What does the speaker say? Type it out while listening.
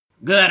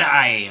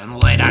G'day, and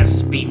let us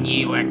spin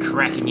you a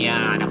cracking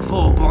yarn of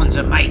four bonds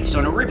of mates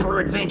on a ripper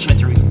adventure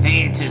through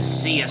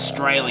Fantasy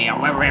Australia,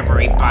 where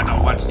every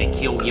bugger wants to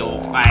kill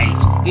your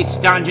face. It's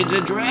Dungeons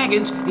and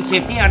Dragons,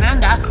 except down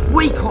under,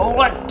 we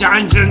call it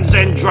Dungeons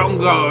and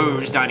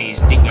Drongos. Dunnies,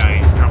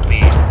 dingoes, drop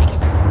bears,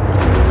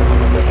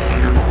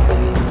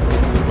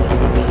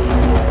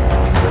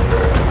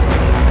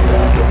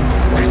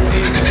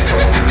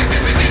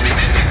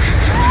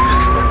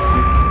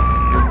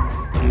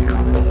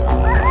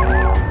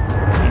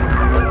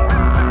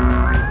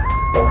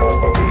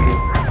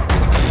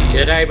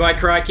 G'day, by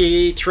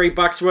crikey,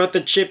 $3 worth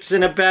of chips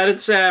and a battered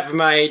sav,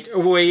 mate.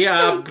 We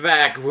are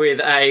back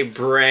with a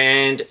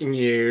brand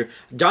new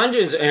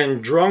Dungeons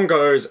and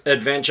Drongos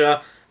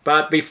adventure.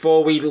 But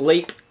before we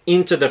leap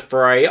into the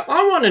fray, I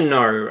want to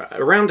know,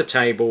 around the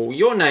table,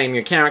 your name,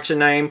 your character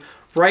name,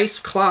 race,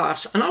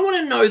 class, and I want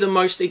to know the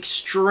most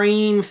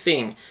extreme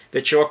thing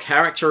that your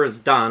character has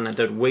done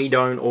that we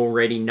don't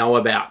already know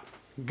about.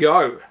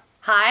 Go.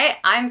 Hi,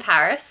 I'm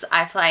Paris.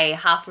 I play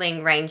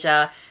Halfling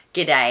Ranger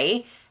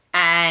G'day.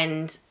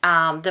 And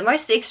the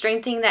most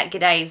extreme thing that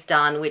G'day's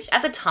done, which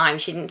at the time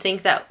she didn't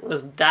think that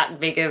was that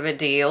big of a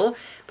deal,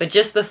 but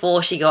just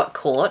before she got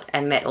caught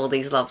and met all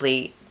these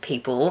lovely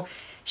people,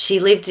 she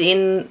lived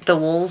in the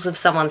walls of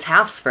someone's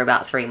house for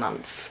about 3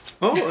 months.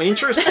 Oh,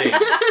 interesting.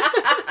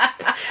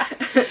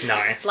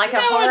 Nice. Like a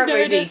horror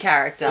movie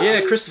character.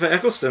 Yeah, Christopher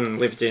Eccleston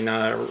lived in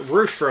a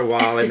roof for a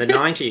while in the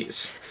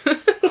 90s.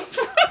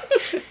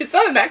 Is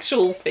that an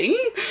actual thing?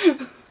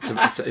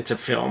 It's a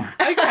film.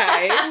 Okay.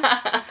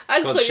 I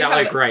It's called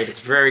Shallow Grave. It's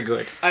very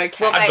good.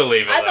 Okay. Well, I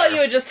believe it. I thought you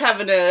were just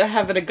having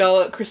a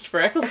go at Christopher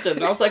Eccleston.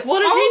 And I was like, what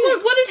did he do?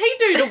 What did he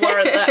do to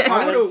warrant that I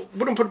kind of...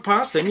 wouldn't put it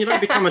past him. You don't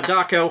become a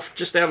dark elf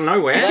just out of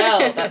nowhere,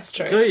 Well, that's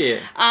true. do you?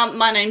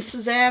 My name's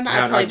Suzanne.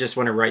 I just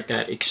want to rate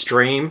that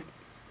extreme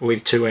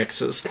with 2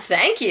 X's.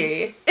 Thank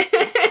you.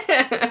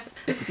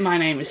 My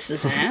name is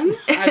Suzanne.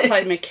 I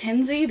play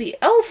Mackenzie, the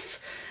elf.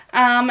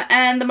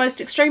 And the most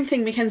extreme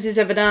thing Mackenzie's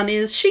ever done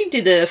is she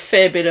did a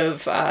fair bit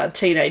of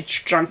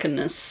teenage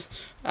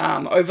drunkenness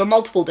over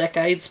multiple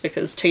decades,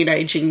 because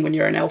teenaging when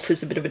you're an elf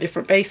is a bit of a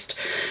different beast.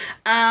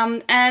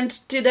 And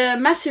did a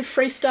massive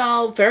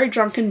freestyle, very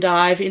drunken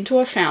dive into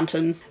a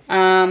fountain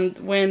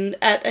when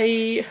at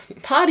a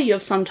party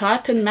of some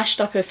type and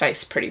mashed up her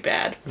face pretty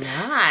bad.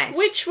 Nice.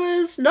 Which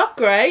was not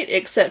great,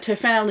 except her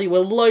family were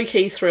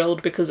low-key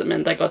thrilled because it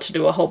meant they got to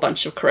do a whole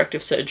bunch of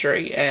corrective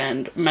surgery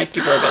and make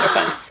you grow a better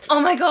face. Oh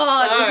my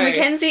god, was So-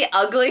 Mackenzie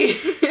ugly?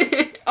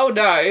 Oh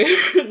no.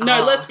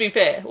 No, let's be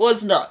fair.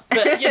 Was not.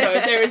 But,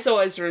 there is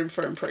always room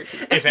for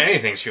improvement. If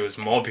anything, she was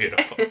more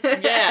beautiful.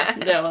 Yeah,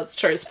 no, that's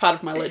true. It's part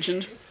of my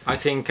legend. I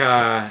think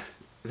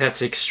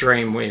that's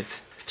extreme with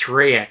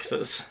 3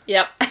 X's.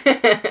 Yep.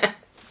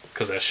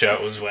 Because her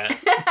shirt was wet.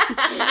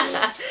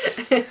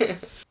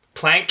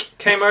 Plank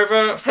came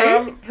over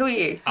from... Who are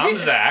you? I'm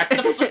Zach.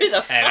 Who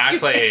the fuck And I is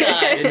play-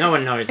 this guy? No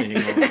one knows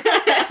anymore.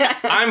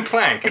 I'm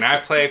Plank, and I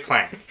play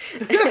Plank.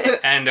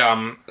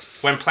 And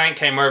when Plank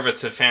came over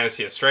to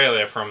Fantasy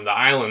Australia from the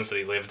islands that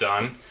he lived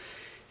on,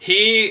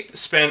 he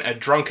spent a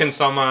drunken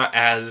summer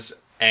as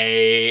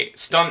a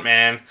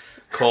stuntman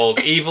called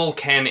Evil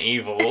Ken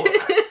Evil.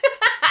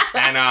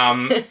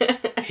 And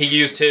he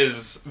used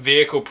his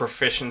vehicle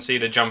proficiency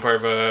to jump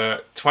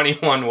over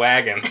 21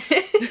 wagons.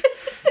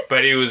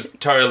 But he was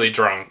totally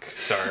drunk,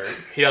 so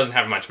he doesn't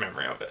have much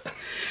memory of it.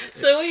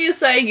 So what you're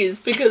saying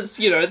is, because,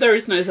 there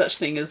is no such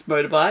thing as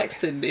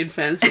motorbikes in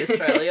Fantasy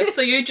Australia,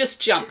 so you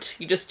just jumped.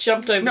 You just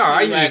jumped over No,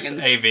 I 20 used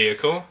wagons. a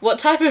vehicle. What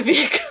type of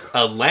vehicle?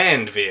 A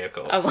land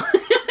vehicle.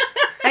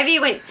 Maybe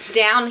you went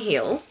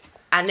downhill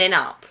and then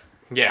up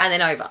Yeah. and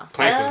then over.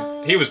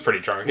 Plank he was pretty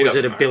drunk. He Was it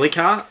a doesn't know. billy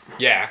cart?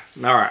 Yeah,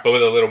 Alright. but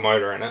with a little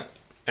motor in it.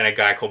 And a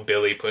guy called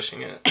Billy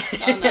pushing it.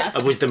 Oh, nice.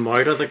 Was the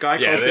motor the guy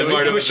Yeah, called the Billy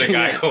motor was a pushing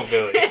guy it? called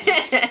Billy.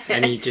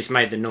 And he just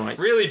made the noise.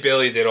 Really,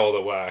 Billy did all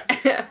the work.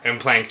 And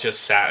Plank just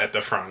sat at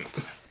the front.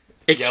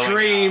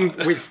 Extreme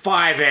Yelling with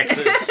 5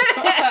 X's.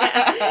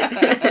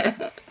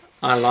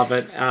 I love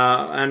it.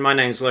 And my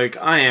name's Luke.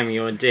 I am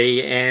your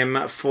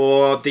DM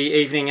for the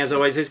evening. As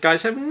always, these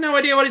guys have no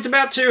idea what is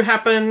about to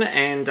happen,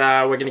 and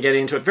we're going to get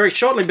into it very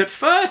shortly. But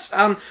first,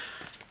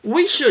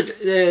 we should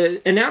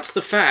announce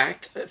the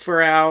fact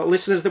for our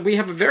listeners that we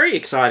have a very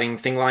exciting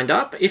thing lined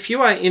up. If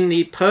you are in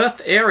the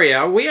Perth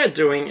area, we are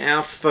doing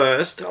our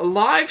first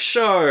live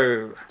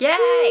show.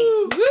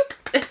 Yay! Whoop.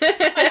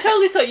 I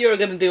totally thought you were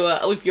going to do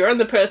if you're in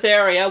the Perth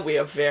area, we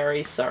are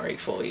very sorry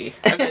for you.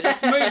 And then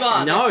just move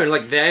on. No,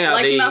 like they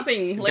are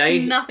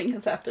Nothing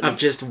has happened. I've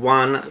just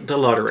won the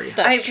lottery.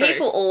 That's true.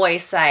 People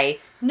always say,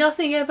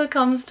 nothing ever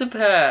comes to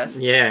Perth.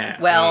 Yeah.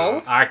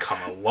 Well, I come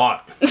a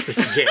lot.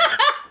 Yeah.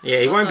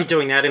 Yeah, he won't be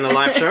doing that in the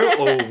live show,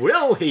 or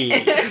will he?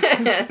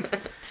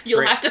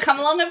 You'll have to come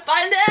along and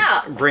find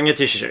out. Bring a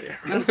tissue.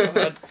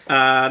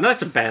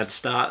 That's a bad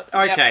start.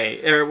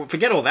 Okay,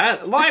 forget all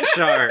that. Live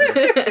show.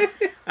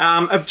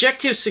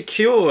 Objective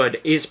Secured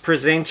is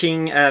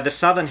presenting the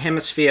Southern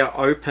Hemisphere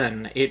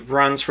Open. It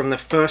runs from the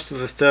 1st to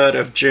the 3rd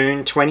of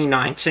June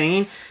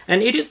 2019,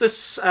 and it is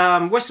this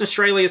Western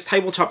Australia's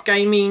tabletop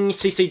gaming,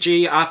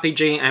 CCG,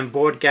 RPG, and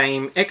board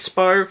game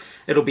expo.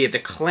 It'll be at the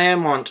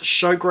Claremont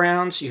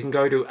Showgrounds. You can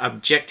go to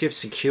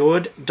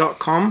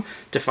objectivesecured.com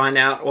to find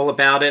out all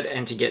about it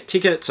and to get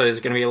tickets. So there's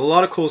going to be a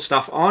lot of cool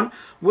stuff on.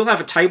 We'll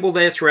have a table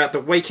there throughout the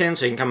weekend,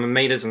 so you can come and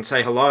meet us and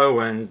say hello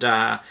and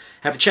have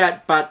a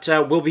chat. But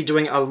we'll be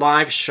doing a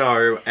live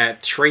show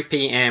at 3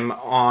 p.m.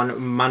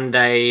 on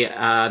Monday,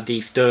 the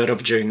 3rd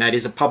of June. That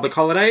is a public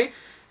holiday.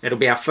 It'll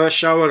be our first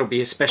show. It'll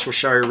be a special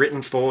show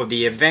written for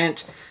the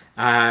event.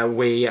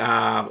 We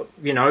are,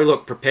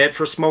 prepared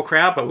for a small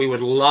crowd, but we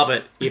would love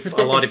it if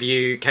a lot of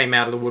you came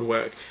out of the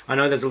woodwork. I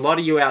know there's a lot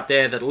of you out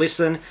there that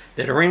listen,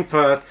 that are in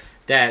Perth,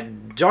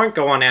 that don't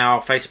go on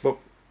our Facebook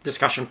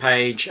discussion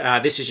page.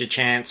 This is your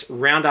chance.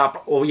 Round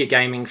up all your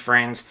gaming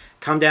friends.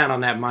 Come down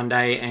on that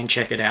Monday and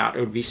check it out. It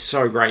would be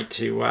so great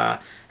to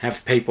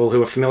have people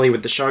who are familiar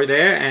with the show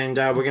there, and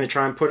we're going to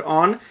try and put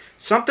on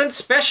something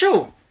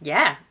special.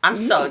 Yeah, I'm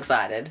so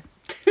excited.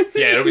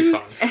 Yeah, it'll be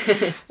fun.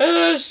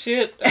 Oh,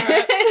 shit. All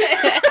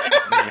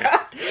right.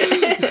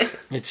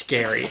 It's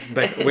scary,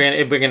 but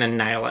we're going to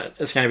nail it.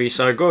 It's going to be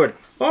so good.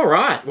 All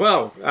right.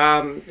 Well,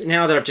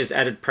 now that I've just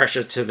added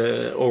pressure to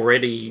the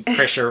already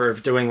pressure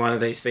of doing one of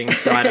these things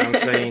sight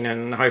unseen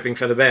and hoping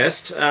for the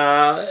best,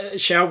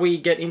 shall we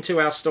get into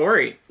our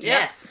story?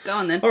 Yes. Go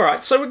on then. All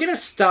right. So we're going to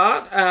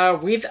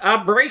start with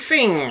our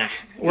briefing.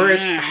 We're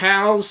at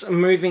Hal's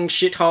Moving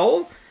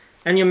Shithole,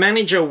 and your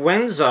manager,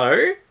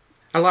 Wenzo...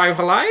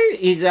 Hello,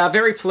 is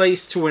very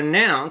pleased to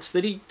announce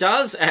that he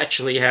does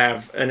actually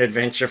have an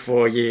adventure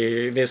for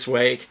you this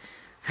week.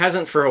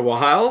 Hasn't for a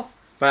while,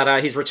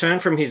 but he's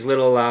returned from his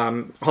little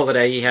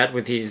holiday he had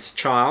with his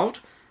child.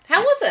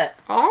 How was it?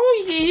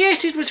 Oh,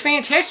 yes, it was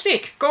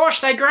fantastic.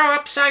 Gosh, they grow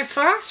up so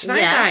fast, don't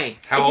they?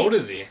 How old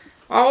is he?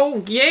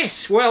 Oh,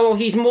 yes. Well,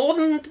 he's more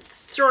than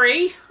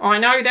 3. I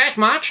know that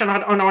much, and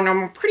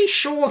I'm pretty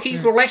sure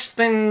he's less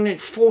than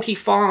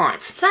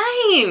 45.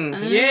 Same.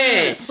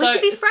 Yes. We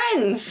could be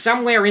friends.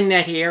 Somewhere in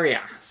that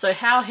area. So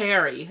how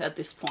hairy at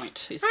this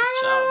point is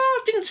this child?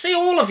 Didn't see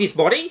all of his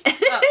body.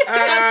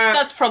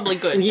 That's probably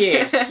good.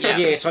 Yes, Yeah.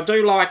 yes. I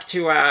do like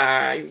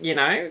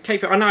to,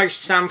 keep it. I know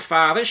some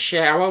fathers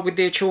shower with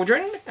their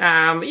children.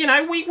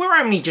 We're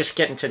only just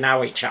getting to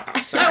know each other.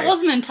 So. That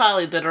wasn't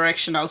entirely the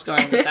direction I was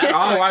going with that.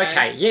 Oh,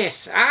 okay.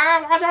 Yes.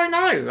 I don't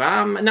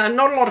know. No,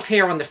 not a lot of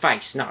hair on the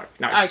face. No.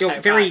 Still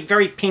very, right.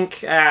 very pink.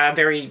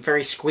 Very,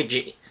 very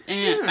squidgy.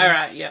 Yeah. All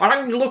right. Yeah. I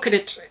don't look at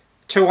it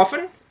too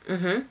often.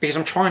 Because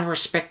I'm trying to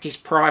respect his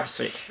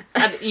privacy.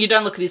 You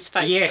don't look at his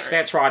face. Yes, sorry.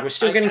 that's right. We're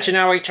still getting to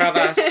know each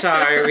other,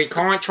 so we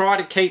can't try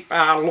to keep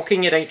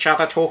looking at each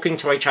other, talking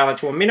to each other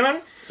to a minimum.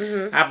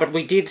 But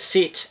we did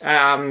sit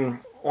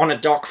on a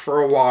dock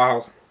for a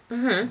while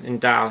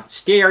and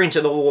stare into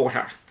the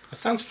water. That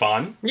sounds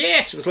fun.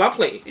 Yes, it was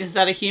lovely. Is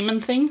that a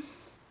human thing?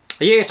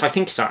 Yes, I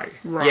think so.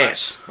 Right.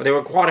 Yes. Well, there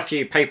were quite a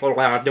few people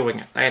doing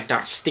it. They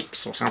had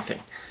sticks or something.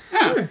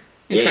 Oh,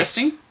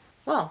 interesting. Yes.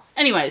 Well,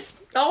 Anyways,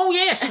 Oh,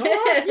 yes. All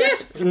right,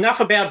 yes.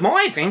 Enough about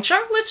my adventure.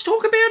 Let's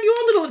talk about your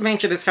little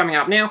adventure that's coming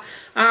up. Now,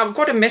 I've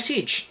got a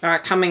message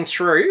coming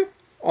through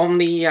on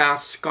the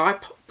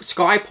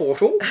Sky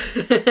Portal,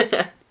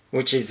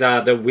 which is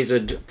the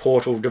wizard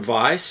portal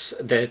device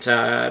that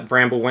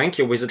Bramblewank,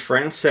 your wizard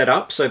friend, set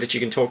up so that you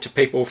can talk to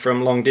people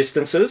from long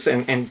distances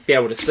and be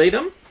able to see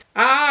them.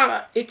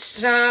 I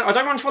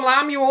don't want to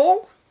alarm you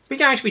all. We're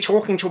going to be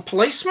talking to a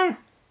policeman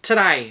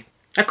today.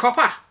 A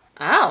copper.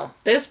 oh.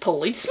 there's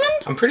policemen?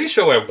 I'm pretty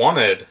sure we're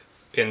wanted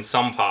in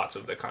some parts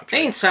of the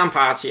country. In some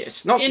parts,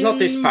 yes. Not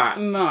this part.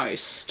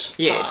 Most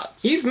Yes.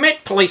 parts. You've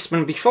met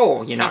policemen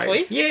before, you know. Have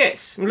we?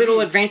 Yes. A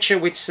little adventure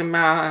with some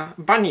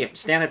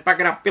bunyips down at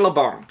Bucketup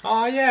Billabong.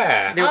 Oh,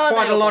 yeah. There were Oh,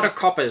 quite they a lot were- of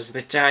coppers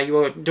that you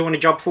were doing a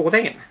job for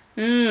then.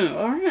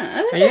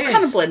 Alright. They all Yes.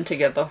 kind of blend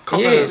together.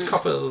 Yes.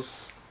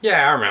 Coppers.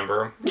 Yeah, I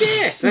remember 'em.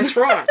 Yes, that's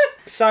right.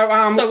 So,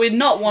 So we're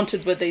not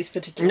wanted with these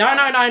particular no,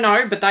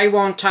 ones. but they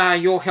want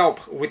your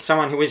help with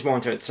someone who is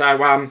wanted.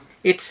 So,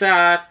 it's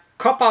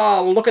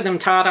Copper Look at Them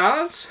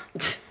Tartars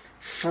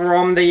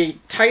from the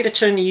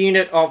Taterton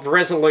unit of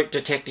Resolute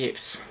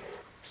Detectives.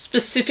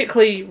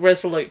 Specifically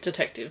resolute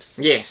detectives.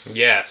 Yes.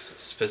 Yes,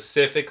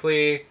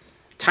 specifically,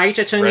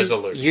 Taterton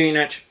Resolute.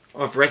 unit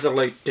of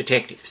Resolute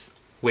Detectives.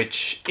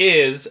 which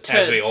is,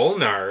 as we Turds. all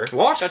know,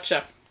 What?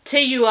 Gotcha.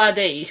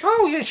 TURD.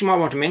 Oh, yes, you might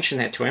want to mention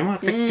that to him. I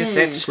guess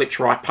that slipped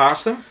right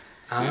past them.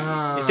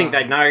 You think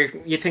they'd know?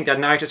 You think they'd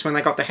notice when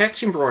they got the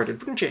hats embroidered,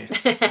 wouldn't you?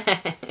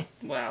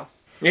 Wow.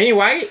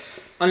 Anyway,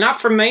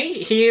 enough from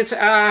me. Here's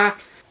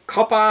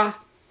Copper.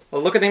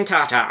 Look at them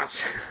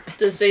Tartars.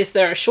 Is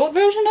there a short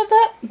version of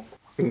that? You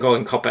can call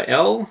him Copper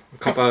L.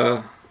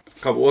 Copper.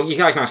 Well, you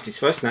can't ask his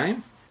first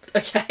name,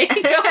 Okay,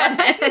 go on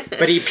then.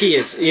 but he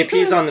appears. He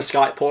appears on the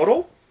Skype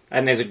portal,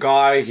 and there's a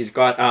guy. He's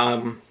got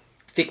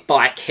thick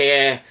black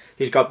hair.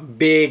 He's got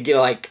big,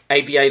 like,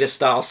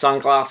 aviator-style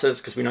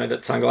sunglasses, because we know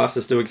that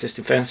sunglasses do exist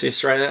in Fantasy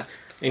Australia.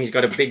 And he's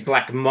got a big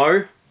black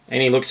mo,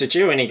 and he looks at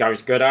you and he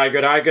goes, "G'day,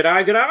 g'day,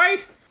 g'day,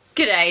 g'day."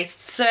 G'day,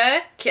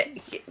 sir.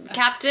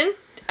 Captain.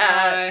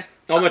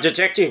 I'm a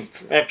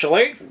detective,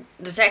 actually.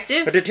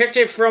 Detective. A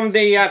detective from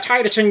the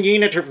Taterton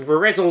unit of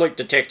Resolute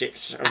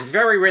Detectives. I'm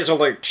very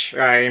resolute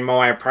in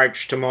my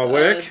approach to my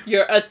work.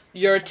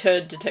 You're a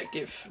turd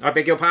detective. I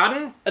beg your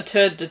pardon? A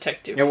turd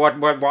detective. Yeah,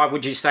 why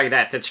would you say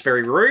that? That's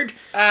very rude.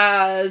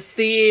 As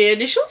the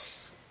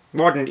initials?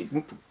 What?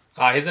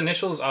 His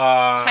initials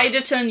are...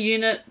 Taterton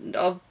unit.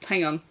 Oh,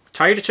 hang on.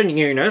 Taterton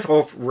unit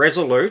of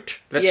Resolute.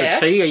 That's Yeah. a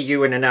T, a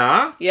U, and an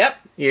R. Yep.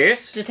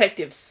 Yes.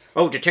 Detectives.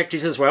 Oh,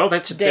 detectives as well.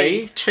 That's a D.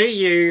 D.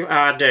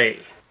 T-U-R-D.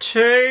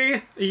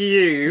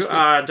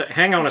 T-U-R-D.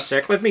 Hang on a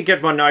sec. Let me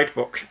get my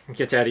notebook. He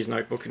gets out his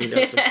notebook and he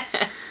does some...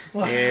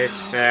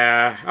 Yes.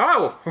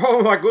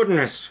 Oh my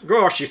goodness.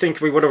 Gosh, you think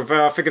we would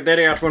have figured that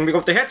out when we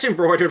got the hats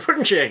embroidered,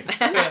 wouldn't you?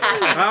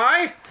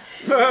 Aye?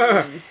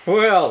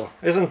 Well,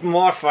 isn't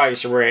my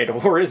face red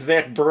or is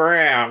that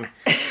brown?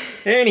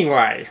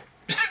 Anyway.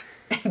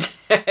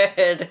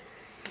 Turd.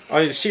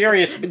 I'm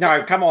serious.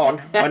 No, come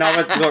on. I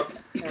know. Look,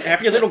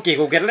 have your little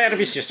giggle. Get it out of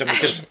your system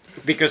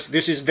because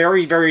this is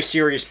very, very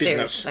serious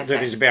business Serious, that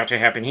okay. is about to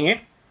happen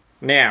here.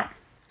 Now,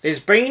 there's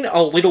been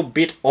a little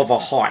bit of a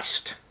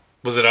heist.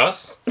 Was it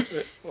us?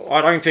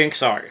 I don't think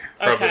so.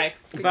 Okay.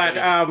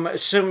 But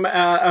some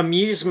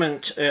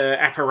amusement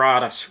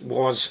apparatus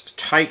was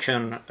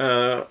taken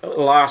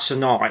last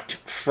night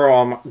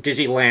from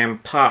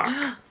Disneyland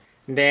Park.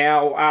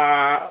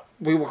 Now,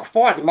 we were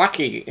quite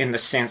lucky in the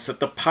sense that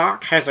the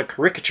park has a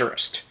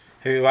caricaturist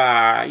who,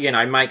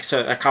 makes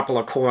a couple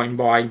of coin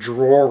by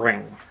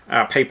drawing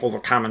people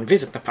that come and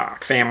visit the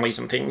park, families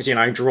and things,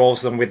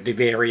 draws them with the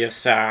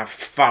various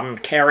fun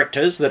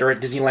characters that are at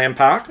Disneyland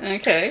Park.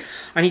 Okay.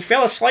 And he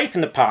fell asleep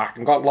in the park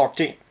and got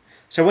locked in.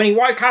 So when he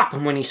woke up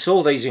and when he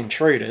saw these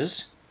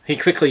intruders, he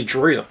quickly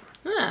drew them.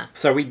 Ah,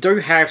 So we do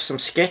have some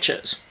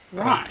sketches.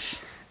 Right.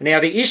 Now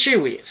the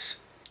issue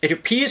is, it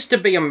appears to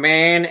be a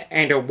man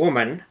and a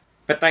woman,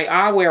 but they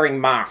are wearing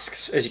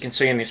masks, as you can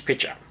see in this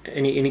picture.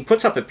 And he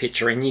puts up a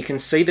picture and you can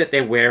see that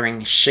they're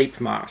wearing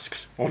sheep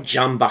masks, or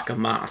jumbucker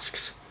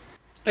masks.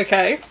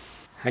 Okay.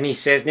 And he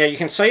says, now you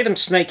can see them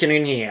sneaking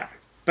in here,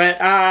 but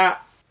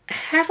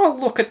have a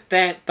look at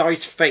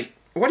those feet.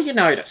 What do you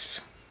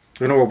notice?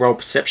 A roll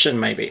perception,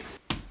 maybe.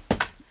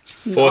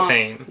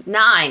 14.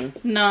 9.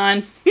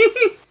 9.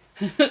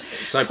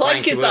 So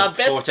Plank is our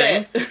best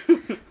 14.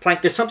 bet.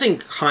 Plank, there's something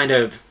kind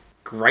of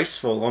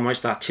graceful,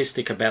 almost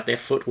artistic about their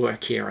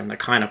footwork here and the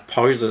kind of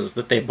poses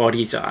that their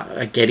bodies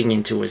are getting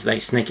into as they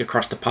sneak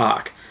across the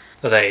park.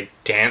 Are they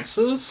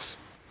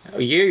dancers?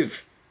 Are you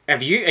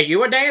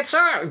a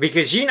dancer?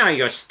 Because you know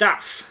your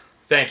stuff.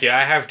 Thank you,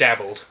 I have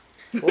dabbled.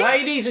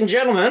 Ladies and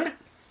gentlemen,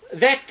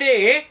 that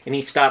there, and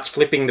he starts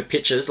flipping the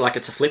pictures like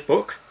it's a flip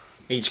book.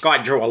 This guy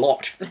drew a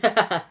lot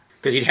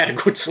because he'd had a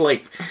good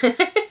sleep.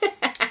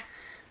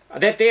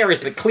 That there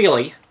is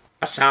clearly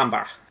a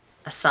samba.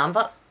 A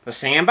samba? A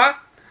samba?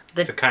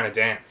 It's a kind of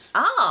dance.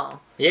 Oh.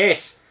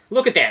 Yes.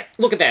 Look at that.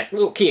 Look at that.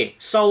 Look here.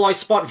 Solo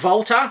spot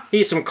Volta.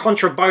 Here's some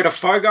Contrabota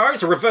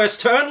Fogos. A reverse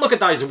turn. Look at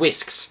those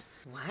whisks.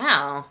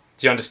 Wow.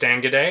 Do you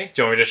understand, G'day?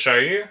 Do you want me to show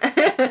you?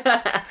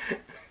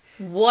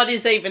 What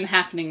is even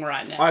happening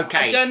right now?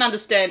 Okay. I don't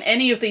understand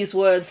any of these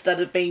words that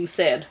are being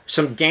said.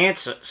 Some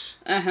dancers,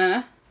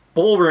 Uh-huh.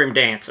 ballroom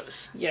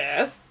dancers,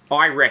 Yes.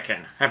 I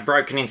reckon, have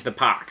broken into the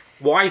park.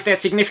 Why is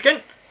that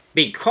significant?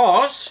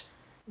 Because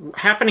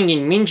happening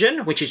in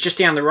Minjin, which is just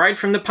down the road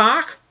from the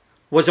park,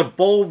 was a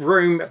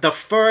ballroom, the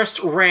first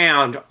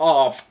round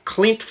of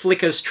Clint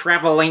Flicker's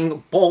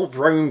travelling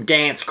ballroom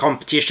dance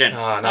competition.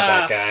 Oh, not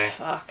that guy.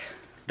 Fuck.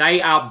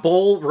 They are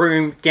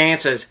ballroom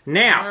dancers.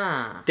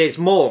 Now, there's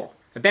more.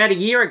 About a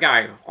year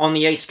ago on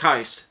the East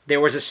Coast, there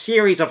was a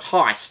series of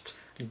heists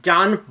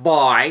done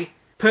by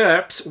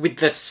perps with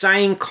the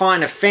same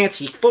kind of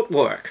fancy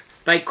footwork.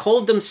 They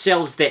called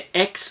themselves the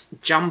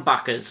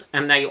ex-Jumbuckers,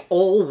 and they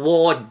all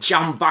wore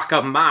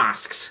Jumbucker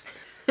masks.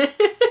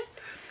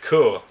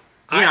 Cool.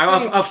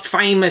 Of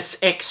famous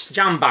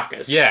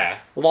ex-Jumbuckers. Yeah.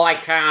 Like,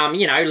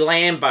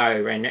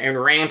 Lambo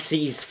and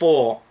Ramses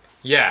 4.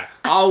 Yeah.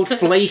 Old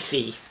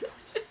Fleecy.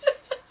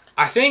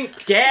 I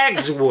think...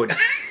 Dagswood.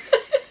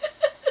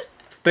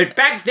 But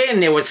back then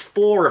there was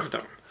 4 of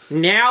them.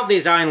 Now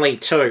there's only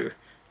 2.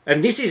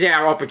 And this is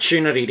our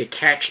opportunity to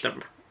catch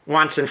them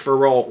once and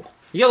for all.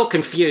 You look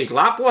confused,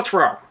 love. What's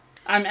wrong?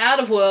 I'm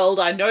out of world.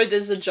 I know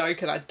there's a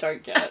joke and I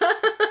don't get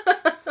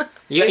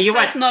it.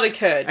 That's not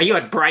occurred. Are you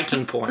at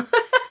breaking point?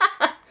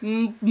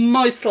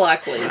 Most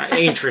likely.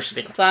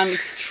 Interesting. So I'm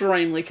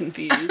extremely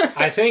confused.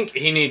 I think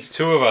he needs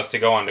 2 of us to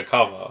go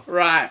undercover.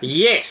 Right.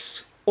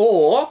 Yes.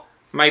 Or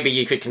maybe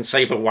you could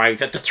conceive a way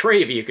that the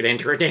 3 of you could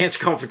enter a dance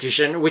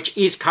competition, which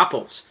is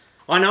couples.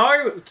 I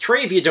know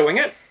 3 of you doing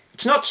it.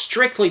 It's not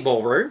strictly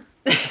ballroom.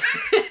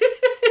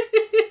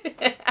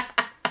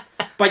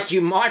 But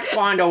you might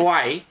find a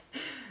way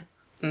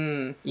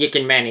you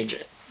can manage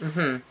it.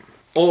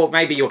 Or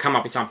maybe you'll come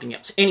up with something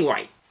else.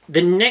 Anyway,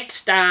 the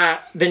next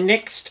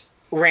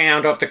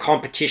round of the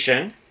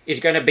competition is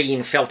going to be in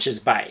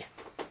Felchers Bay.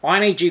 I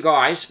need you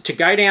guys to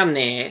go down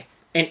there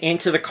and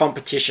enter the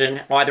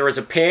competition either as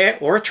a pair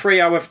or a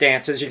trio of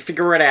dancers. You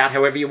figure it out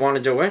however you want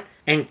to do it.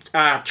 And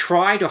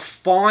try to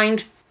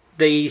find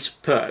these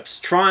perps.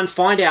 Try and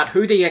find out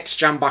who the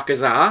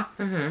ex-Jumbuckers are.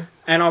 Mm-hmm.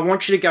 And I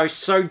want you to go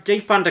so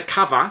deep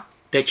undercover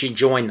that you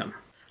join them.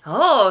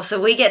 Oh,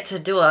 so we get to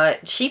do a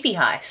sheepy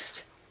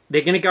heist.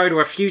 They're going to go to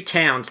a few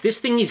towns. This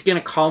thing is going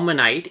to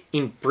culminate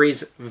in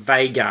Bris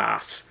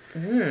Vegas.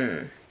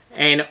 And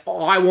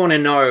I want to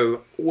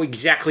know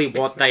exactly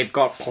what they've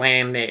got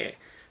planned there.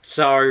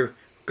 So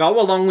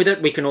go along with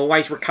it. We can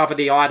always recover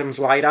the items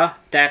later.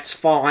 That's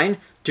fine.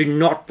 Do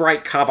not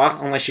break cover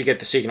unless you get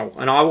the signal.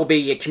 And I will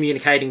be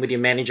communicating with your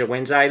manager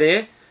Wednesday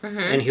there.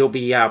 And he'll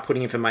be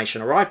putting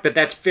information, all right? But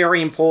that's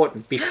very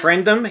important.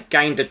 Befriend them,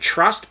 gain the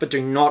trust, but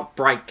do not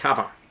break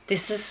cover.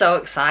 This is so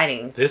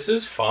exciting. This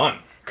is fun.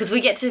 Because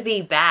we get to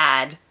be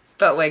bad,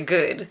 but we're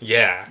good.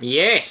 Yeah.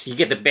 Yes, you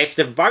get the best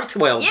of both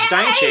worlds,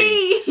 don't you?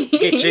 You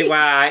get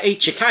to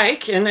eat your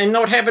cake and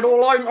not have it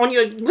all on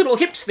your little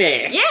hips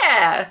there.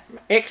 Yeah.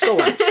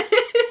 Excellent.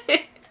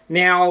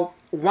 Now,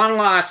 one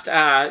last...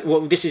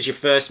 well, this is your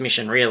first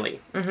mission, really.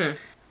 Mm-hmm.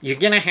 You're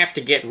going to have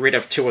to get rid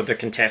of 2 of the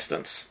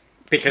contestants.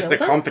 Because Kill the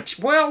them?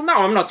 competition... Well, no,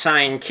 I'm not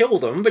saying kill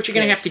them, but you're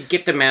going to have to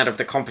get them out of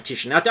the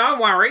competition. Now, don't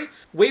worry.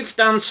 We've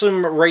done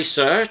some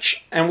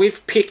research, and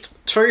we've picked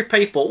 2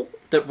 people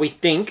that we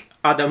think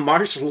are the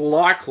most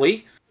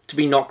likely to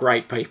be not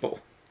great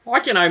people.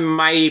 Like,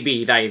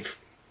 maybe they've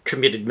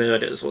committed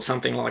murders or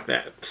something like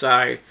that.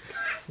 So,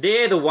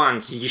 they're the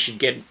ones you should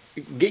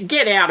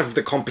get out of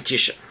the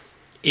competition.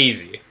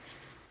 Easy.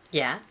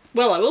 Yeah.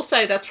 Well, I will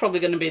say that's probably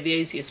going to be the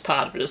easiest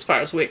part of it as far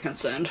as we're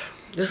concerned.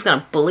 We're just going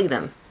to bully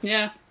them.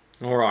 Yeah.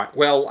 All right.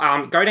 Well,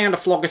 go down to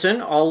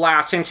Floggerton.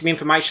 I'll send some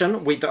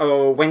information with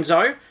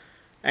Wenzo,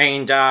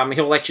 and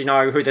he'll let you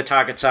know who the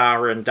targets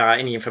are and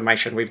any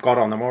information we've got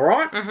on them, all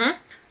right? Mm-hmm.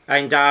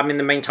 And in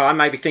the meantime,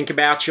 maybe think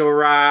about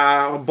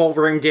your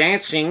ballroom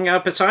dancing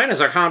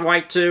personas. I can't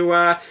wait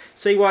to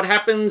see what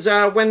happens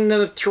when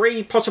the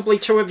 3, possibly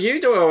 2 of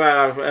you do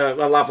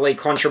a lovely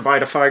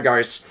Contraboda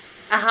Fogos.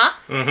 Uh-huh.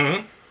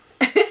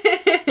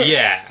 Mm-hmm.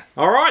 Yeah.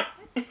 All right.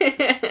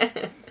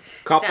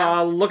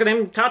 Copper, look at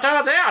them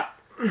Tartars out.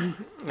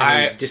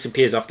 I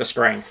Disappears off the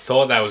screen.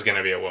 thought that was going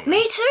to be a woman.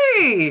 Me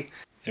too.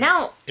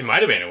 Now, It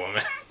might have been a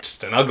woman.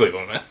 Just an ugly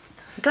woman.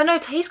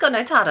 he's got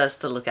no tartars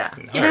to look at.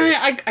 No. You know,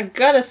 I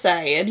gotta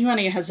say, anyone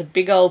who has a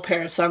big old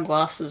pair of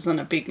sunglasses and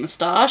a big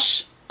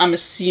moustache, I'm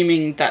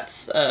assuming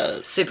that's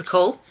Super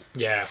cool.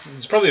 Yeah.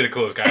 It's probably the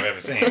coolest guy I've ever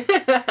seen.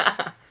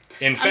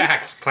 In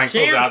fact, Plank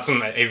pulls out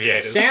some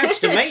aviators. Sounds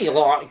to me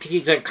like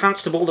he's a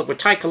constable that would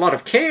take a lot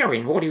of care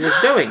in what he was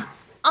doing.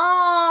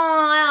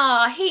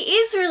 Oh, he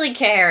is really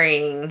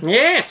caring.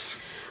 Yes.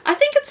 I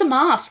think it's a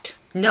mask.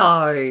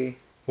 No.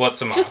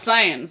 What's a mask? Just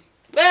saying.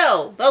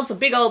 Well, that was a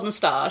big old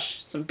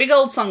moustache, some big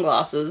old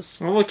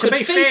sunglasses. Well, to could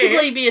be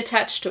feasibly fair, be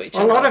attached to each a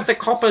other. lot of the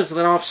coppers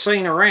that I've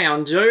seen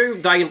around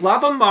they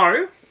love a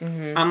mo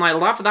and they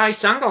love those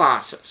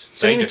sunglasses.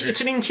 They do.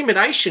 It's an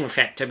intimidation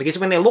factor because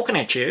when they're looking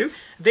at you,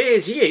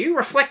 there's you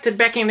reflected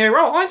back in their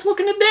eyes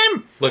looking at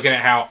them. Looking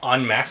at how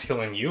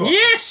unmasculine you are.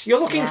 Yes,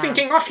 you're looking,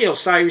 thinking, I feel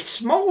so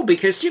small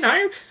because,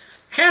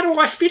 how do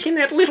I fit in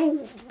that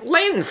little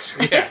lens?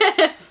 Yeah.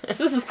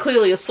 So this is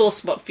clearly a sore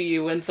spot for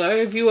you, Enzo.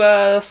 Have you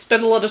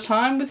spent a lot of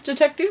time with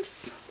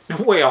detectives?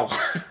 Well,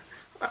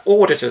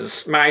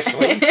 auditors,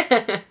 mostly.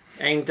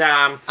 And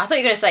I thought you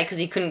were going to say because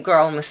he couldn't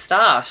grow a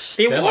moustache.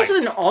 there They're was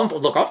like-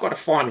 an look, I've got a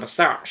fine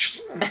moustache.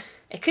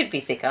 It could be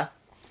thicker.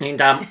 And,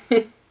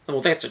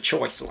 well, that's a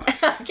choice, love.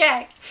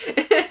 Okay.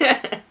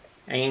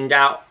 And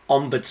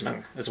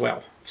ombudsman as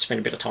well.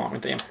 Spent a bit of time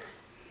with them.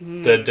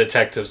 The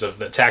detectives of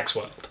the tax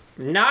world.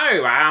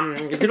 No,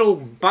 little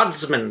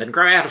budsmen that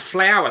grow out of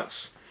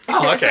flowers.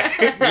 Oh, okay.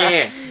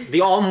 Yes,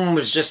 the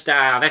was just,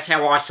 that's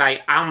how I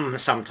say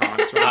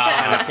sometimes when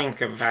I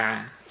think of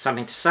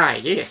something to say,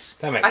 yes.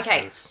 That makes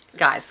Okay, sense.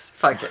 guys,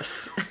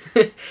 focus.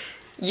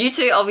 You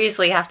 2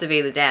 obviously have to be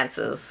the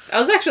dancers. I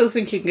was actually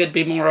thinking it'd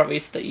be more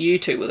obvious that you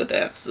 2 were the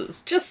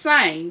dancers. Just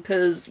saying,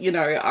 because,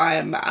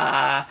 I'm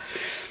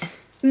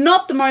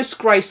not the most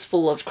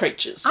graceful of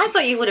creatures. I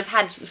thought you would have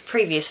had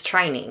previous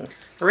training.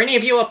 Are any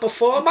of you a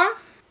performer?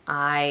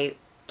 I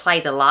play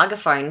the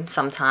lagerphone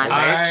sometimes.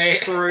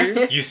 That's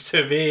true. Used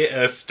to be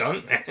a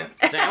stuntman.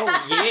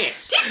 Oh,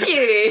 yes. Did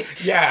you?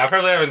 Yeah, I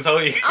probably haven't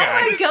told you guys. Oh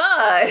my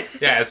god.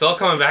 Yeah, it's all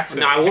coming back to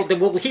No, me.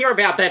 we'll hear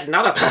about that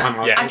another time.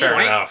 I Yeah, think, fair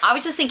right? enough. I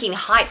was just thinking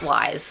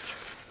height-wise.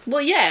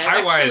 Well, yeah,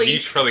 Height-wise, actually, you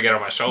should probably get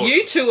on my shoulders.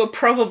 you 2 are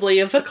probably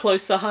of a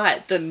closer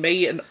height than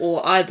me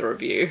or either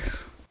of you.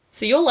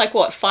 So you're like,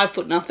 what, 5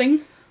 foot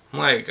nothing? I'm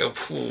like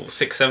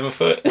 6, 7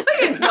 foot.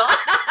 You're not.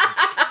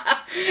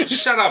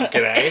 Shut up,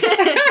 G'day.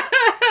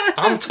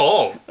 I'm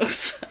tall.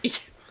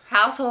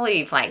 How tall are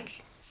you,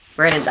 Plank?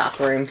 We're in a dark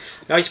room.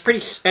 No,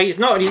 he's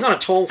not a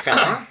tall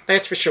fella,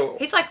 that's for sure.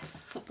 He's like,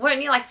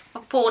 weren't you like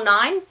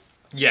 4'9"?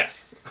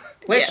 Yes.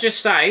 Let's Yes. just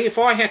say, if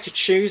I had to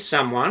choose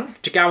someone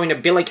to go in a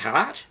billy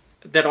cart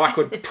that I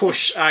could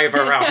push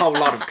over a whole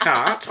lot of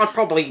carts, I'd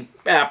probably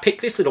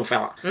pick this little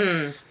fella.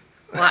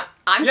 Well,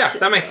 I'm Yeah,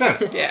 that makes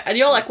sense. Yeah, and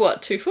you're like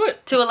what, 2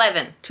 foot?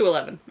 2'11".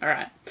 2'11". All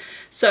right.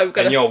 So we've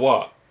got And you're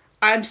what?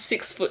 I'm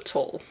 6 foot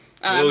tall.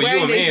 Well, you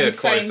wearing and me these are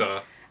insane-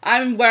 closer.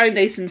 I'm wearing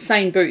these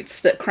insane boots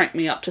that crank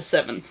me up to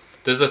 7.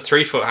 There's a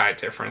 3 foot height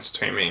difference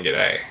between me and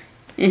G'day.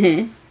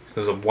 Mm-hmm.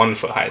 There's a 1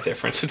 foot height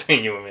difference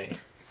between you and me.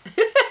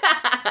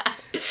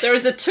 There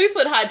is a 2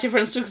 foot height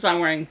difference because I'm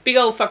wearing big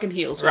old fucking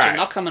heels, which are Right.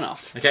 not coming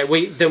off. Okay,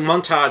 the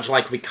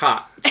montage, we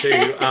cut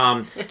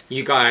to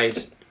you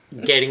guys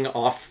getting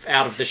off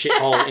out of the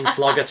shithole in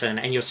Floggerton,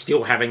 and you're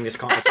still having this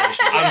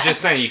conversation. I'm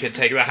just saying you could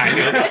take the high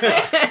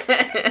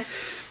heel.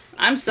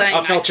 I'm saying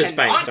I felt your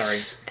cannot.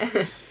 space,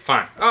 sorry.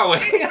 Fine. Oh,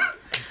 wait.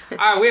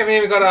 We haven't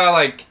even got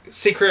our,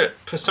 secret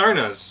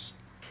personas.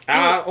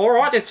 All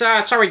right, it's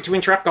sorry to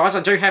interrupt, guys.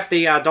 I do have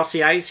the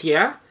dossiers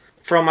here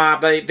from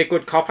the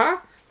good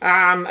copper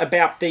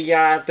about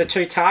the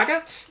 2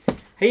 targets.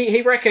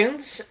 He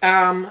reckons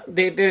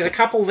there's a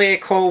couple there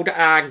called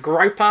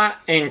Groper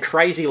and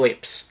Crazy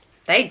Lips.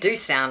 They do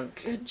sound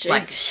like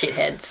Jesus.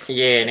 shitheads.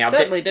 Yeah, now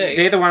certainly do.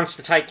 They're the ones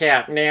to take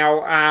out.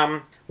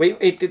 Now,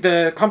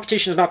 the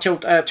competition is not till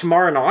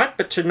tomorrow night,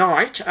 but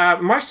tonight,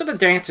 most of the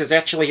dancers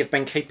actually have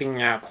been keeping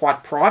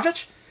quite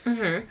private.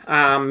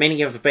 Mm-hmm.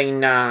 Many have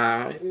been.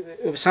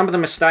 Some of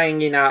them are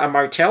staying in a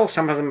motel.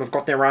 Some of them have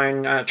got their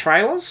own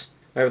trailers.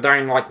 Their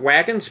own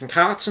wagons and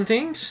carts and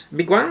things,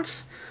 big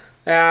ones.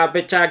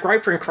 But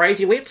Groper and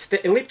Crazy Lips,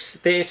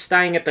 they're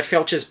staying at the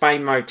Felchers Bay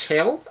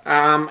Motel.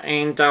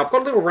 And I've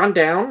got a little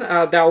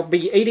rundown. They'll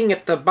be eating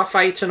at the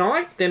buffet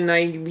tonight. Then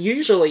they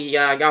usually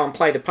go and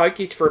play the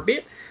pokies for a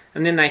bit.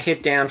 And then they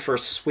head down for a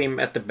swim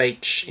at the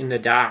beach in the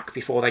dark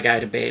before they go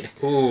to bed.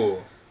 Ooh,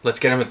 let's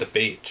get him at the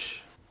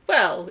beach.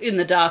 Well, in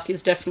the dark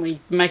is definitely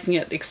making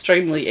it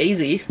extremely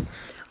easy.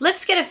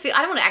 Let's get a feel. I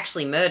don't want to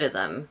actually murder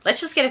them. Let's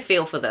just get a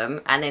feel for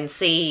them and then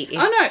see if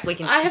I know, we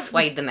can I have-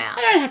 persuade them out.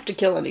 I don't have to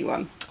kill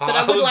anyone, but I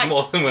I would was like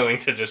more than willing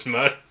to just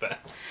murder them.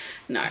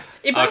 no.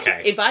 If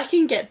Okay. if I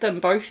can get them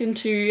both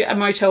into a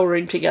motel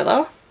room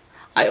together,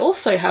 I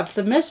also have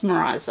the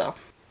mesmerizer,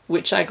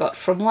 which I got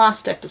from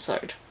last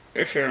episode,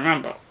 if you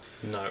remember.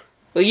 No.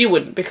 Well, you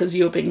wouldn't because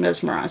you were being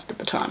mesmerized at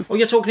the time. Well,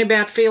 you're talking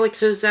about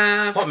Felix's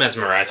What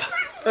mesmerizer?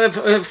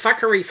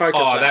 fuckery focuser.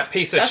 Oh, that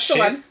piece of That's shit. the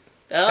one.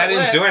 Oh, That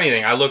didn't do works.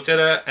 anything. I looked at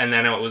it and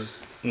then it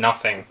was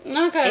nothing.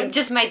 Okay. It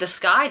just made the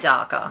sky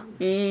darker.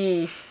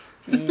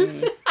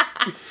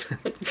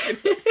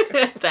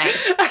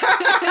 Thanks.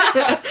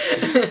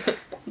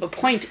 The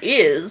point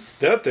is,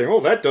 That thing,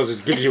 all that does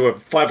is give you a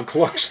 5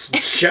 o'clock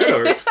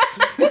shadow.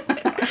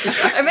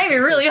 It made me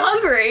really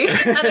hungry,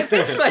 and I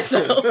pissed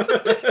myself.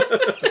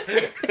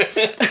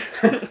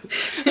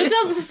 it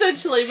does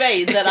essentially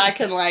mean that I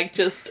can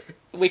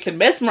we can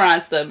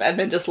mesmerize them and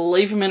then just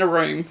leave them in a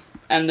room,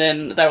 and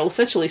then they will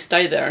essentially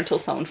stay there until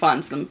someone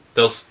finds them.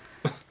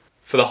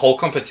 For the whole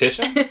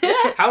competition?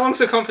 How long's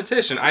the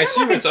competition? I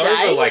assume like a it's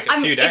day? over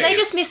a few days. If they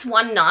just miss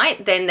one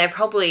night, then they're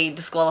probably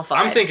disqualified.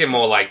 I'm thinking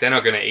more like they're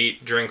not going to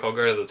eat, drink, or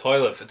go to the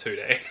toilet for 2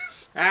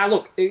 days.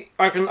 Look,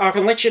 I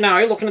can let you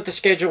know, looking at the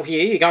schedule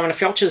here, you're going to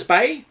Felchers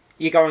Bay,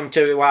 you're going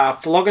to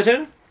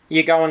Floggerton,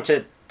 you're going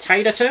to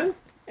Taterton,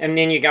 and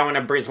then you're going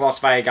to Bris Las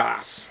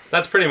Vegas.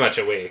 That's pretty much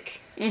a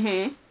week.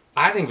 Mm-hmm.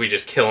 I think we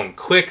just kill them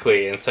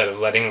quickly instead of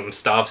letting them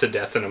starve to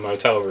death in a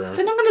motel room.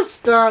 They're not going to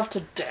starve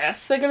to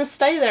death. They're going to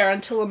stay there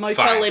until a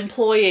motel Fine.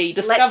 employee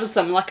discovers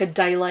them a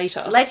day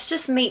later. Let's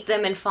just meet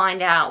them and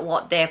find out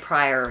what their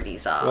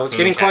priorities are. Well, it's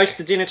getting Okay. close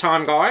to dinner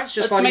time, guys,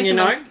 just letting you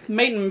know.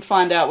 Meet them and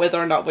find out whether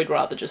or not we'd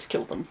rather just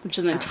kill them, which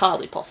is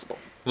entirely possible.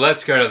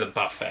 Let's go to the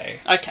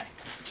buffet. Okay.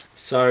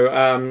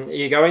 So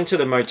you go into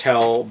the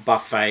motel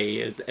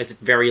buffet. It's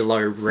very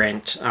low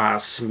rent.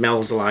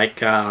 Smells like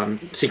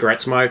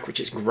cigarette smoke,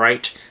 which is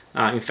great.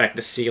 In fact,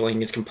 the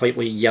ceiling is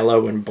completely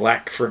yellow and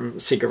black from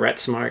cigarette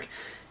smoke.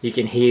 You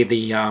can hear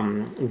the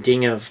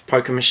ding of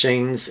poker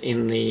machines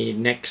in the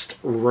next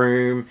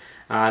room.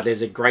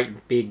 There's a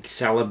great big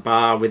salad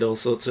bar with all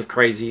sorts of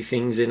crazy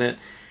things in it.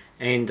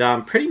 And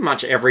pretty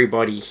much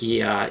everybody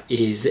here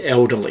is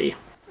elderly.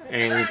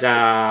 And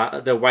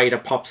the waiter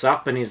pops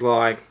up and he's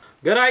like,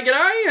 "G'day,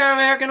 g'day,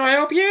 how can I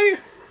help you?"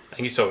 I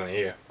think he's talking to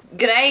you.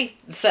 G'day,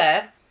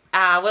 sir.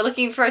 We're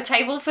looking for a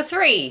table for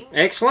 3.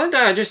 Excellent,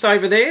 just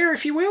over there,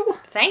 if you will.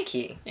 Thank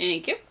you.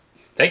 Thank you.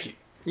 Thank you.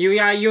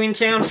 You in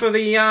town for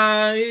the,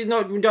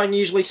 we don't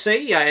usually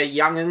see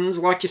young'uns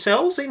like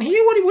yourselves in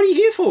here? What are you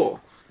here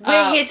for?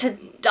 We're here to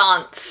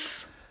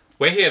dance.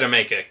 We're here to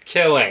make a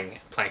killing.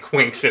 Plank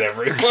winks at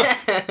everyone.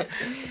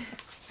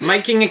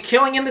 Making a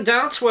killing in the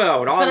dance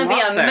world. It's I going to be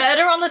love a that.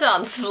 murder on the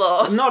dance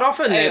floor. Not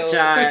often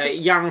that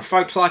young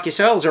folks like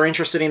yourselves are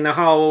interested in the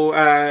whole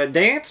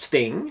dance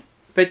thing.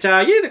 But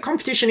the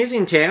competition is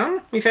in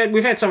town. We've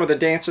had some of the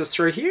dancers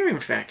through here, in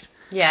fact.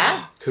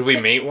 Yeah. Could we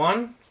meet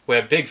one?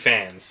 We're big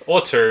fans.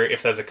 Or 2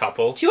 if there's a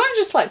couple. Do you want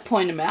to just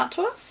point them out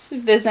to us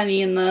if there's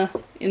any in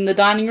the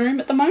dining room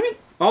at the moment?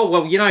 Oh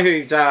well, you know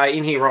who's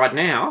in here right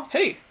now?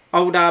 Who?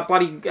 old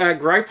bloody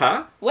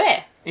Groper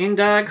Where? and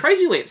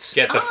Crazy Lips.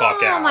 Get the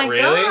fuck out. Oh my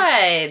Really?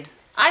 god.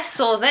 I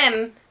saw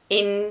them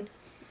in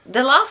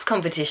the last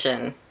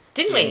competition,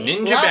 didn't we?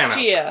 Ninja Last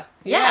Banner. year.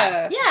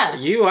 Yeah.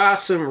 You are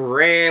some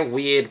rare,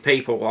 weird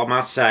people, I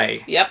must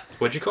say. Yep.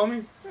 What'd you call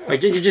me?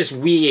 Like, you're just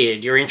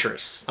weird, your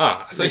interests. Oh,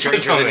 I thought you You're said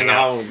interested in something the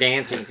whole else.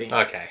 dancing thing.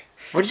 Okay.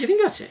 What did you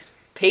think I said?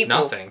 People.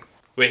 Nothing.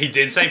 Wait, he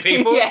did say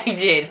people? Yeah, he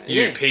did.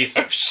 You Yeah. piece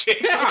of shit.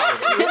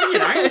 Oh, you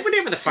know,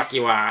 whatever the fuck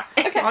you are.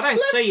 I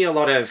don't see a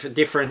lot of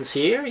difference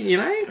here, you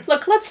know?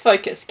 Look, let's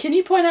focus. Can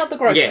you point out the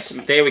Groper Yes, to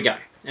me? there we go.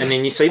 And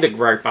then you see the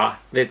Groper.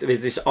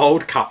 There's this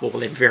old couple,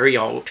 they're very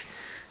old,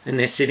 and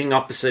they're sitting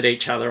opposite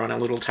each other on a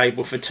little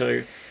table for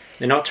two.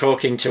 They're not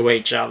talking to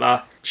each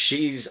other.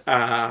 She's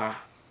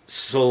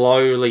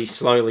slowly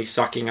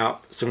sucking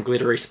up some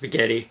glittery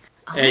spaghetti,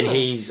 and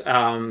he's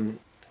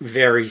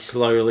very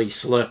slowly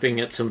slurping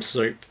at some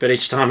soup. But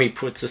each time he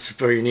puts a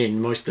spoon in,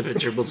 most of it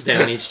dribbles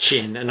down his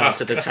chin and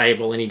onto the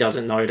table, and he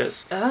doesn't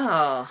notice.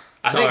 Oh.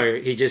 So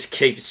he just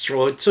keeps,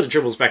 well, it sort of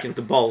dribbles back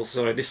into the bowl,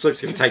 so this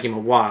soup's going to take him a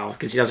while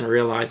because he doesn't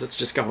realise it's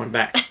just going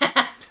back.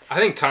 I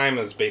think time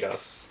has beat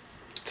us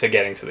to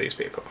getting to these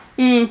people.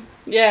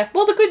 Yeah.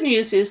 Well, the good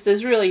news is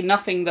there's really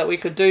nothing that we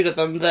could do to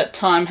them that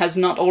time has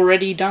not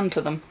already done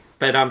to them.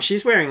 But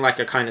she's wearing like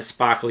a kind of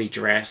sparkly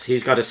dress.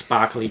 He's got a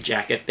sparkly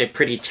jacket. They're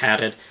pretty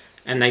tattered,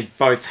 and they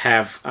both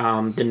have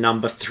the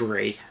number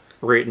 3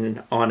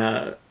 written on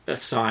a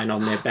sign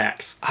on their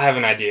backs. I have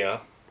an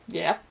idea.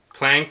 Yeah.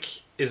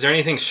 Plank, is there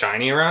anything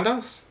shiny around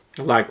us?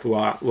 Like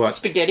what? What?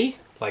 Spaghetti.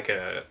 Like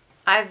a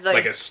I have those.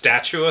 like a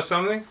statue or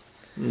something?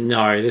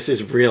 No, this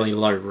is really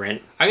low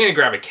rent. I'm gonna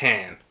grab a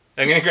can.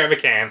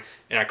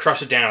 And I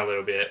crush it down a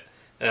little bit,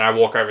 and I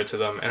walk over to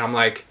them, and I'm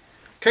like,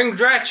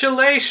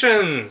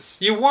 "Congratulations!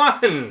 You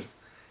won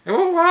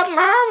Oh, what,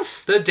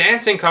 love? the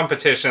dancing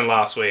competition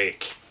last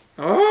week."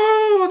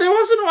 Oh, there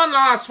wasn't one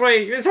last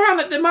week. There's one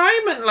at the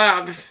moment,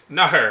 love.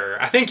 No,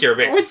 I think you're a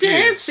bit We're confused.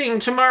 dancing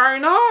tomorrow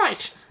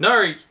night.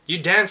 No, you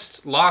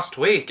danced last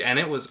week, and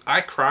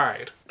I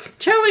cried.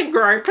 Tell him,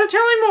 Groper.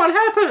 Tell him what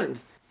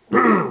happened.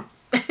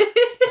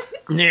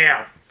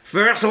 Now,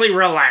 firstly,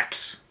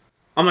 relax.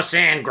 I'm a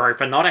sand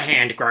groper, not a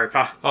hand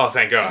groper. Oh,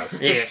 thank God.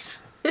 Yes.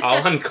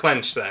 I'll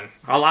unclench then.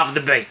 I love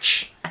the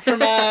beach.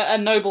 From a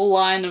noble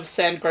line of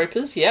sand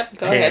gropers. Yep.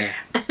 Go ahead.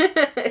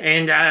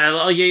 And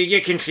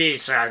you're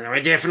confused, son.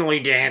 We're definitely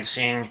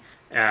dancing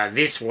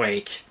this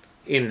week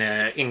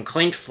in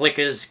Clint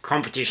Flicker's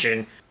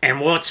competition. And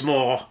what's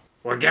more,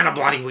 we're gonna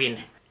bloody win.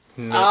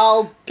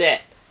 I'll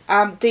bet.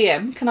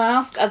 DM, can I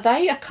ask, are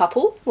they a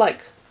couple?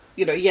 Like,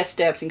 yes,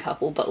 dancing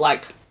couple, but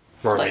like,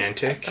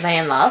 Romantic. Are they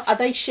in love? are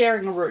they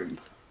sharing a room?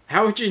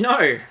 How would you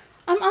know?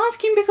 I'm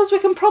asking because we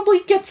can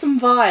probably get some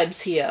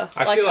vibes here.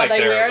 I feel like are they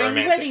they're a wearing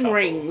romantic wedding couple.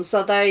 rings?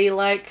 Are they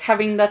like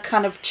having the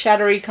kind of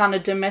chattery, kind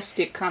of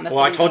domestic kind of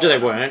Well, I thing told you they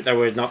going on? weren't. They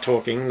were not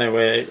talking. They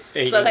were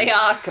eating So they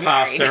are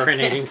pasta married.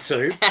 and eating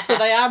soup. So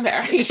they are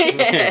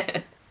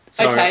married.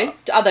 So, Okay.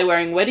 Are they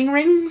wearing wedding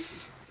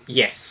rings?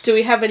 Yes. Do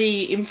we have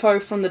any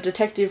info from the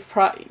detective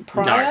prior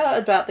No.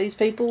 about these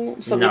people?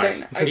 So No. we don't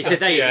know. He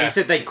said Yeah. he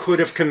said they could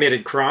have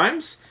committed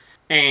crimes,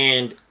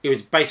 and it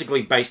was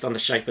basically based on the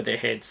shape of their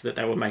heads that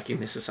they were making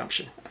this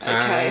assumption.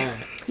 Okay.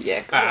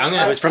 Yeah. Cool. I'm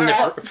gonna- It was from the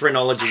Alright.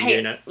 phrenology Hey,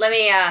 unit. let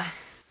me.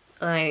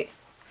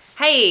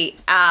 Hey,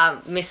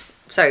 Miss.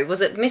 Sorry,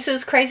 was it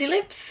Mrs. Crazy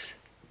Lips?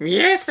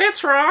 Yes,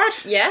 that's right.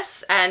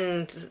 Yes,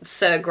 and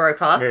Sir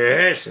Groper.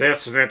 Yes,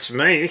 that's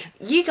me.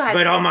 You guys.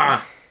 But I'm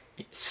a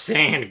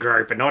sand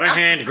groper, not a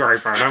hand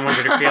groper. I don't want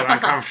you to feel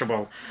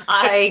uncomfortable.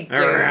 I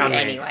do Around me.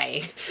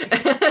 anyway.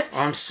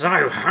 I'm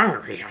so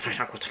hungry. I don't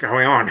know what's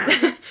going on.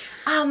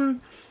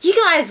 You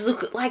guys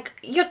look like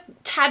your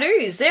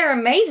tattoos. They're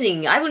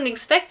amazing. I wouldn't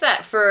expect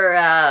that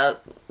for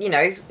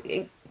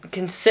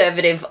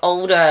conservative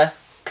older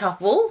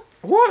couple.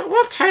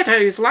 What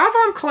tattoos, love?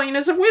 I'm clean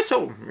as a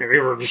whistle.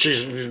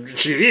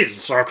 She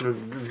is, so I can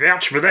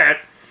vouch for that.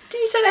 Did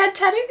you say they had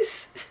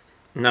tattoos?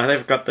 No,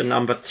 they've got the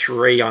number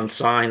 3 on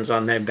signs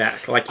on their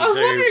back, like you I was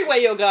do wondering where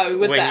you're going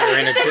with when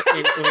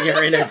that. when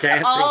you're in a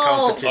dancing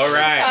competition. All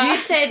right. You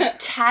said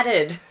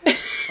tattered.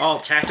 Oh,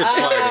 tattered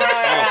clothing.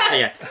 Oh, so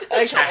yeah.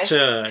 Okay.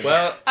 Tattered.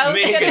 Well, I was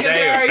make a getting a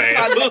day very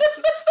of fun.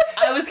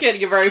 I was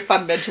getting a very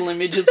fun mental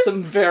image of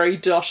some very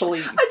doshily.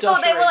 I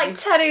thought they were like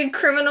tattooed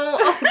criminal.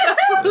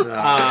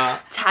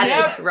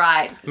 Tattered,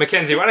 right.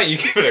 Mackenzie, why don't you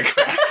give it a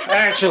crack?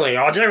 Actually,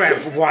 I do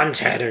have one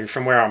tattoo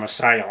from where I'm a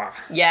sailor.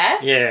 Yeah?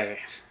 Yeah.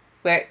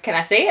 Where can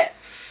I see it?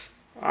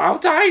 Oh,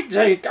 don't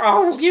do.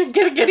 Oh, you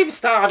gotta get him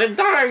started.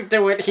 Don't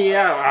do it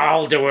here.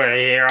 I'll do it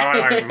here.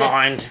 I don't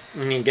mind.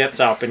 And he gets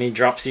up and he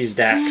drops his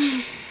dax.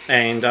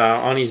 And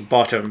on his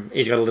bottom,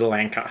 he's got a little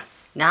anchor.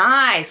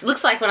 Nice.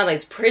 Looks like one of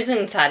those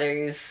prison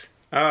tattoos.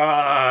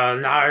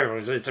 No, it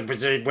was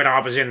when I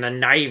was in the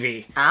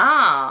Navy.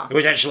 Ah. It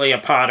was actually a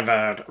part of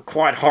a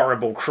quite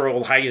horrible,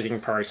 cruel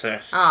hazing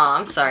process. Oh,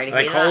 I'm sorry to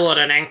They hear call that.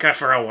 it an anchor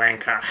for a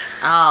wanker.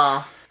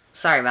 Oh,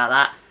 sorry about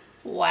that.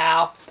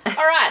 Wow. All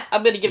right,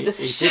 I'm going to give He this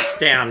a sits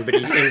down, but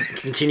he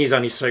continues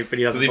on his soup, but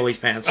he doesn't pull his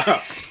pants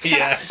up.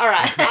 Yeah. All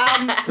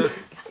right.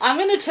 I'm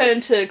going to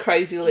turn to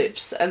Crazy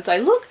Lips and say,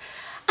 look,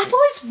 I've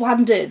always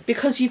wondered,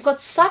 because you've got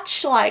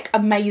such, like,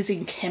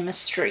 amazing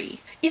chemistry.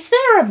 Is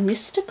there a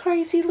Mr.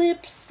 Crazy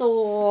Lips,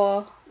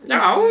 or...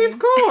 No, of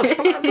course.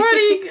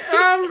 Bloody,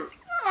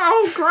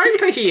 old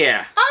Groper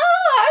here.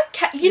 Oh,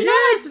 okay. You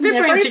know, Yes, I've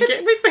never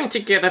even... we've been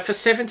together for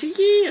 70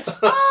 years.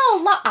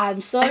 Oh,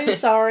 I'm so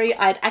sorry.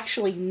 I'd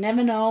actually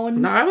never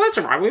known. No, that's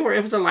all right.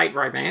 It was a late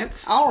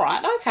romance. All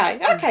right,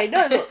 okay.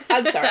 No, look,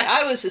 I'm sorry.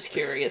 I was just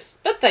curious.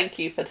 But thank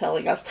you for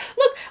telling us.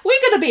 Look,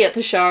 we're going to be at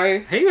the show.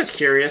 He was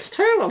curious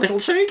too, a little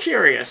too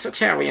curious. That's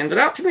how we ended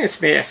up in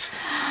this mess.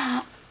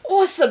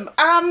 Awesome.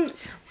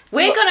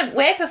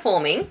 We're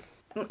performing,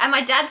 and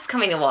my dad's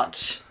coming to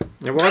watch.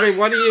 Now, what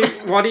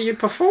are you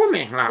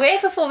performing? Like? We're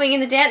performing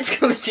in the dance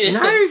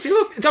competition. No,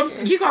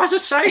 look, you guys are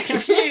so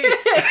confused.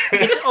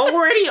 It's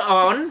already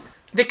on.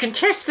 The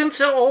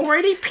contestants are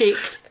already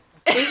picked.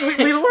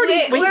 We've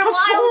already We're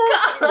wild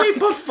cards. We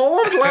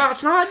performed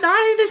last night.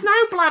 No, there's no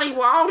bloody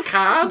wild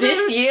card.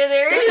 This year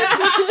there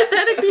is.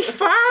 That'd be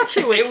far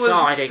too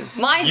exciting.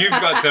 You've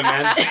got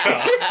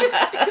dementia.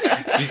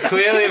 You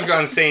clearly have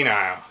gone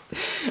senile.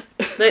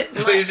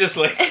 Please just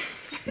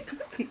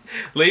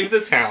leave the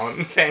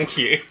town. Thank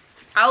you.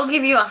 I'll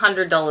give you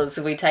 $100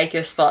 if we take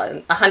your spot.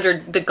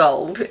 100 the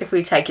gold if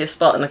we take your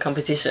spot in the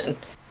competition.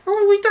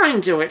 Oh, we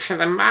don't do it for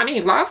the money,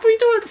 love. We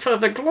do it for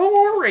the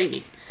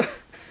glory.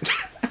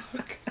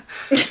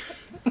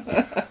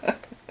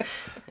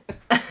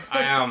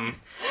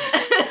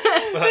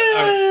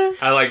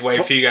 I like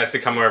wait for you guys to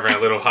come over in a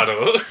little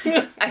huddle.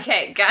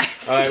 Okay,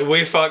 guys.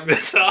 We fucked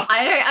this up.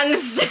 I don't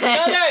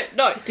understand.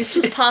 No. This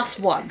was past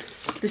one.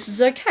 This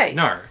is okay.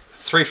 No,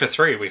 3 for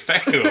 3. We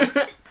failed.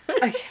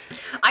 Okay.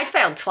 I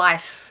failed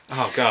twice.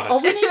 Oh god. All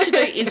we need to do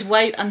is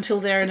wait until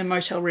they're in a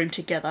motel room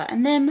together,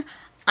 and then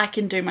I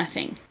can do my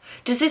thing.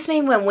 Does this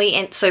mean when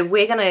we so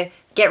we're gonna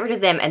get rid of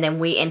them and then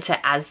we enter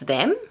as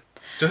them?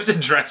 Do we have to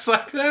dress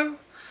like them?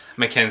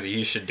 Mackenzie,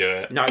 you should do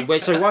it. No,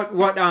 wait, so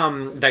what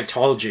they've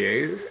told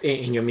you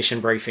in your mission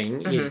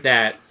briefing is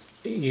that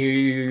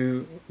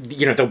you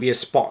know, there'll be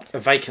a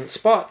vacant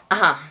spot.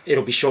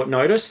 It'll be short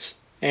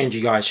notice, and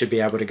you guys should be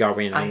able to go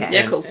in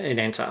and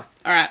enter.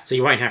 All right. So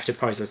you won't have to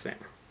pose as them.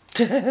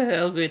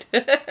 Oh, good.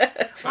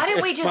 Why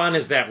don't we As just... fun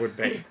as that would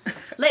be.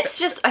 Let's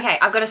just... Okay,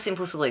 I've got a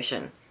simple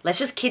solution. Let's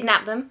just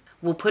kidnap them.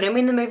 We'll put them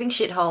in the moving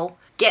shithole.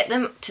 Get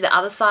them to the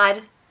other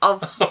side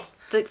of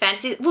the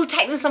fantasy. We'll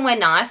take them somewhere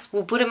nice.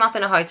 We'll put them up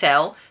in a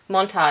hotel.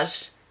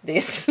 Montage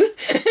this.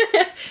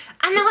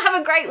 And they'll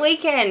have a great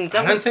weekend.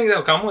 I don't think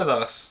they'll come with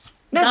us.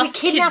 No,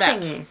 Thus we're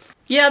kidnapping. kidnap.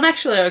 Yeah, I'm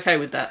actually okay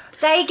with that.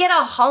 They get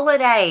a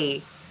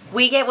holiday.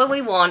 We get what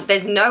we want.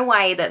 There's no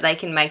way that they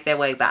can make their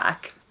way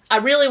back. I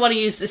really want to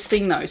use this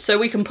thing, though, so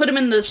we can put them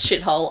in the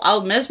shithole.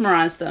 I'll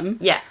mesmerise them.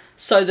 Yeah.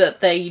 So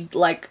that they,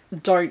 like,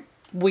 don't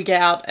wig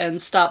out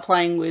and start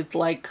playing with,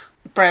 like,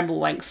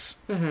 Bramblewanks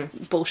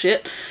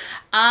bullshit.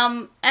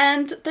 And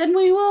then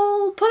we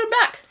will put them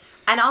back.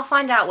 And I'll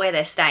find out where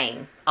they're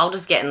staying. I'll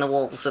just get in the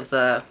walls of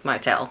the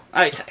motel.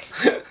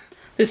 Okay.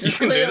 This is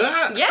You can do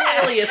that?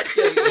 Yeah. clearly a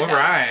skill. All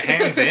right,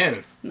 hands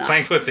in. Nice.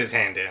 Plank puts his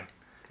hand in.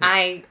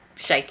 I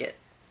shake it.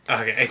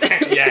 Okay,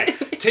 yeah.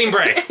 Team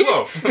break.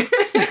 Whoa.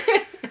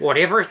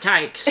 Whatever it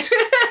takes.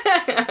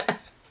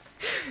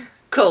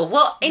 Cool.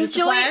 Well, this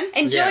the enjoy plan?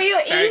 Yeah,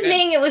 your very good.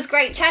 evening. It was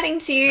great chatting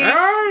to you.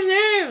 Oh,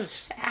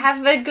 yes.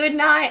 Have a good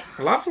night.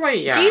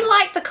 Lovely. Do you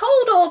like the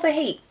cold or the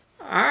heat?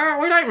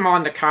 We don't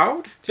mind the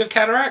cold. Do you have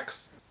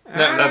cataracts? No,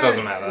 that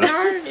doesn't matter.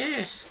 No,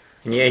 yes.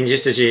 Yeah, and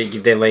just as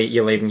you're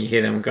leaving, you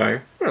hear them go,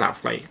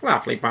 lovely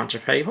bunch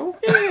of people.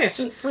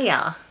 Yes. We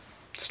are.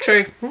 It's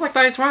true. Like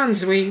those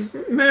ones we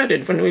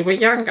murdered when we were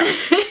younger.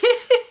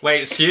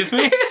 Wait, excuse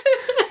me?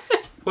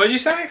 What did you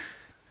say?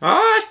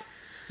 Alright,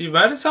 You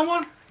murdered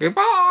someone?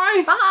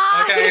 goodbye.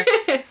 Bye.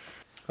 Okay.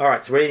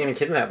 Alright, so where are you going to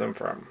kidnap them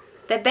from?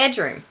 Their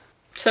bedroom.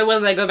 So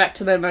when they go back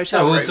to their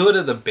motel Oh, room... we'll do it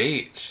at the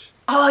beach.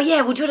 Oh,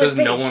 yeah, we'll do it at There's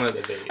the no beach. one at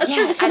the beach. That's Yeah,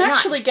 true, we can at night.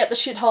 actually get the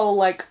shithole,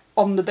 like,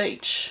 on the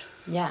beach.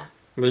 Yeah.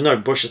 There's no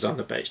bushes on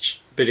the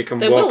beach, but you can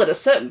They walk. will at a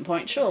certain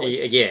point,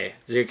 surely. Yeah,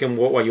 so you can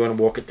walk. Well, you want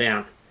to walk it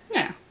down.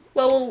 Yeah.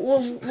 Well,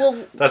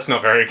 we'll That's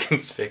not very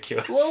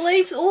conspicuous.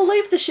 leave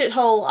the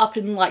shithole up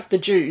in, like, the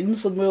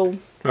dunes, and we'll...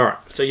 All right,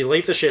 so you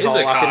leave the It's a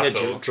shithole up in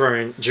castle.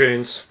 the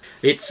dunes.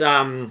 It's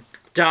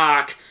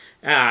dark.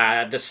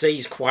 The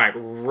sea's quite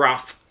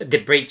rough. The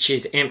beach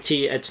is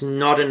empty. It's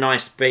not a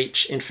nice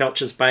beach in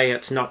Felchers Bay.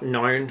 It's not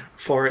known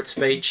for its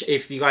beach.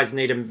 If you guys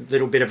need a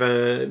little bit of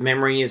a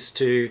memory as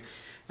to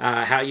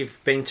how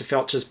you've been to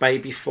Felchers Bay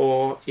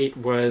before, it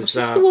was... Is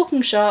this the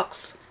Walking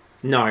Sharks?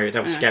 No,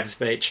 that was Scabs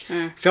Beach.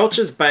 Mm.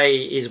 Felchers Bay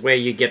is where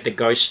you get the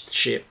ghost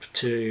ship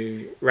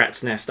to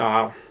Rat's Nest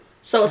Isle.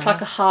 So it's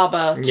like a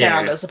harbour town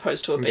Yeah. as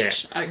opposed to a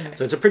beach. Yeah. Okay.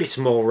 So it's a pretty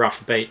small,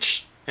 rough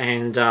beach.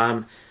 And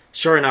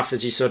sure enough,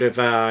 as you sort of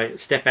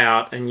step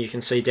out and you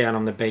can see down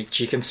on the beach,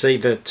 you can see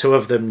the two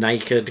of them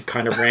naked,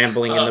 kind of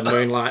rambling in the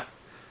moonlight.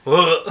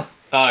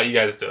 Oh, you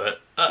guys do it.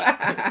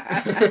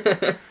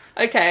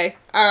 Okay,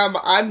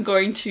 I'm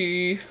going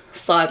to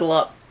sidle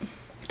up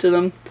to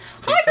them.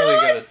 Hi probably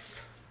guys!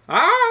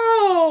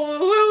 Oh,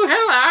 well,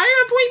 hello.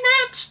 Have we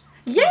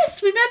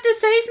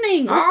this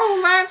evening. Oh,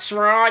 that's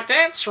right.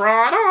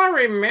 I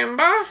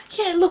remember.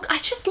 Yeah, look,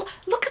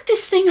 look at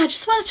this thing. I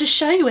just wanted to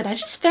show you it. I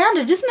just found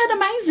it. Isn't it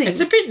amazing? It's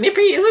a bit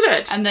nippy, isn't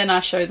it? And then I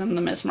show them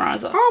the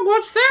mesmerizer. Oh,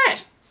 what's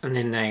that? And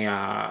then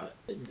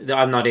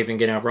I'm not even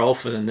going to roll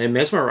for them. They're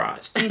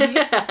mesmerised.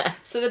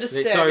 So they're just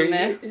standing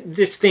there.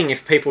 This thing,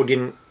 if people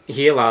didn't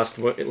hear last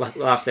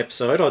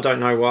episode, I don't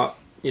know what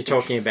you're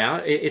talking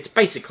about. It's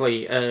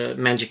basically a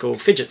magical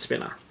fidget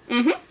spinner.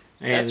 Mm-hmm.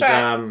 And That's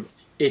right.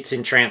 It's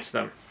entranced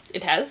them.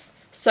 It has.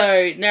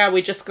 So now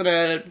we're just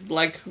gonna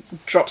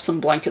drop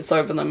some blankets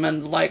over them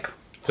and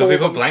So if we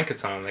put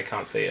blankets on them, they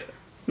can't see it.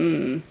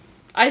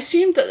 I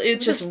assumed that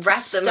it just wrap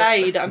them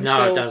stayed until.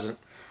 No, it doesn't.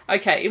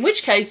 Okay, in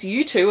which case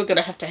you two are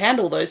gonna have to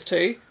handle those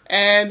two,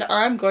 and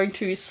I'm going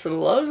to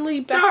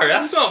slowly No,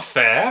 that's not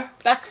fair.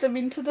 back them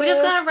into the. We're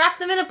just gonna wrap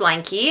them in a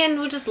blankie and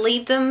we'll just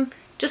lead them.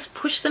 Just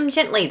push them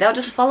gently. They'll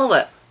just follow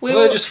it.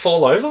 Will they just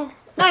fall over?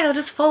 No, they'll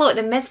just follow it.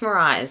 They're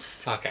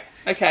mesmerised. Okay.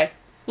 Okay,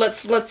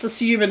 let's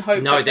assume and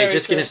hope. No, that they're there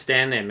just is going a- to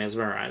stand there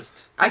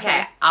mesmerised.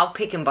 Okay, I'll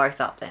pick them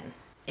both up then.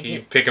 If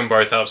You pick them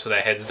both up so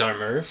their heads don't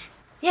move.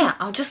 Yeah,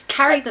 I'll just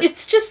carry them.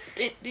 It's just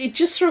it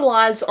just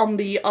relies on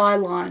the eye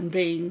line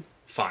being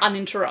Fine.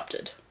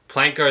 uninterrupted.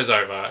 Plank goes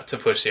over to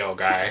push the old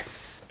guy,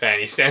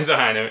 and he stands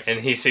behind him, and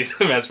he sees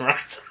the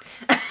mesmerizer.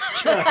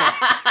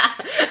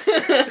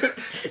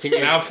 So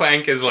now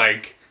Plank is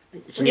like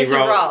Can It's a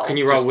roll. Can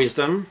you roll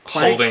wisdom?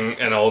 Plank? holding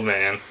an old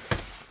man.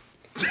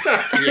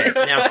 Yeah.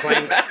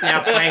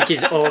 Now Plank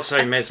is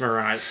also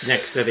mesmerised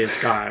next to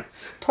this guy.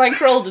 Plank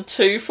rolled a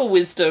 2 for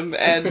wisdom,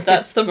 and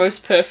that's the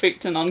most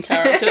perfect and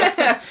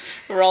on-character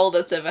roll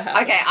that's ever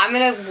happened. Okay, I'm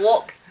gonna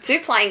walk to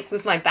Plank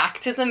with my back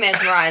to the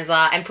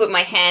mesmerizer and put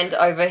my hand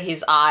over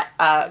his eye,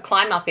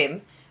 climb up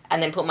him,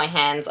 and then put my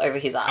hands over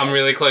his eyes. I'm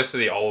really close to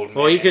the old man.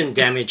 Or you can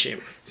damage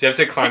him. So you have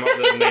to climb up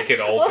the naked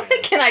old Well,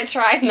 man. can I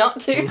try not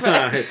to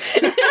first?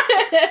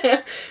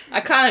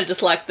 I kind of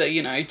just like the,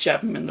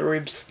 jab him in the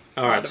ribs.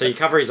 Alright, so you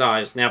cover his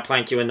eyes. Now,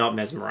 Plank, you are not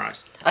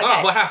mesmerised. Okay.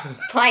 Oh, what happened?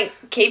 Plank,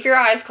 keep your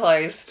eyes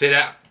closed. Did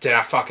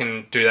I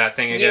fucking do that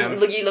thing again?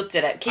 You looked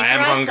at it. Keep I your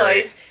am eyes hungry.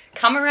 closed.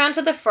 Come around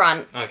to the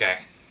front. Okay.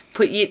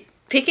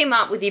 Pick him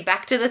up with your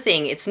back to the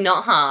thing. It's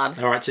not hard.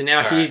 Alright, so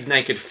now his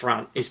naked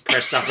front is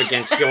pressed up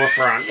against your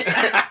front.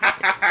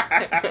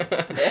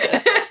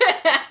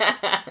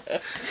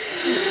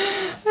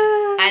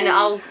 And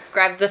I'll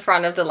grab the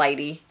front of the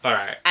lady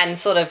Alright. and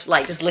sort of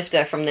just lift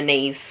her from the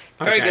knees.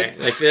 Very Okay,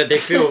 good. They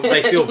feel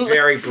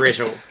very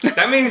brittle.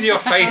 That means your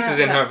face is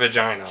in her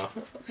vagina.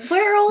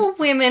 We're all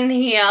women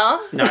here.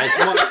 No,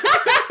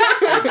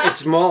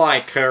 it's more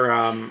like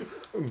her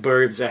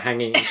boobs are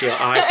hanging into your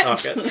eye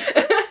sockets.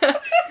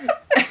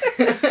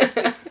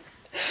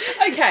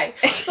 Okay,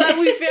 so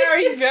we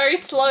very, very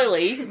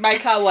slowly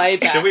make our way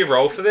back. Should we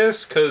roll for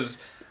this?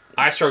 Because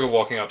I struggle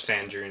walking up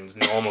sand dunes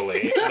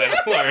normally, let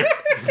alone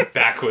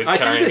backwards I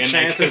carrying think the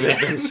a naked chances of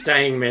man. them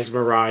staying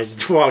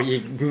mesmerised while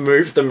you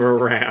move them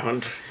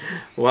around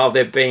while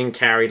they're being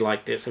carried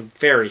like this are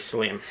very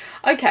slim.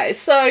 Okay,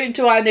 so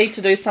do I need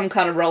to do some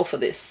kind of roll for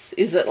this?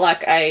 Is it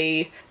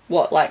I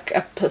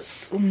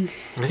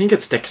think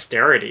it's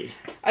dexterity.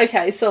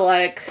 Okay,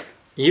 so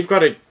You've got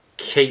to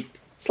keep...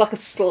 it's like a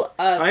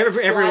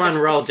Everyone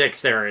roll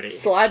dexterity.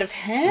 Sleight of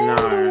hand?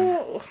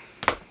 No. or-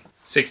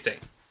 16.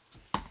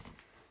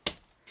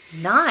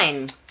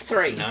 9.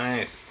 3.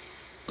 Nice.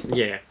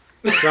 Yeah.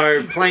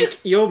 So, Plank,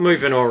 you're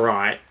moving all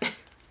right.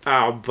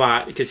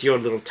 But because your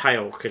little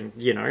tail can,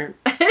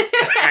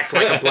 act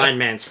like a blind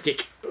man's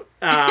stick.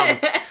 I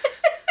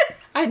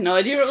had no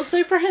idea it was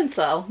so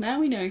prehensile. Now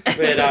we know. But,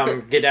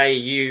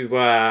 G'day, you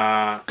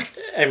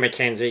and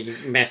Mackenzie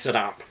mess it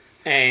up.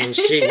 And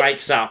she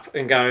wakes up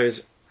and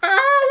goes,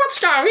 "Oh, what's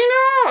going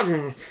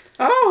on?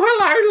 Oh,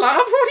 hello, love.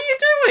 What are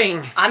you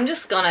doing?" I'm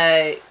just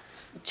gonna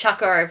chuck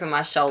her over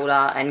my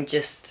shoulder and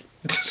just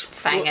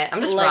fang it.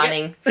 I'm just Leg it.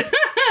 running.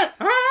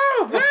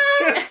 Oh,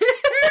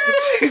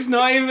 She's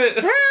not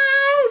even...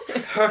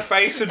 Her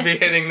face would be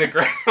hitting the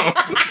ground.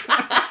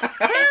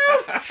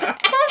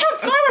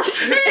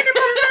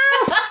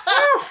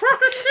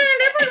 fucking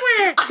sand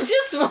everywhere. I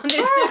just want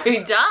this to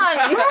be done.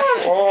 I'm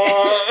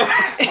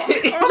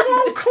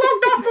all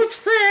clogged up with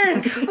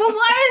sand. Well,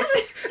 why is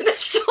the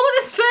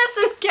shortest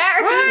person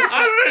carrying?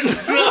 I don't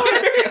know.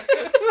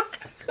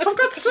 I've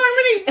got so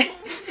many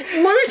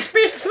loose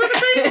bits that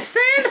are being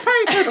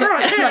sandpapered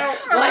right now.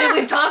 Why did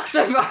we park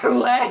so far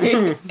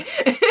away?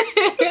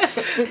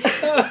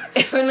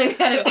 If only we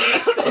had a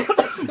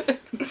vehicle.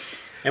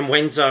 And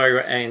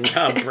Wenzo and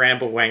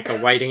Bramblewank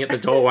are waiting at the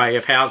doorway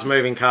of How's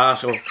Moving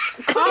Castle.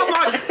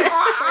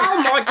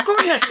 Oh my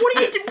goodness! What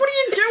are you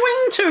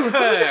doing to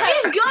her?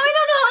 She's going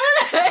on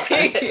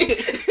holiday.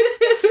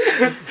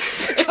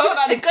 Going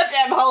on a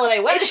goddamn holiday,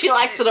 whether she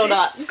likes it or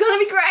not. It's gonna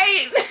be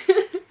great.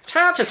 It's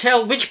hard to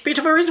tell which bit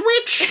of her is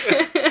which.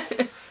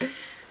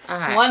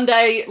 Alright. One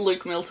day,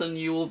 Luke Milton,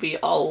 you will be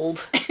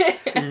old,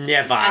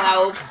 Never. and I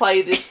will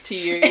play this to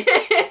you,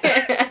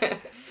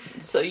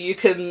 so you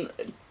can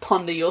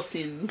ponder your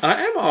sins.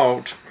 I am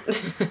old.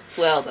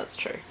 Well, that's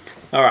true.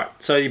 All right,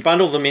 so you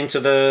bundle them into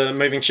the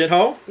moving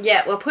shithole.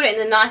 Yeah, we'll put it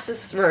in the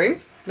nicest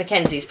room.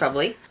 Mackenzie's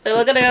probably.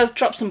 We're gonna go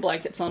drop some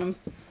blankets on them.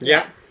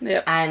 Yeah.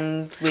 Yep.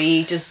 And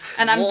we just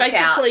And I'm walk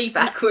basically out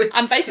backwards.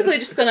 I'm basically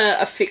just gonna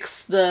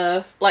affix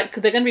the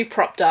they're gonna be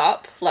propped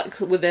up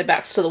with their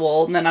backs to the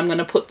wall, and then I'm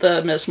gonna put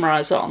the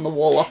mesmerizer on the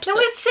wall opposite. No,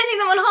 we're sending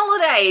them on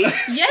holiday.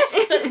 Yes,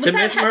 but The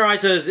that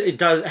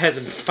mesmerizer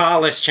has far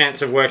less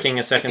chance of working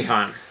a second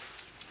time.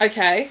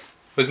 Okay.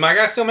 Was my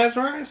guy still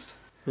mesmerized?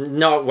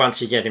 Not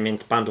once you get him in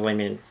to bundle him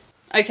in.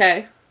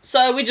 Okay.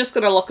 So we're just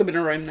gonna lock them in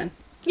a room then.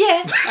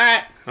 Yeah.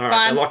 Alright. All right,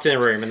 Fine. they're locked in a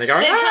room and they go,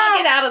 They can't "Ah,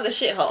 get out of the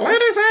shithole.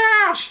 let us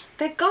out!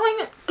 They're going.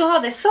 God,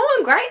 they're so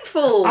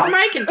ungrateful. I'll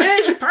make a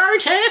dirty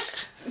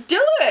protest!"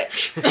 Do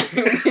it.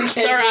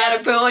 Mackenzie, alright. had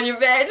to put on your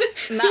bed.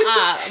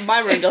 Nah, my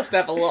room doesn't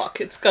have a lock.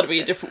 It's got to be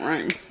a different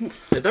room.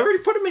 They already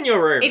put him in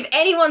your room. If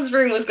anyone's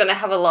room was going to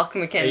have a lock,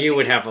 Mackenzie. You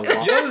would have a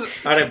lock. Yours-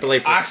 I don't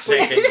believe for a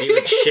second you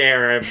would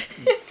share a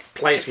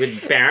place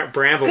with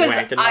Bramblewank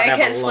Because and not I have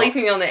a kept lock.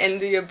 sleeping on the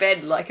end of your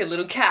bed like a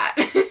little cat.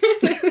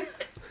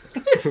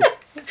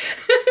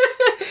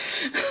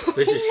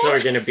 This is so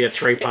going to be a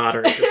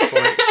three-parter at this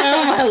point.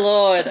 Oh my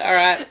lord.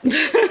 Alright.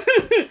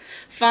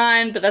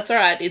 Fine, but that's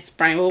alright. It's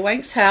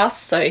Bramblewank's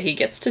house, so he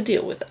gets to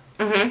deal with it.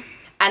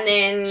 And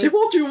then. See,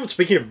 what do you,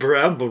 speaking of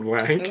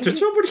Bramblewank, did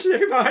somebody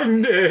say my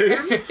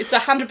name? It's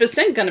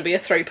 100% going to be a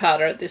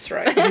three-parter at this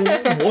rate.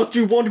 What do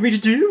you want me to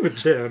do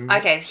with them?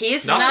 Okay,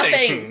 here's.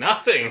 Nothing.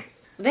 Nothing.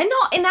 They're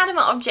not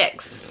inanimate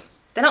objects.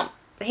 They're not.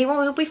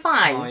 He'll be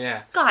fine. Oh,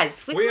 yeah.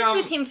 Guys, we've We, lived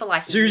with him for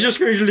like. So you're just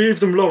going to leave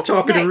them locked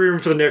up in a No. room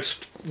for the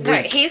next No,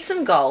 week? here's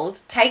some gold.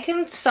 Take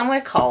him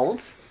somewhere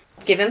cold.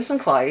 Give him some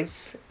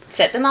clothes.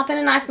 Set them up in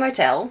a nice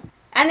motel.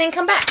 And then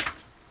come back.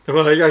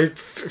 Well,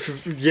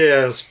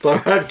 yes,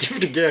 but I'd give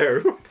it a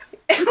go.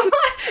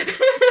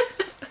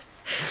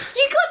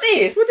 You got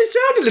this. Well, they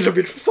sound a little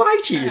bit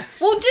fighty.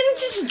 Well, didn't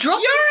just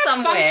drop You're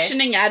them a somewhere.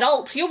 functioning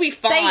adult. You'll be They,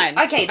 fine.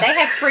 okay, they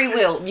have free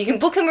will. You can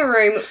book them a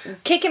room,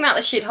 kick them out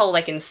the shithole.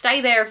 They can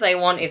stay there if they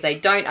want. If they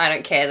don't, I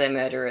don't care. They're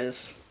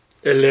murderers.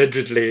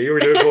 Allegedly, we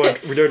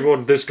don't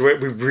want this to. We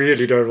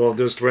really don't want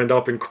this to end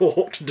up in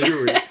court,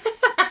 do we?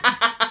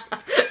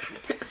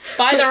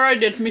 By their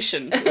own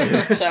admission,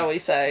 shall we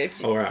say.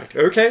 All right,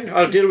 okay,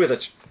 I'll deal with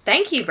it.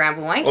 Thank you,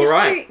 Bramblewank. All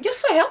right. You're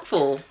so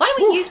helpful. Why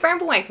don't we use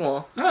Bramblewank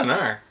more? I don't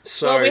know.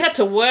 So Well, we had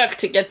to work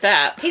to get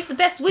that. He's the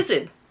best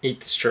wizard.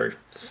 it's true.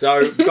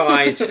 So,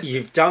 guys,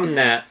 you've done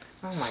that.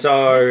 Oh my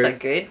So- goodness, so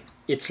good.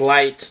 It's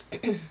late.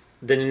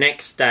 The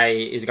next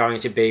day is going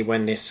to be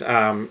when this,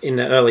 in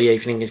the early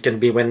evening, is going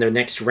to be when the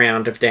next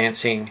round of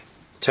dancing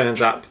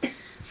turns up.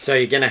 So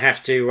you're going to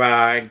have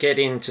to get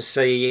in to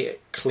see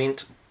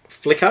Clint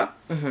Flicker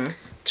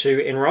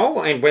to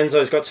enrol. And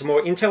Wenzo's got some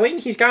more intel in.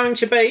 He's going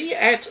to be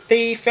at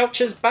the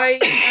Felchers Bay.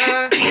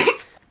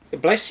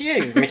 Bless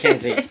you,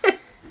 Mackenzie.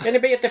 Going to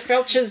be at the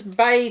Felchers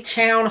Bay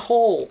Town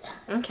Hall.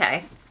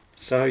 Okay.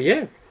 So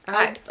yeah. All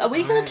right. Are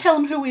we going to tell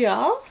him who we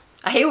are?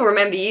 He will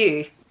remember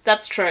you.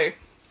 That's true.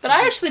 But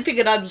I actually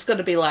figured I was going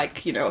to be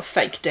like, a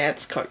fake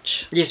dance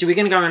coach. Yeah, so we're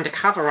going to go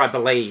undercover, I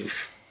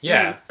believe.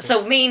 Yeah.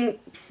 So me and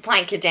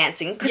Plank are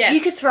dancing because Yes. you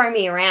could throw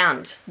me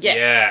around. Yes.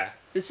 Yeah.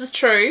 This is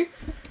true.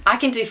 I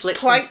can do flips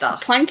and Plank,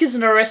 stuff. Plank is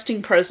an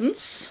arresting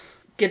presence.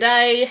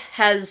 G'day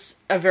has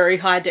a very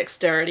high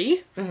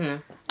dexterity.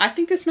 Mm-hmm. I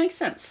think this makes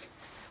sense.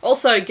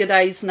 Also,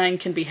 G'day's name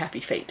can be Happy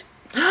Feet.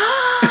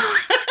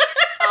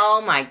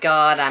 Oh my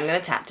god, I'm gonna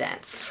tap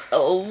dance.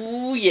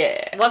 Oh,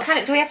 yeah. What kind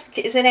of do we have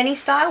to? Is it any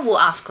style? We'll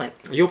ask Clint.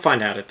 You'll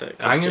find out at the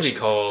I'm gonna be competition.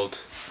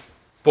 called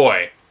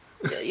Boy.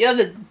 You're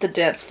the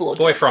dance floor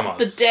Boy devil. from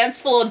us. The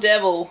dance floor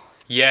devil.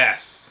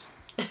 Yes.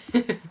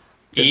 The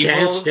Evil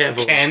dance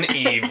devil. can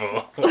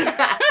evil.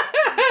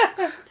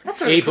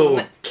 That's a really Evil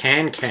cool.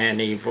 can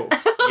evil.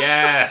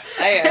 Yes.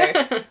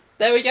 Heyo.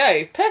 There we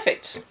go.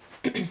 Perfect.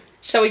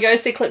 Shall we go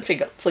see Clint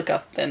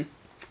Flicker then?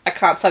 I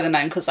can't say the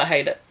name because I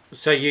hate it.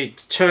 So you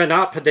turn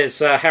up.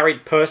 There's a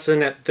harried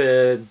person at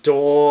the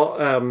door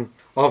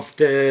of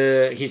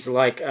the. He's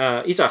like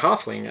he's a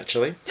halfling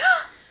actually.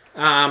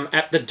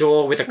 At the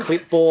door with a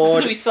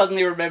clipboard So we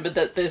suddenly remembered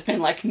that there's been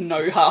like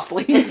no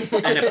halflings.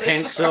 and a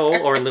pencil,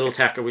 or a little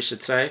tacker, we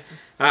should say.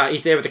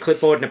 He's there with a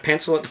clipboard and a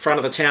pencil at the front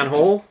of the town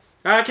hall.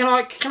 Can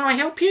I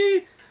help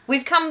you?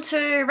 We've come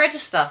to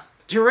register.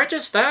 To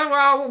register?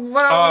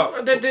 Well,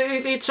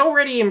 it's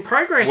already in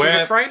progress, I'm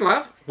Where- afraid,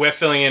 love. We're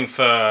filling in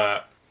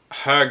for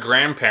her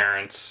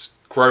grandparents,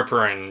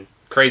 Groper and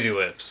Crazy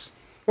Lips.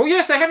 Well,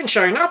 yes, they haven't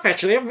shown up,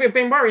 actually. I've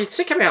been worried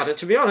sick about it,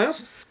 to be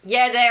honest.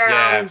 Yeah, they're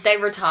Yeah. they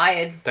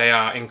retired. They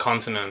are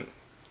incontinent.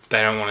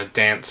 They don't want to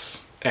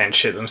dance and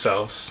shit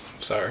themselves.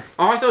 So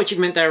Oh, I thought you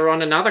meant they were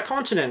on another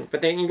continent,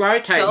 but then you go,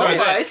 okay. Oh,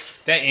 no,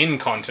 Almost. they're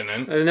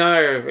incontinent.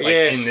 No,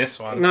 yes. in this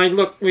one. No,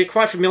 look, we're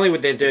quite familiar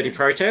with their dirty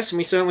protests, and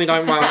we certainly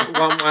don't want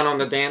one on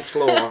the dance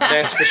floor.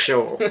 That's for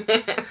sure.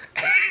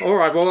 All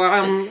right,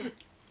 well,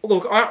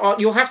 look,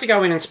 you'll have to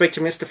go in and speak to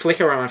Mr.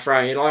 Flicker, I'm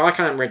afraid. I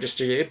can't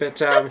register you, but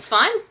That's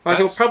fine. he'll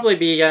That's- probably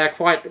be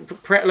quite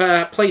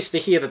pleased to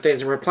hear that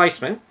there's a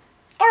replacement.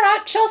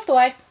 Alright, show us the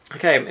way.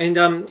 Okay, and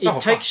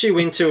it takes you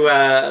into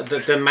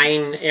the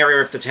main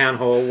area of the town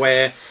hall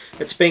where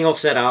it's being all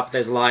set up.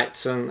 There's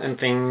lights and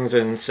things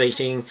and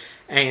seating.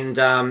 And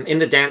in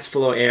the dance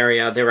floor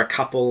area, there are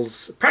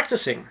couples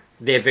practicing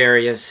their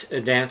various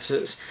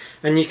dances.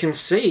 And you can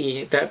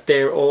see that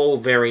they're all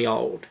very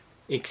old,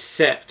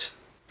 except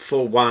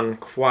for one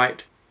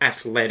quite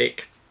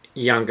athletic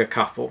younger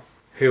couple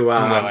who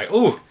And they're are like,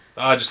 ooh,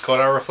 I just caught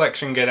our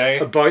reflection,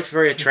 g'day. both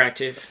very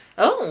attractive.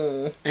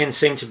 Oh. And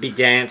seem to be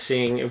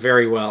dancing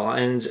very well.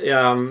 And,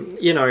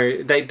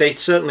 they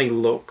certainly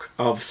look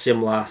of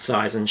similar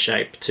size and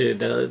shape to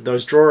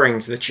those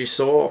drawings that you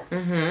saw.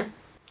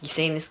 You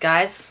seeing this,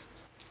 guys?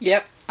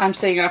 Yep, I'm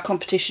seeing our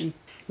competition.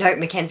 No,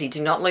 Mackenzie,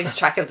 do not lose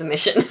track of the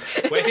mission.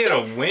 We're here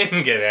to win,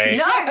 g'day.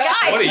 No,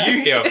 guys! What are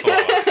you here for?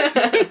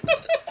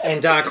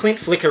 And Clint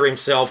Flicker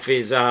himself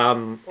is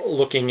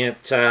looking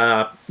at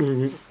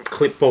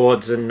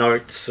clipboards and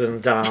notes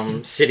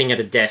and sitting at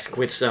a desk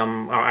with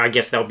some, I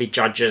guess they'll be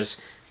judges,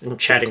 and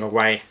chatting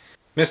away.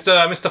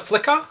 Mr.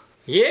 Flicker?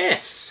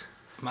 Yes!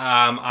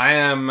 I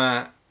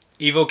am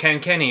Evil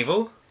Can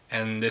Evil,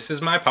 and this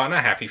is my partner,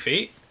 Happy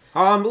Feet.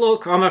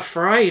 Look, I'm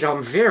afraid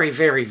I'm very,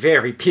 very,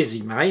 very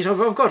busy, mate.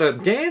 I've got a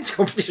dance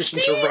competition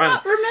Do to you run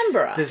not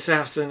remember us? this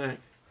afternoon.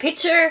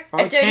 Picture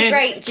a dirty,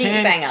 great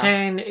jiggy banger.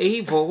 Can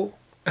Evil.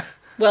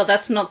 Well,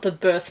 that's not the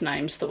birth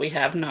names that we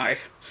have, no.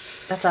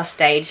 That's our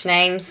stage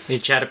names. The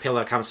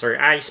caterpillar comes through.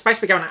 You're supposed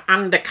to be going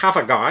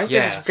undercover, guys.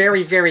 Yeah. That was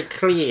very, very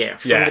clear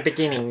from Yeah. the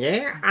beginning,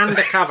 yeah?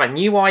 Undercover,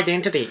 new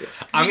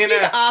identities. I'm We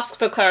did gonna ask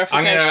for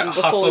clarification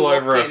before hustle we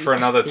over walked it in. for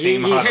another You,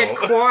 team you huddle. had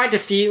quite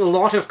a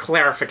lot of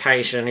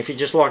clarification if you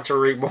just like to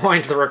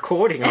rewind the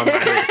recording on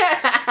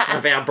that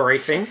of our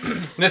briefing.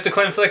 Mr.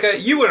 Clint Flicker,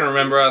 you wouldn't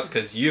remember us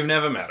because you've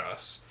never met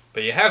us.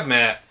 But you have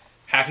met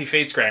Happy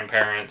Feet's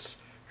grandparents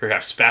who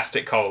have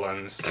spastic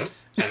colons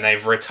and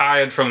they've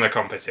retired from the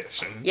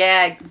competition.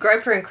 Yeah,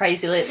 Groper and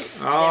Crazy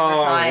Lips. They're Oh,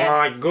 retired.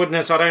 my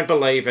goodness, I don't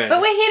believe it. But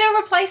we're here to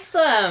replace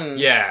them.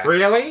 Yeah.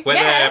 Really? When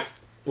Yeah.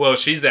 well,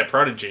 she's their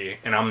prodigy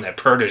and I'm their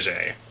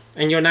protege.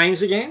 And your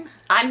names again?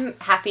 I'm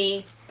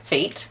Happy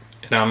Feet.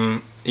 And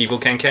I'm Evil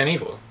Can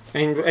Evil.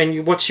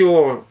 And what's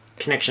your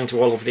connection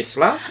to all of this,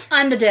 love?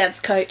 I'm the dance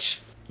coach.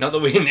 Not that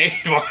we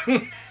need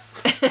one.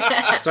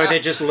 So they're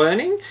just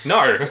learning?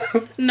 No.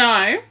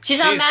 No,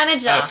 She's our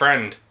manager. Our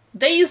friend.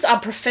 these are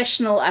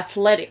professional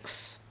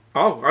athletics.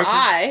 Oh, okay.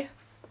 I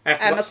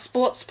am a Athle-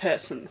 sports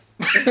person.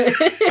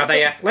 Are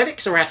they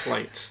athletics or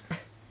athletes?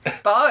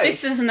 Both.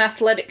 This is an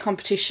athletic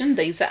competition.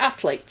 These are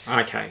athletes.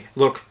 Okay,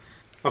 look,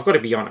 I've got to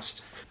be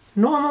honest.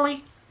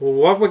 Normally,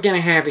 what we're going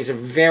to have is a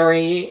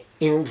very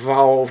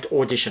involved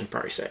audition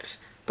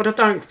process. But I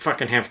don't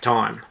fucking have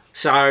time.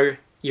 So,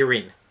 you're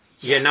in.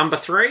 You're number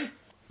 3.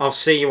 I'll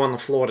see you on the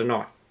floor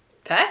tonight.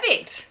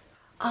 Perfect.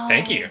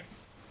 Thank you.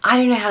 I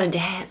don't know how to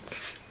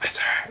dance. That's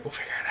alright, we'll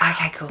figure it out.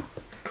 Okay, cool.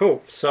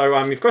 Cool.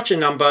 So, you've got your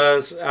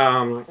numbers.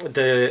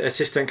 The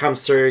assistant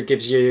comes through,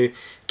 gives you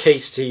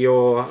keys to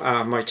your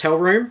motel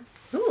room.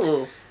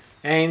 Ooh.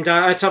 And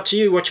it's up to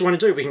you what you want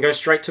to do. We can go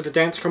straight to the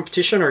dance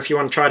competition, or if you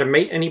want to try to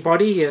meet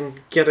anybody and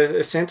get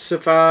a sense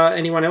of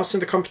anyone else in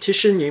the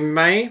competition, you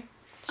may.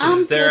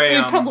 Is there we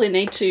a, probably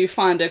need to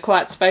find a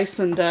quiet space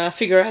and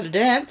figure out a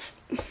dance.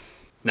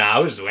 Nah,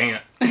 we'll just wing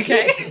it.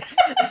 Okay.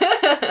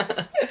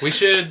 We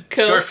should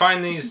Cool. go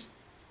find this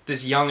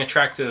young,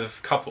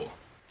 attractive couple.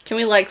 Can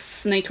we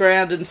sneak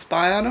around and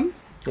spy on them?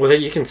 Well,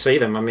 you can see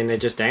them. I mean, they're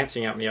just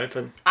dancing out in the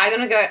open. I'm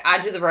gonna go. I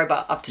do the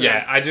robot up to Yeah,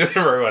 them. I do the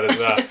robot as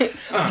well.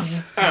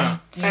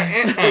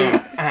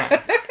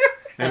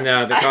 And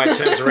the guy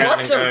turns around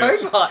What's and a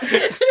goes, robot?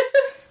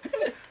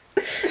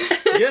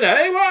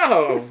 "G'day,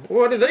 wow,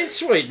 what are these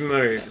sweet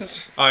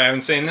moves?" Oh, you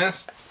haven't seen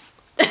this?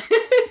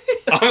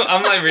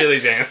 I'm like really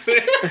dancing.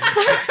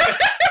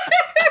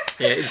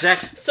 Yeah, Zach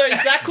So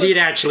Zach was, did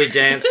actually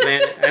dance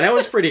then, and that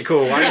was pretty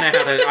cool. I don't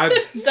know how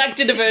to... Zach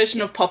did a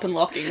version of pop and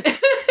locking.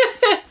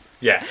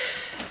 Yeah.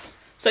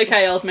 It's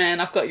okay, old man.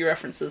 I've got your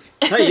references.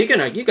 Hey, you're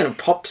gonna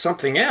pop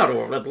something out,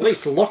 or at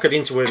least lock it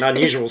into an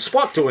unusual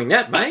spot doing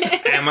that, mate.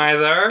 Am I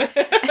though?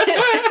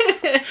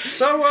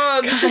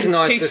 So, this is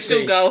nice He's to still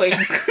see. going.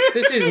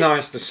 This is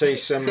nice to see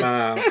some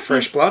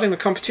fresh blood in the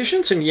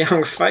competition, some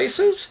young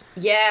faces.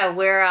 Yeah,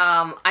 we're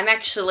I'm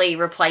actually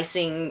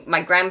replacing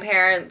my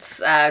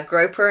grandparents,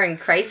 Groper and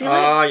Crazy Lips.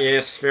 Oh,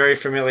 yes, very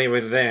familiar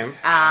with them.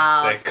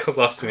 Their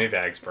colostomy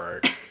bags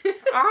broke.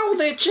 Oh,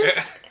 they're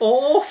just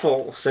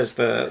awful, says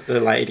the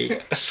lady.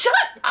 Shut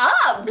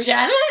up,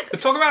 Janet.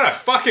 Talk about our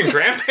fucking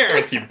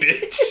grandparents, you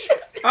bitch.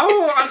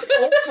 Oh,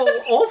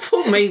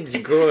 awful means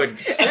good.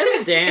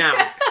 Settle down.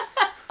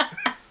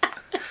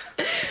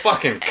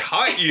 Fucking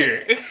cut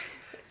you.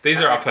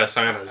 These are our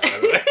personas, by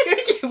the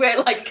way.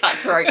 We're like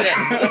cutthroat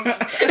dancers.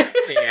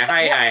 Yeah,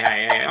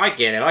 hey, I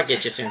get it. I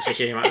get your sense of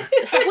humour.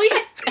 Have we?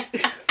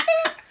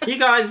 You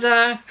guys,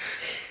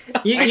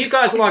 you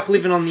guys like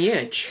living on the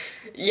edge.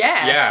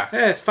 Yeah. Yeah.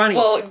 Yeah, funny.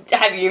 Well,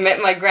 have you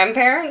met my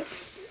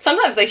grandparents?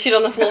 Sometimes they shit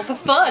on the floor for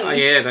fun. Oh,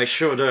 yeah, they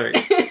sure do.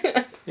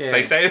 Yeah.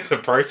 They say it's a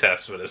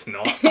protest, but it's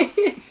not.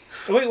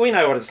 We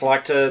know what it's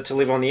like to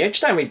live on the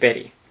edge, don't we,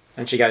 Betty?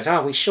 And she goes,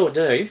 oh, we sure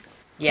do.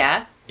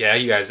 Yeah. Yeah,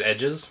 you guys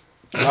edges.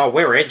 Oh,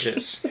 we're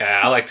edges. Yeah,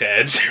 I like to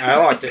edge. I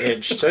like to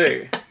edge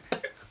too.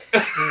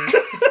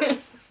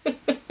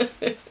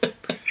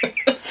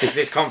 Is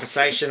this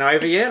conversation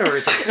over yet, or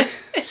is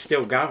it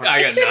still going? I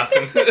got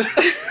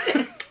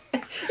nothing.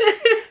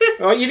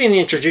 Oh, you didn't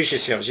introduce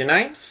yourselves. Your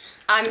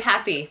names? I'm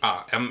happy.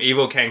 I'm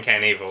evil,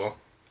 can evil.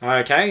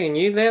 Okay, and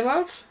you there,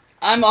 love?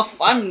 I'm off.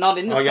 I'm not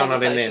in this Oh, you're not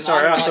conversation. in there.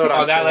 Sorry, I I'm thought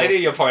I Oh, that saw- lady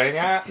you're pointing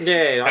at?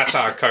 Yeah. That's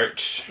our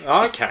coach.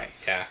 Okay.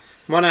 Yeah.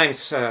 My name's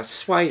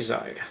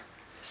Swazo.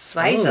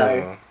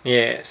 Swazo.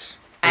 Yes.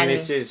 And And-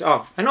 this is...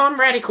 Oh, and I'm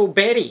Radical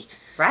Betty.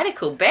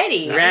 Radical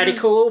Betty.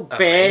 Radical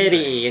Betty.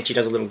 amazing. And she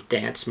does a little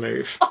dance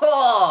move.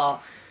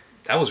 Oh.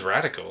 That was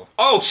radical.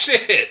 Oh,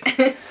 shit!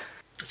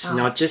 It's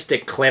not just a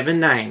clever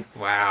name.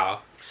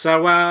 Wow.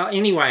 So,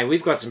 anyway,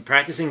 we've got some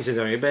practicing to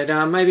do,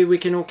 but maybe we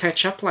can all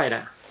catch up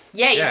later.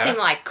 Yeah, you Yeah. seem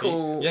like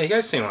cool, Yeah, you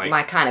guys seem like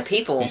my kind of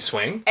people. you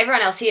swing.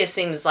 Everyone else here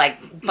seems like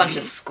a bunch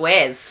of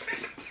squares.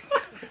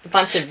 A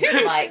bunch of,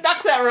 like...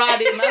 Snuck that right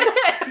in,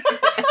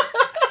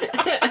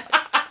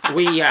 man.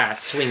 We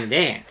swing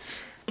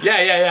dance.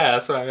 Yeah,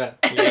 that's what I meant.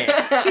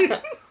 Yeah.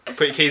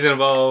 Put your keys in a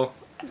bowl,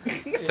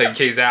 take your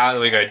keys out,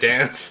 and we go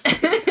dance.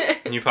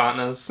 New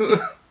partners.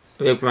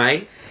 Look,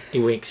 mate, he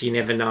winks, you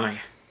never know.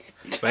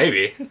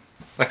 Maybe.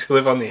 Like to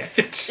live on the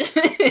edge.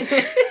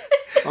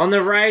 On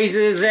the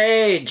razor's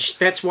edge.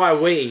 That's why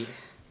we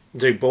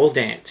do ballroom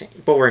dancing.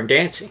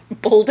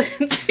 Ball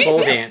dancing. Ball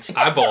dancing.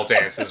 I ball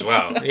dance as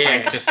well. Yeah.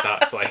 Frank just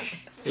starts like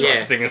Yeah.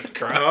 thrusting his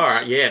crotch. All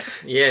right,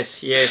 yes.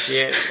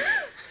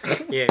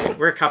 Yeah,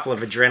 we're a couple of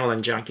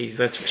adrenaline junkies,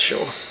 that's for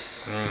sure.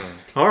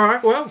 All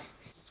right, well,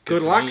 good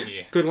to luck. meet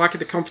you. Good luck at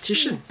the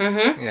competition.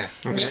 Yeah.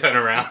 Turn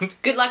around.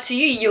 Good luck to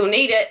you, you'll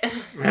need it. That's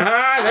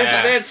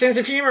Yeah. that sense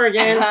of humour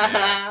again.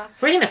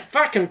 We're gonna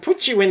fucking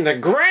put you in the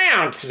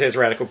ground, says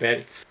Radical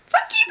Betty.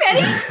 Fuck you,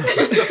 Betty!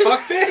 The fuck,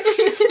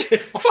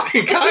 bitch? I'll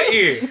fucking cut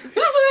you. Just looking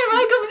at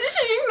my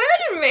competition, you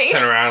murdered me!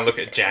 Turn around and look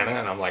at Janet,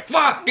 and I'm like,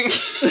 fuck!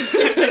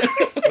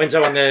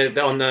 Wenzo on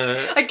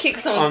the I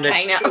kicked on someone's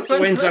cane out.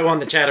 Wenzo on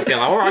the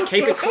caterpillar. All right,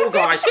 keep it cool,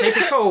 guys. Keep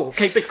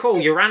it cool.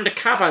 You're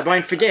undercover.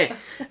 Don't forget.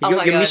 Oh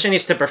my Your God. mission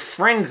is to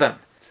befriend them.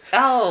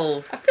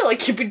 Oh. I feel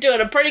like you've been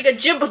doing a pretty good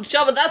job of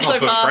that so Oh,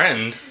 far.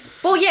 befriend.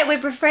 Well, yeah, we're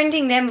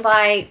befriending them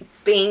by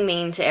being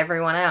mean to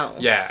everyone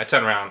else. Yeah, I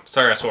turn around.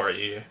 Sorry I swore at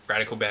you,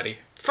 Radical Betty.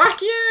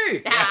 Fuck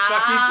you.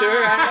 Fuck you too.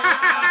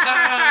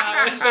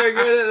 We're so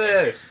good at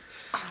this.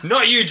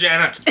 Not you,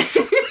 Janet.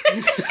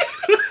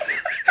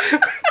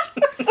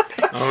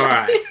 All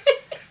right.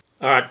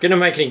 Gonna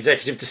make an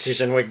executive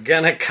decision. We're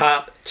gonna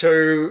cut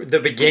to the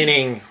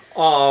beginning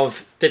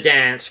of the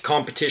dance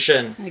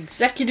competition.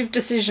 Executive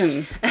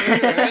decision.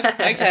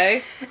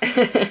 Okay.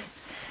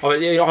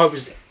 I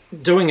was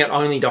doing it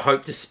only to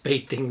hope to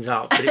speed things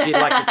up, but if you'd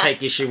like to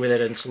take issue with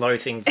it and slow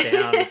things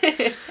down.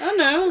 Oh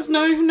no, there's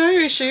no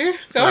issue.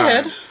 Go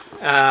ahead.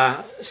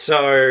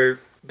 So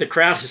the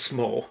crowd is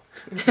small.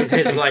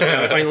 There's like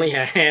only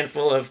a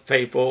handful of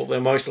people. They're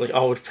mostly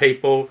old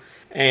people,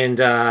 and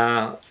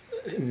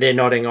they're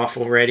nodding off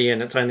already,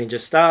 and it's only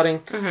just starting.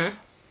 Mm-hmm.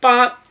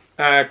 But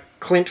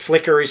Clint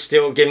Flicker is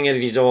still giving it.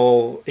 He's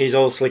all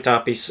slicked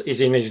up.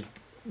 He's in his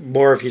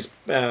more of his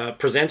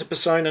presenter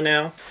persona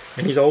now,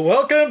 and he's all,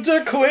 welcome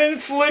to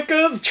Clint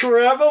Flicker's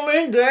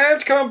traveling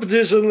dance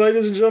competition,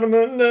 ladies and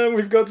gentlemen.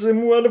 We've got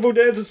some wonderful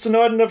dancers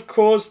tonight, and of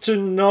course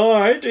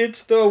tonight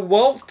it's the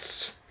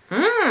waltz.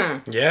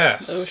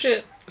 Yes. Oh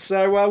shit.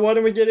 So why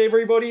don't we get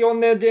everybody on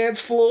their dance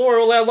floor,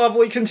 all our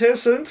lovely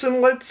contestants, and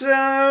let's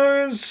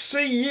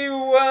see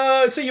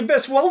your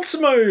best waltz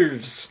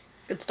moves.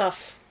 Good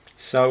stuff.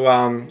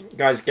 So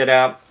guys, get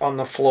out on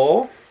the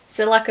floor. Is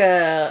there like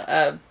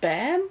a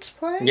band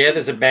playing? Yeah,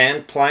 there's a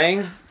band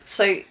playing.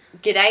 So,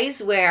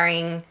 G'day's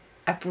wearing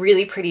a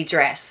really pretty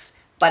dress,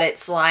 but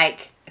it's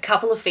like a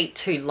couple of feet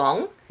too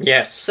long.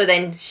 Yes. So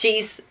then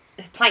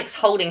Plank's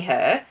holding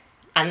her,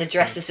 and the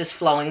dress is just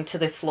flowing to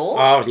the floor.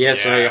 Oh yeah,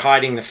 so Yeah. you're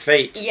hiding the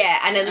feet. Yeah,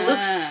 and it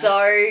looks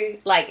so,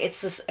 like,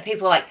 it's just,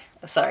 people are like,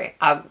 sorry,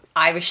 I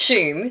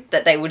assume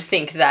that they would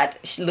think that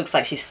she looks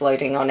like she's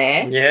floating on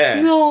air. Yeah.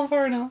 No,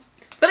 fair enough.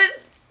 But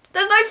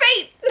there's no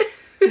feet!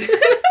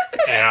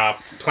 And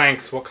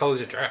Planks, what colour's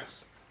your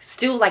dress?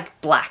 Still, like,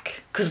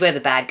 black, because we're the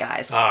bad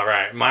guys. Oh,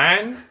 right.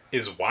 Mine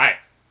is white.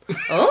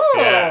 Oh!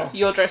 Yeah.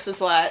 Your dress is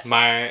white.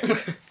 My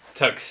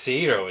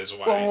tuxedo is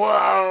white.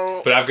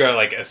 Whoa. But I've got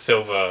like a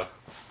silver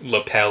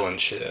lapel and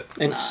shit.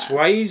 And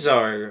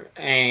Swazo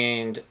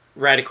and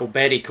Radical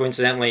Betty,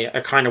 coincidentally,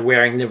 are kind of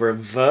wearing the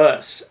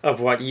reverse of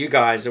what you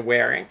guys are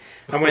wearing.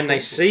 And when they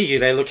see you,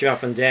 they look you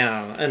up and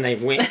down, and they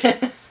wink.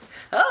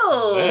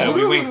 Oh! Yeah,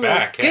 we wink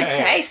back. Good Yeah.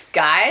 taste,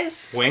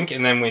 guys. Wink,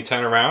 and then we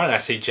turn around and I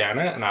see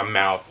Janet and I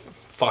mouth,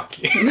 fuck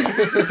you.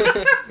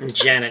 And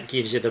Janet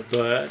gives you the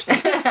bird.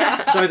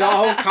 So the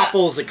whole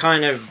couples are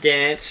kind of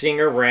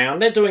dancing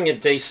around. They're doing a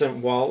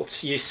decent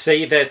waltz. You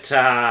see that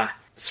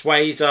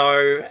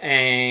Swazo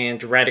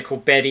and Radical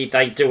Betty,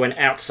 they do an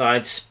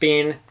outside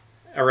spin,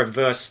 a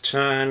reverse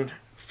turn,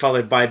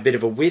 followed by a bit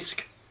of a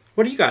whisk.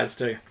 What do you guys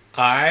do?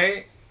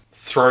 I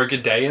throw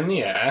G'day in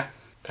the air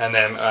And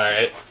then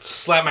I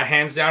slap my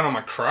hands down on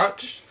my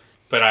crotch,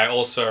 but I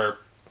also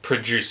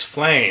produce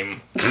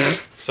flame,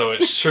 so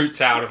it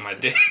shoots out of my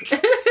dick.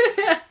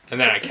 And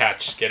then I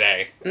catch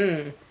G'day.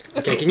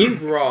 Okay, can you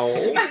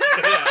roll?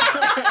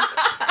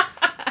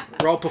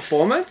 Roll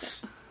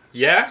performance.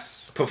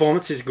 Yes.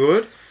 Performance is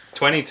good.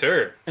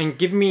 22. And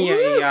give me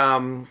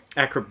a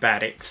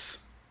acrobatics.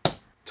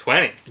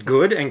 20.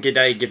 Good. And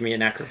G'day, give me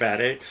an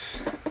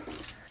acrobatics.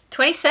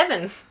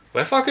 27.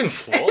 We're fucking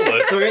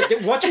flawless. So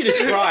what you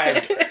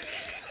described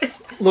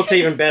looked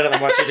even better than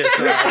what you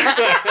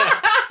described.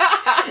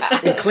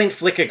 And Clint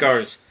Flicker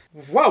goes,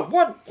 "Whoa,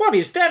 what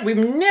is that? We've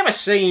never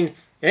seen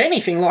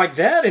anything like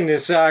that in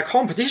this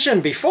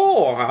competition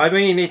before. I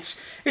mean, it's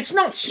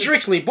not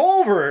strictly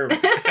ballroom,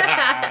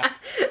 but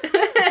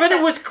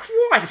it was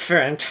quite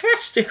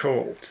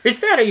fantastical. Is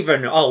that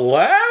even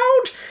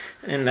allowed?"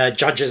 And the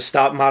judges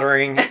start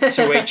muttering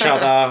to each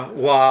other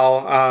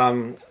while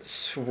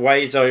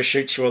Suezo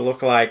shoots you a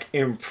look like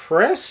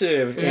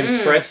impressive.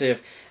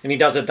 And he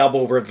does a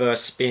double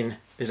reverse spin.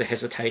 There's a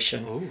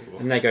hesitation. Ooh.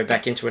 And they go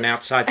back into an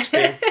outside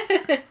spin.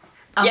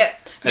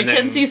 Yep. And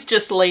Mackenzie's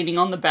just leaning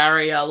on the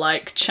barrier,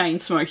 like chain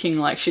smoking,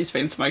 like she's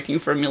been smoking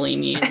for a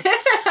million years.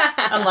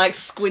 And like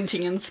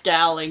squinting and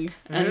scowling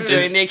and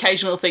doing the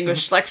occasional thing where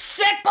she's like,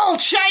 "Set ball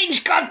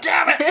change,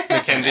 goddammit!"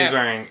 Mackenzie's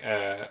wearing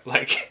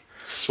like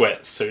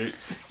sweatsuit,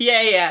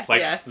 Yeah.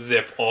 like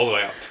zip all the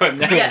way up to her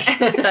neck.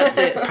 Yeah, that's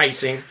it.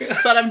 Pacing.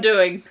 That's what I'm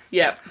doing.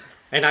 Yep.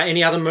 And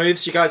any other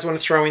moves you guys want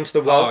to throw into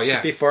the waltz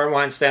yeah. before it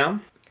winds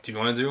down? Do you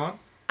want to do one?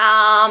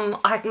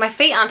 My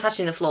feet aren't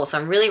touching the floor, so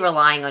I'm really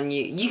relying on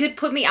you. You could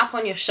put me up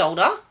on your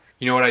shoulder.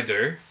 You know what I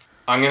do?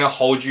 I'm gonna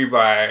hold you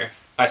by.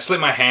 I slip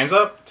my hands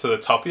up to the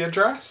top of your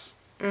dress,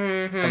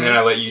 and then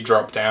I let you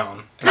drop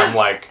down, and I'm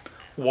like,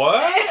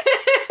 "What?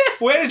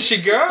 Where did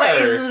she go?"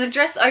 Wait, is the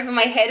dress over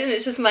my head and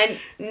it's just my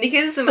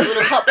knickers and my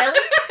little pot belly?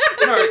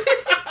 No,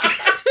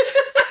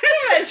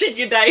 Imagine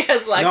your day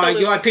has like No, a,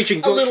 little, you're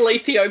picturing a little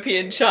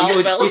Ethiopian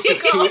child belly.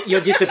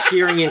 you're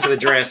disappearing into the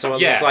dress, so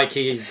it Yeah. looks like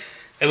he's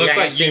it looks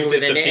like dancing you've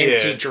with an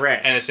disappeared, empty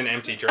dress. and it's an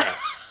empty dress.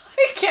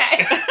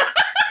 Okay.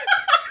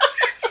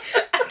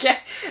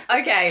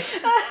 Okay.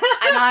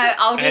 And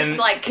I'll just And-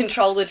 like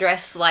control the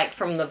dress like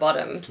from the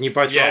bottom. Can you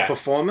both Yeah. roll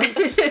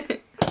performance?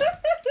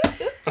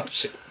 Oh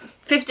shit!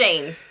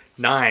 15.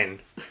 9.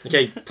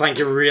 Okay, Plank,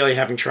 you're really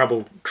having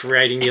trouble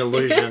creating the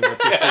illusion that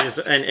this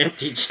is an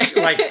empty,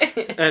 like,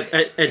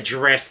 a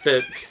dress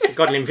that's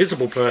got an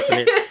invisible person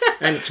in.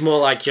 And it's more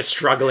like you're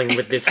struggling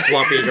with this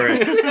floppy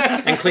dress.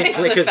 And Clint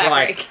Flicker's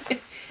like,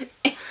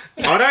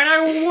 "I don't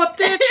know what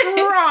they're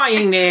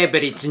trying there,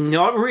 but it's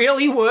not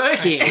really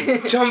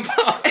working. Jump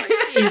up.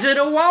 Is it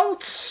a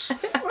waltz?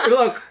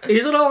 Look,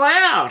 is it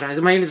allowed? I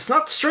mean, it's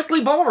not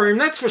strictly ballroom,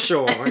 that's for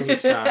sure." And he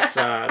starts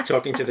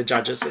talking to the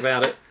judges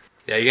about it.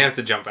 Yeah, you're gonna have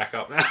to jump back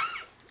up now.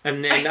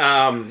 And then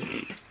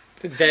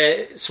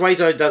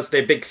Suezo does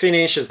their big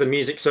finish as the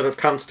music sort of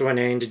comes to an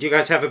end. Did you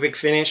guys have a big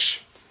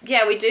finish?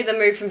 Yeah, we do the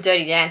move from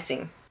Dirty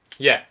Dancing.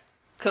 Yeah,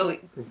 Cool.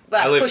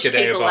 I lift push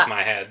G'day people above up.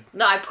 my head.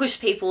 No, I push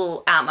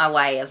people out my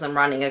way as I'm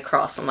running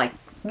across. I'm like,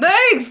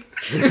 move!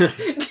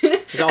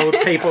 These old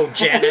people,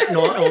 Janet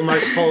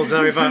almost falls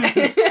over. And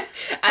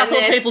Couple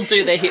of then, people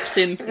do their hips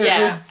in.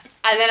 yeah.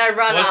 And then I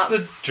run What's up.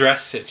 the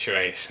dress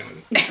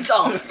situation? It's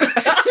off.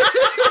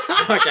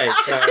 Okay,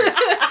 so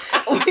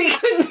We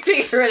couldn't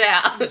figure it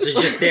out. she's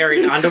just there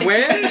in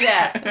underwear?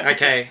 Yeah.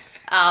 Okay,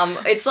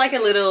 It's like a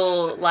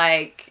little,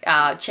 like,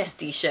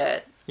 chesty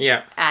shirt.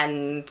 yeah.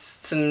 And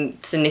some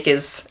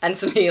knickers and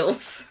some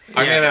heels.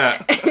 I'm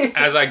gonna,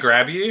 as I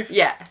grab you,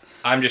 Yeah.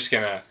 I'm just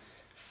gonna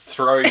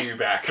throw you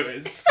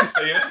backwards.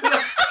 So you're,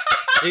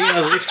 Are you going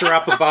to lift her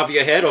up above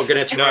your head or going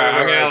to throw no, her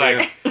I'm gonna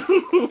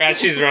over like, as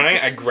she's running,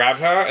 I grab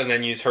her and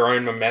then use her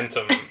own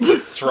momentum to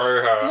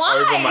throw her Why?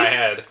 over my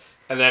head.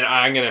 And then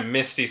I'm gonna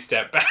misty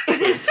step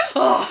backwards.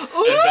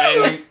 Oh,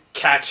 And then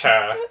catch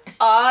her.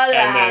 And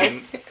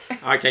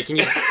then Okay, can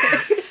you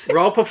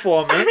roll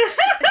performance?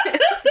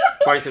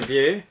 Both of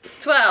you.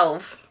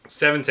 12.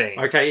 17.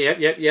 Okay,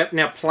 yep.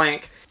 Now,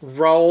 Plank,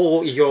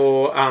 roll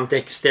your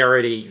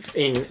dexterity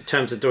in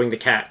terms of doing the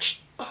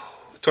catch.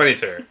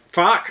 22.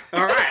 Fuck.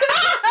 All right.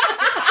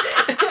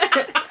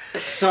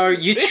 So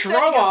you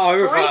throw her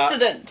over.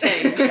 Precedent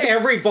team.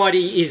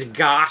 Everybody is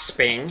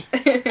gasping,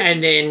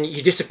 and then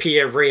you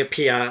disappear,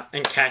 reappear,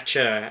 and catch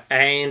her.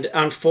 And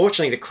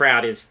unfortunately, the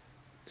crowd is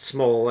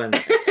small and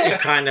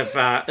kind of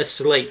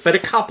asleep. But a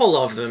couple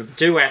of them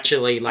do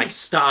actually like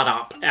start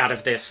up out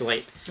of their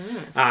sleep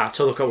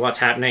to look at what's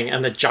happening,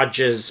 and the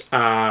judges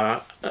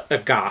are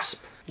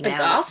aghast,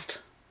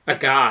 Aghast?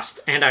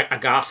 and a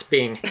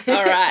gasping.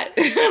 All right.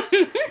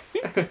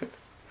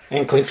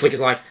 And Clint Flick is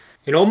like,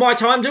 "In all my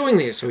time doing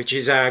this, which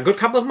is a good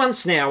couple of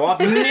months now, I've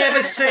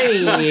never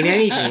seen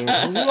anything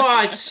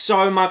quite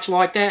so much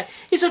like that.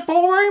 Is it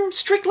ballroom?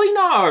 Strictly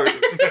no."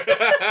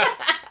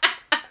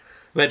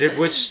 But it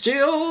was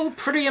still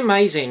pretty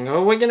amazing.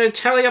 Oh, we're going to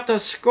tally up the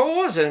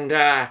scores and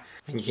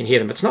you can hear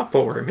them. "It's not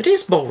ballroom. It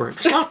is ballroom.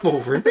 It's not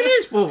ballroom. It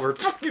is ballroom.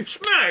 Fuck you,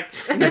 smack."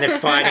 And they're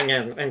fighting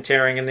and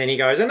tearing. And then he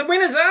goes, "And the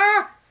winners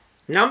are..."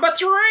 Number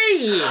 3!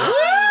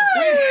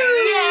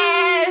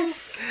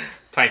 Yes!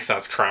 Plank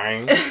starts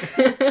crying.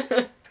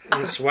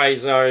 And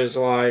Suezo's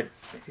like,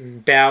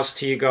 bows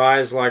to you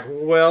guys like,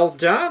 well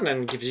done,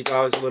 and gives you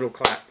guys a little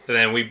clap. And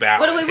then we bow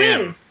What do at we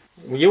him.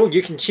 win?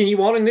 You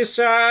continue on in this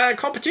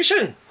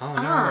competition Oh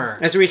no.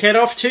 as we head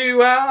off to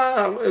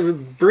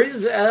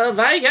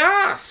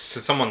Vegas.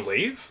 Did someone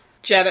leave?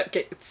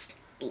 Janet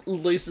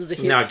loses a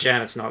hip. No,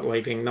 Janet's not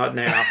leaving, not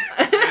now.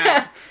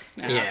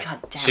 Yeah. God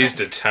damn She's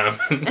it.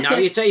 determined. No,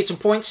 it's a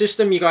point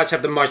system. You guys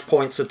have the most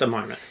points at the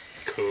moment.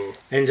 Cool.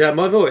 And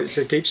my voice,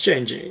 it keeps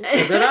changing.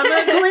 But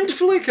I'm Clint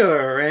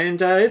Flicker,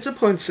 and it's a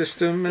point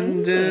system,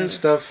 and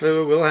stuff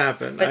will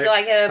happen. But do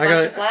I get a bunch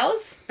got- of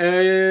flowers? I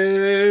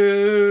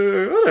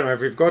don't know if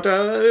we've got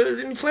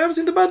any flowers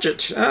in the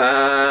budget.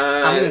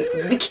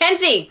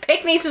 Mackenzie,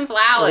 pick me some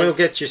flowers. We'll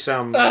get you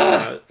some.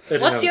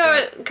 What's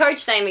your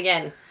coach name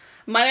again?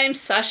 My name's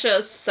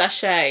Sasha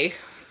Sachet.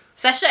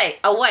 Sachet,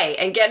 away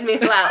and get me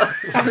flowers.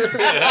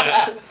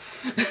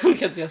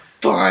 Kids goes,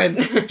 fine.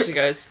 She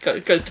goes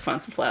to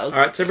find some flowers. All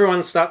right, so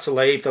everyone starts to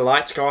leave. The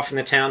lights go off in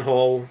the town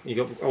hall.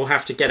 You all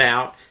have to get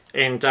out.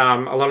 And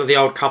a lot of the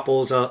old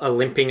couples are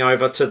limping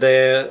over to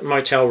their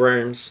motel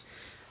rooms.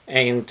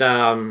 And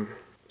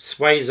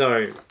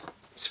Suezo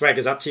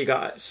swaggers up to you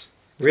guys.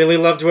 Really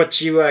loved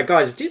what you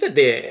guys did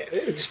there.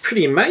 It's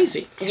pretty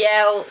amazing.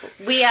 Yeah, well,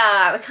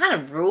 we're kind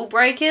of rule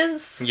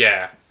breakers.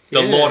 Yeah.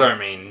 The Yeah. law don't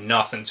mean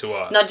nothing to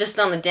us. Not just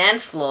on the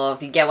dance floor,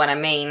 if you get what I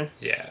mean.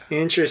 Yeah.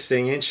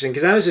 Interesting.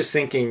 Because I was just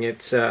thinking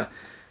it's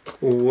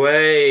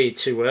way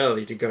too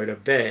early to go to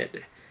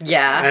bed.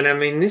 Yeah. And I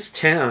mean, this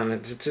town,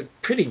 it's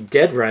pretty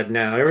dead right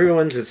now.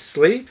 Everyone's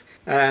asleep.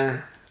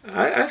 I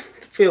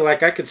feel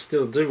like I could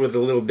still do with a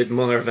little bit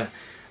more of a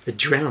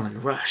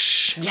adrenaline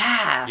rush.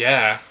 Yeah.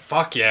 Yeah.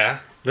 Fuck yeah.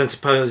 Don't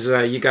suppose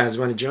you guys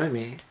want to join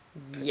me?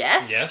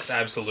 Yes. Yes,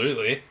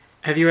 absolutely.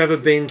 Have you ever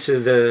been to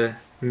the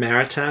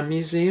Maritime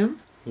Museum?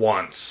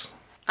 Once.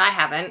 I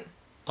haven't.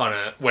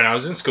 When I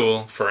was in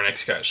school for an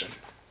excursion.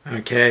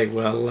 Okay,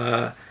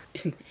 well,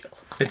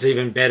 it's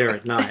even better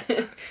at night.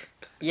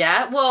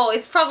 Yeah. Well,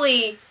 it's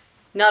probably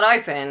not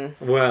open.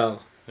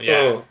 Well,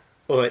 Yeah.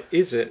 or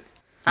is it?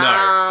 No,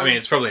 I mean,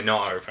 it's probably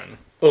not open.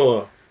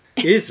 Or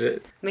is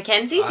it?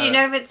 Mackenzie, do you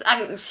know if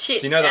it's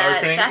shit? Do you know the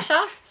opening? Sasha?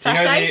 Do you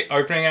know Sachet? the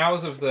opening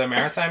hours of the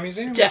Maritime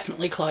Museum?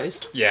 Definitely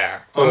closed. Yeah.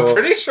 Oh. I'm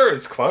pretty sure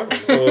it's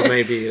closed. Or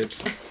maybe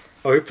it's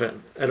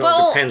open. It all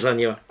Well, depends on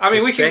your I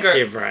mean, we can go-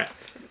 perspective, right?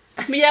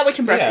 But yeah, we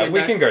can break Yeah, the we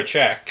window. can go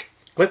check.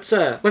 Let's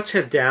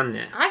head down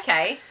there.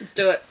 Okay. Let's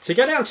do it. So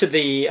go down to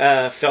the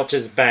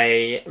Felchers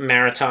Bay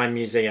Maritime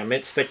Museum.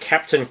 It's the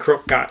Captain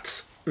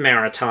Crookguts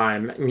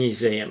Maritime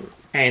Museum.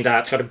 And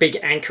it's got a big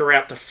anchor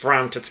out the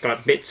front. It's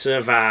got bits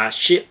of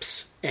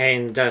ships.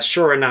 And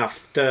sure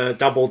enough, the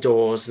double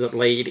doors that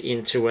lead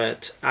into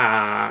it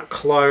are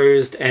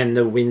closed and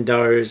the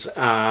windows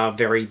are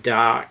very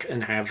dark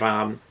and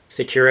have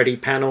security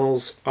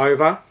panels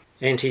over.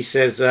 And he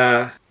says,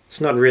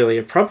 it's not really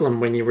a problem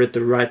when you're with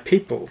the right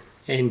people.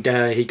 And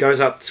he goes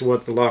up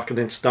towards the lock and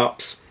then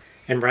stops.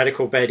 And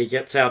Radical Betty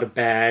gets out a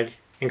bag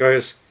and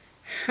goes,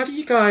 how do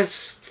you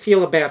guys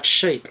feel about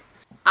sheep?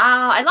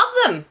 I love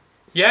them.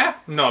 Yeah,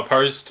 I'm not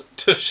opposed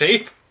to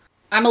sheep.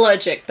 I'm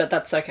allergic, but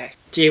that's okay.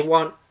 Do you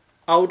want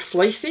Old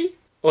Fleecy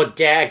or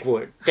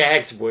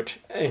Dagswood?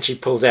 And she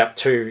pulls out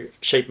 2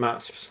 sheep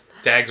masks.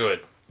 Dagswood.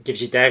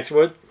 Gives you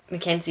Dagswood.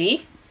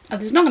 Mackenzie?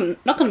 There's not going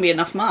to be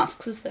enough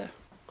masks, is there?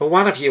 Well,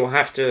 one of you will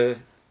have to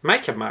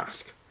make a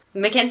mask.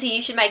 Mackenzie,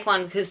 you should make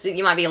one because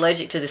you might be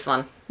allergic to this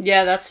one.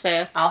 Yeah, that's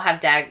fair. I'll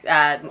have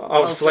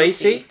Old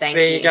Fleecy. Thank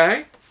there you go.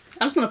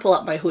 I'm just going to pull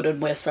up my hood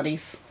and wear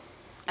sunnies.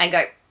 And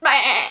go.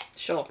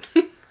 Sure.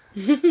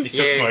 You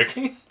still Yeah.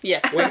 smoking?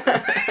 Yes.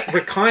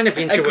 We're kind of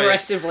into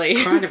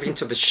Aggressively. kind of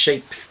into the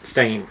sheep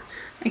theme.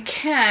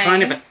 Okay.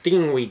 Kind of a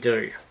thing we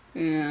do.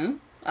 Yeah.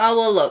 Oh,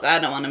 well, look, I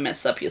don't want to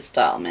mess up your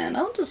style, man.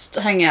 I'll just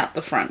hang out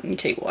the front and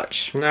keep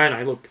watch.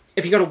 No, look.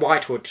 If you got a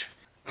white hood,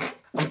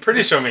 I'm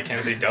pretty sure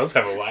Mackenzie does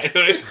have a white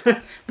hood.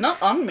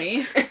 Not on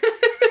me.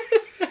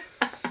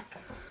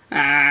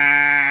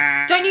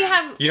 Don't you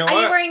have? You know are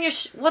what? you wearing your?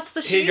 What's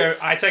the Here you go.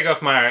 shoes? I take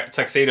off my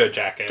tuxedo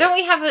jacket. Don't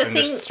we have a and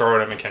thing? just throw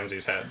it at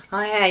Mackenzie's head.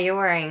 Oh yeah, you're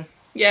wearing.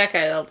 Yeah,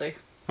 okay, that'll do.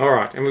 all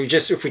right. And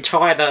if we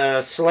tie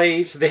the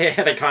sleeves there,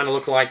 they kind of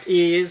look like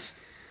ears.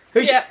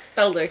 Yeah,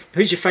 that'll do.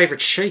 Who's your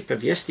favourite sheep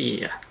of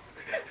yesteryear?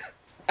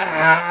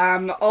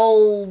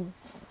 Old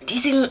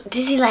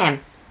Dizzy Lamb.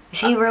 Is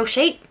he a real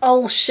sheep?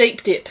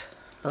 sheep dip.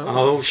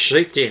 Oh,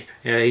 Sheep Dip.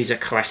 Yeah, he's a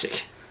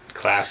classic.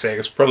 Classic.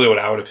 It's probably what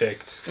I would have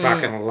picked.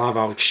 Fucking love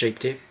old Sheep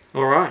Dip.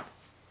 All right.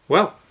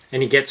 Well,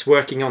 and he gets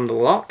working on the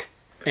lock,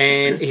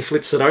 and he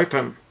flips it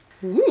open.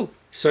 Ooh,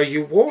 So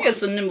you walk. you got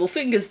some nimble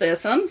fingers there,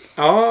 son.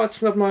 Oh,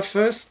 it's not my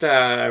first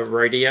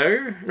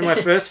rodeo. My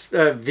first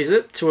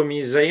visit to a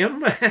museum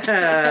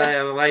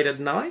late at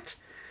night.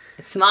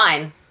 It's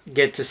mine.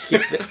 Get to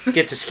skip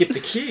the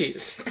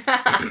queues.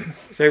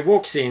 So he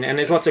walks in, and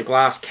there's lots of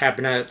glass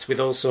cabinets with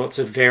all sorts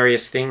of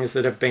various things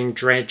that have been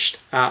dredged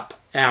up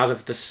out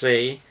of the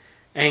sea.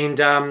 And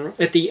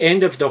at the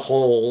end of the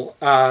hall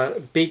are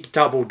big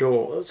double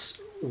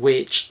doors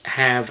which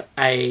have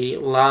a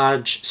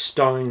large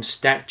stone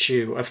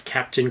statue of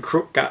Captain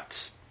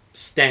Crookguts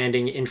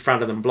standing in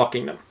front of them,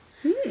 blocking them.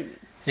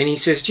 And he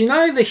says, "Do you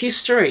know the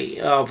history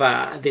of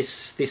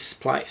this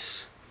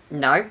place?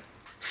 No.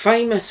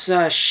 Famous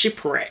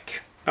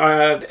shipwreck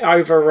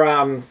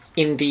over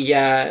in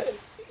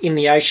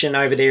the ocean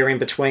over there in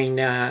between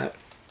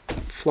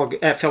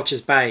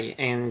Felcher's Bay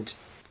and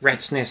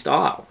Rat's Nest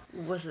Isle."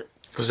 Was it?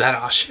 Was that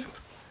our ship?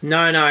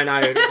 No.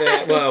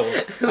 It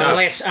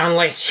was,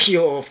 unless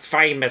you're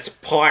famous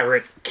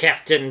pirate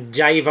Captain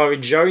Davo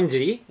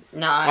Jonesy.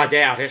 No. I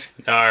doubt it.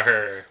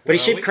 No. But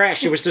his ship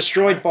crashed. It was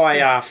destroyed by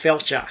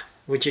Felcher,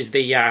 which is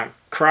the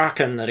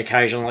kraken that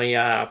occasionally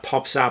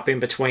pops up in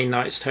between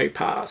those two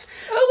paths.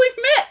 Oh,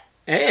 we've met.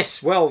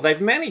 Yes, well,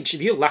 they've managed.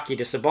 You're lucky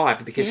to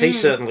survive because he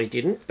certainly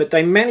didn't. But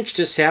they managed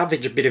to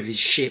salvage a bit of his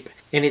ship,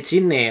 and it's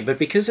in there. But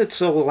because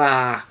it's all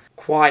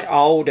quite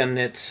old and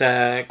it's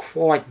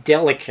quite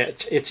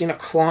delicate, it's in a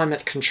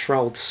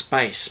climate-controlled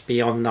space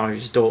beyond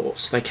those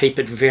doors. They keep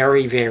it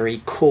very,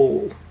 very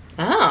cool.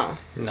 Oh.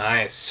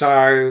 Nice.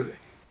 So,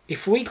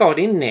 if we got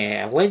in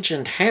there,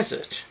 legend has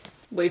it,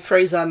 We'd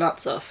freeze our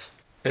nuts off.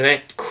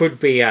 that could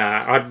be,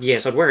 I'd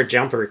wear a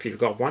jumper if you've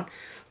got one.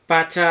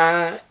 But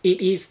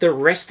it is the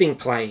resting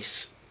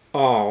place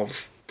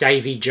of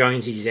Davy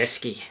Jonesy's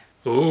esky.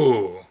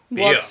 Ooh.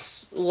 Beer.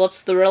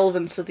 What's the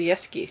relevance of the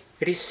esky?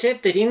 It is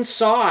said that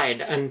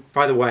inside, and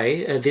by the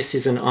way, this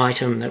is an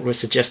item that was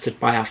suggested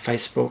by our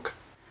Facebook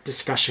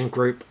discussion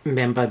group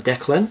member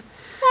Declan.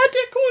 Hi,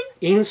 Declan.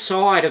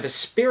 Inside are the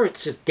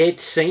spirits of dead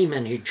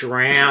seamen who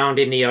drowned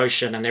in the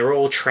ocean, and they're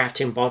all trapped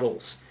in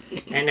bottles.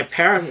 And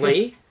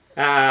apparently,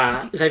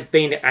 they've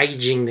been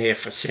aging there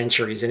for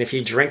centuries, and if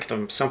you drink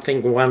them,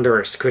 something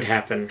wondrous could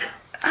happen.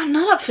 I'm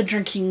not up for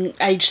drinking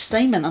aged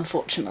semen,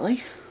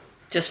 unfortunately.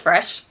 Just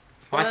fresh?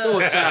 I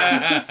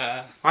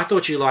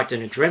thought you liked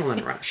an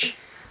adrenaline rush.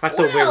 I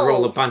thought we were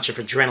all a bunch of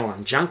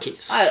adrenaline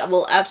junkies. I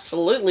will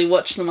absolutely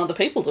watch some other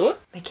people do it.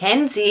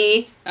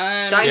 Mackenzie.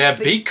 Don't Yeah,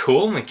 be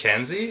cool,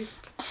 Mackenzie.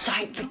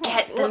 Don't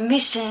forget the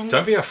mission.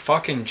 Don't be a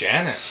fucking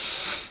Janet.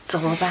 It's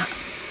all about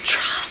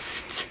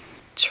trust.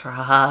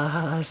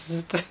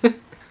 Trust.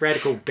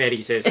 Radical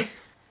Betty says,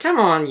 "Come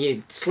on,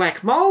 you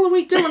slack mole, are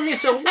we doing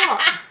this or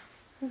what?"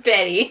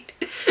 Betty.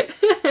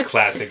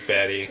 Classic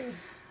Betty.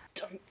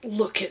 Don't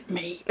look at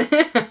me.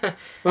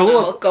 Well,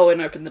 I'll look, go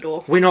and open the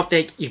door. we're not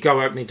there. You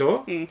go open the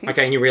door,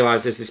 okay, and you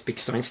realise there's this big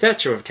stone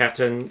statue of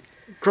Captain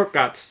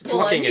Crookguts Well,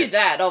 I blocking knew it.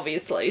 that,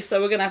 obviously, so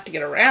we're going to have to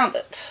get around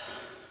it.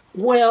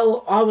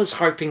 Well, I was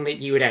hoping that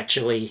you would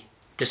actually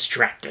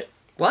distract it.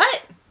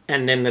 What?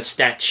 And then the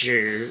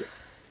statue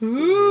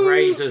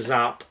raises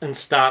up and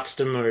starts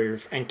to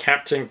move, and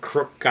Captain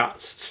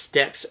Crookguts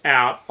steps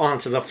out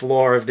onto the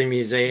floor of the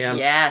museum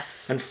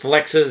Yes. and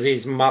flexes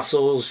his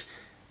muscles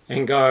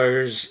and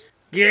goes,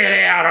 "Get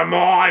out of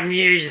my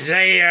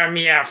museum,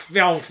 you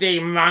filthy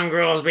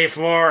mongrels,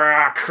 before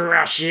I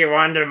crush you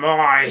under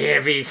my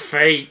heavy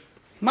feet."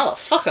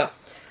 Motherfucker.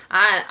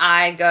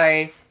 I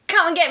go,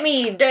 "Come and get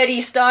me, you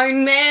dirty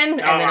stone man,"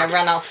 and then I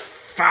run off.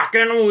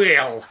 Fucking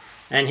will.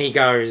 And he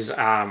goes,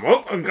 I've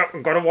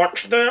got to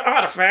watch the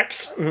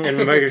artifacts,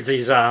 and moves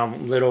his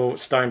little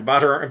stone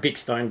butter, a big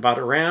stone butt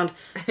around,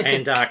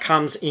 and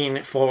comes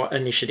in for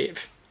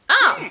initiative.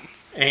 Oh.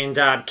 And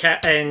I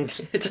don't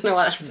know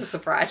why that's a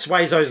surprise.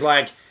 Suezo's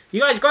like, "You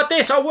guys got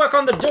this, I'll work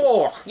on the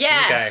door."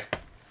 Yeah. Okay.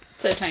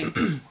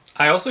 13.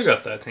 I also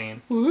got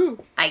 13.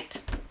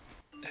 8.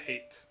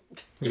 8.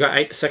 You got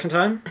 8 the second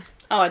time?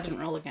 Oh, I didn't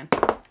roll again.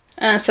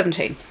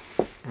 17.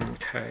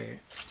 Okay.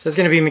 So it's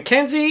going to be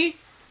Mackenzie,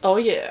 Oh,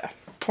 yeah.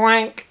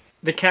 Plank,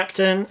 the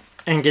captain,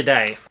 and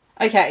G'day.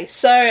 Okay,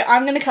 so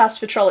I'm going to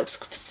cast Vitrolic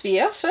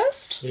Sphere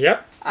first,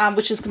 Yep.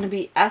 which is going to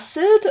be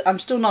acid. I'm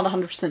still not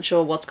 100%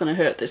 sure what's going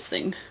to hurt this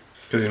thing.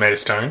 Because he's made of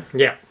stone.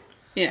 Yeah.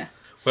 Yeah.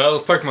 Well,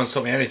 if Pokemon's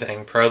taught me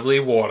anything, probably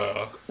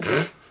water.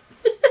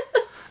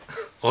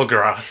 Or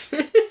grass.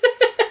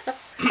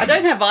 I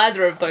don't have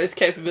either of those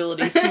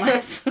capabilities for my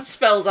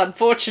spells,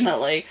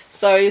 unfortunately.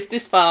 So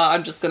this far,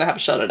 I'm just going to have a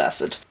shot at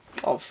acid.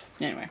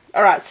 Anyway.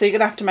 Alright, so you're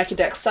going to have to make a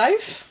dex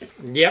save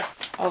Yep.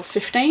 of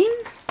 15.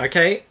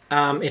 Okay.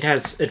 It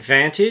has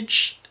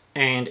advantage,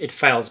 and it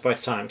fails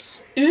both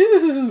times.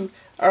 Ooh.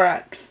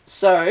 Alright,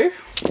 so...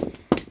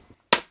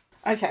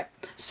 Okay,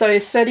 so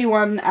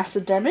 31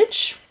 acid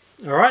damage.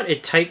 Alright,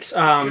 it takes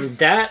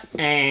that,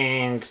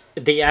 and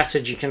the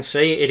acid, you can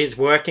see, it is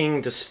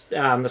working. The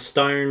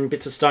stone,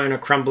 bits of stone are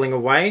crumbling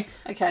away.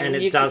 Okay, And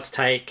it does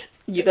take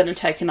You're going to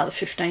take another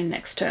 15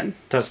 next turn.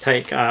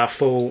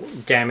 full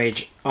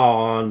damage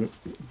on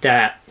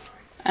that.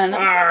 And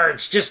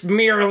It's just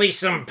merely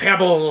some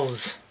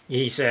pebbles,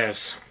 he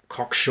says,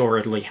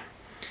 cocksuredly.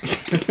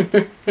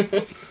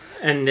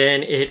 And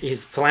then it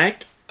is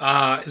Plank.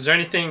 Is there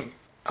anything...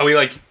 Are we,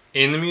 like,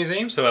 in the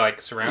museum? So we're,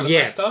 like, surrounded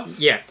by stuff?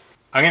 Yeah.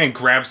 I'm going to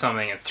grab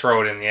something and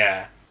throw it in the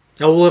air.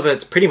 All of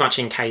it's pretty much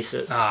in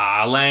cases.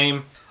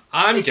 Lame.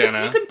 I'm you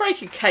gonna... can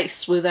break a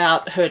case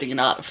without hurting an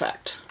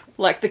artifact.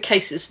 Like, the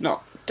case is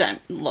not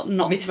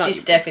not Misty valuable.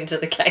 step into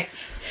the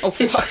case. Oh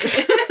fuck!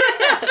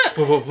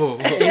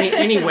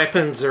 Any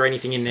weapons or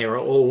anything in there are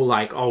all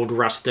like old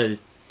rusted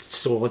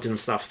swords and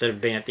stuff that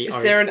have been at the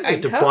there an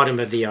at the anchor? bottom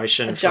of the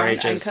ocean A for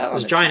giant ages. anchor on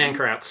There's a the giant ship?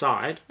 anchor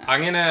outside.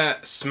 I'm gonna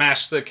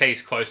smash the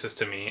case closest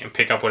to me and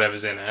pick up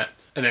whatever's in it,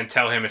 and then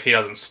tell him if he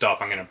doesn't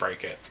stop, I'm gonna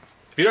break it.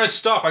 If you don't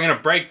stop, I'm gonna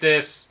break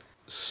this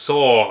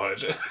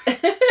sword.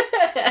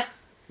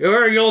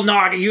 Or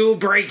you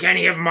break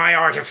any of my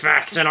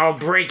artifacts and I'll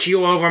break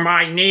you over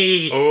my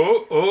knee.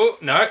 Oh,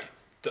 no.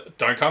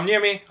 Don't come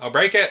near me. I'll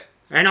break it.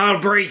 And I'll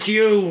break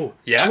you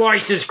Yeah?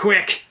 twice as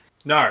quick.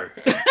 No.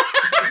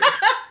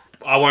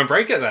 I won't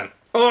break it then.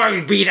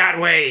 Or be that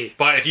way.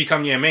 But if you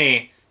come near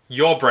me,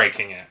 you're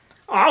breaking it.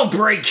 I'll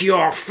break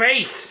your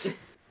face.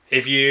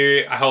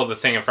 I hold the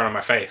thing in front of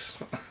my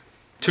face.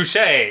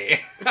 Touché.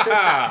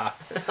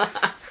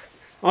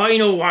 I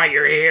know why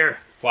you're here.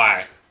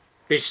 Why?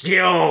 It's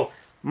still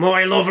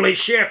my lovely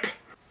ship.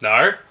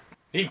 No.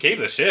 You can keep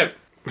the ship.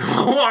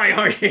 Why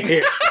are you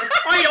here?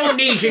 I don't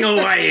need to know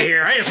why you're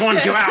here. I just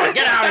want you out.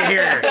 Get out of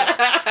here.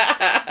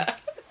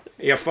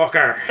 You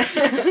fucker.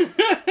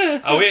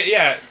 Oh,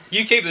 yeah.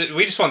 You keep the...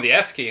 We just want the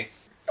S key.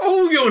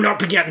 Oh, you'll not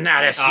be getting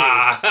that, SQ.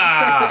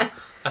 I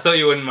thought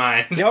you wouldn't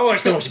mind. No,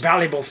 it's the most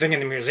valuable thing in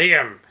the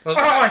museum. Oh,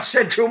 I've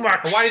said too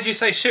much. Why did you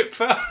say ship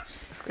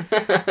first?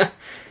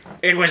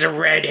 It was a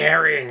red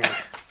herring.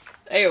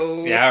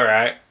 Ew. Yeah,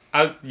 alright.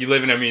 You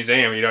live in a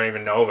museum, you don't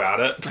even know about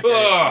it.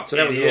 Oh, So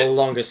that was idiot. the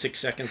longest 6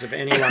 seconds of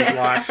anyone's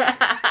life.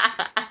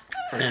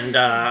 And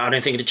I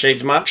don't think it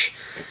achieved much.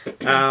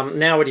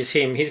 Now it is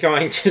him. He's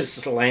going to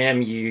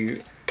slam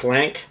you,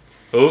 Plank.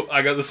 Oh,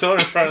 I got the sword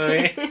in front of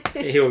me.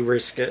 He'll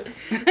risk it.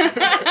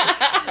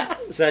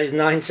 So that is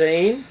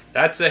 19.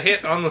 That's a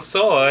hit on the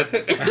sword.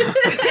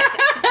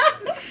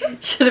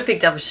 Should have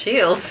picked up a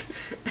shield.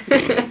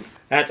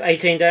 That's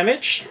 18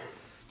 damage.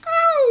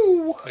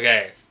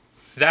 Okay,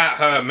 that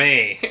hurt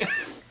me,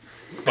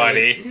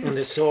 buddy. And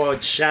the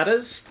sword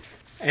shatters.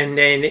 And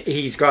then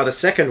he's got a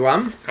second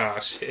one. Oh,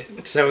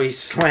 shit. So he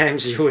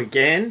slams you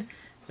again.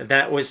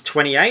 That was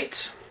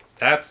 28.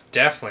 That's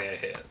definitely a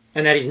hit.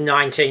 And that is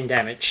 19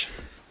 damage.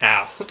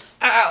 Ow.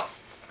 Ow.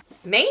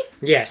 Me?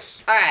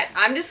 Yes. Alright,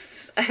 I'm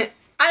just... I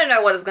don't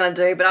know what it's going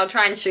to do, but I'll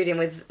try and shoot him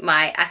with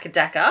my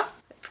Akadaka.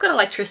 It's got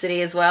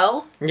electricity as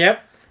well.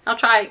 Yep.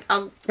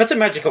 That's a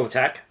magical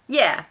attack.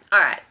 Yeah,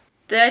 alright.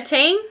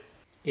 13?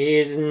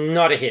 Is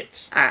not a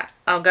hit. Alright,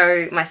 I'll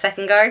go my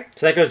second go.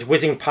 So that goes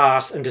whizzing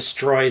past and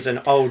destroys an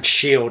old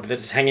shield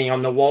that is hanging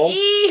on the wall.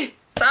 Eee,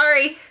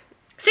 sorry.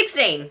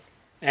 16.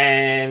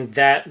 And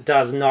that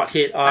does not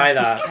hit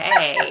either.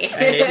 Hey.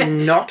 And it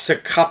knocks a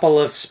couple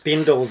of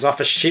spindles off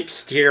a ship's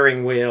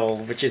steering wheel,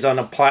 which is on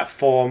a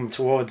platform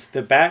towards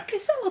the back.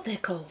 Is that what they're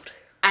called?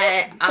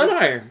 I don't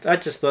know. I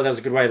just thought that was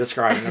a good way of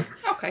describing them.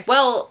 Okay.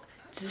 Well,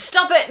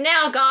 stop it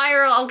now, guy,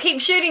 or I'll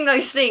keep shooting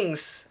those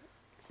things.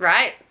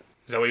 Right?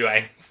 Is that what you were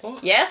aiming for?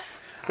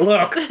 Yes?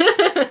 Look,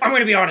 I'm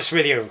going to be honest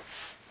with you.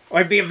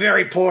 I'd be a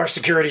very poor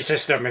security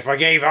system if I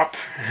gave up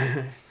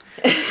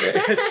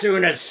as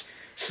soon as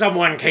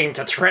someone came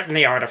to threaten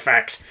the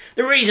artifacts.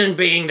 The reason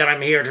being that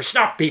I'm here to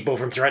stop people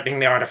from threatening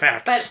the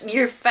artifacts. But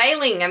you're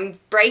failing. I'm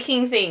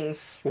breaking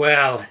things.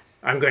 Well,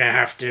 I'm going to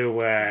have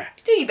to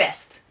Do your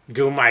best.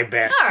 do my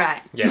best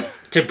Alright. Yeah.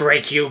 to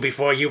break you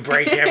before you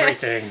break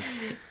everything.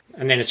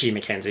 And then it's you,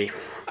 Mackenzie.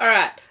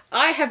 Alright.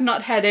 I have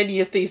not had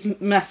any of these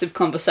massive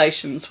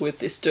conversations with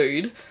this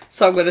dude,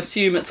 so I'm going to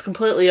assume it's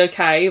completely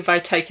okay if I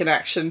take an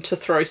action to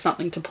throw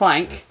something to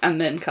Plank and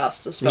then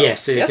cast a spell.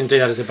 Yes, you can do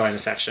that as a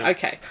bonus action.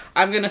 Okay.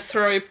 I'm going to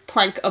throw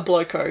Plank a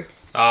Bloco.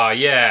 Oh,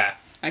 yeah.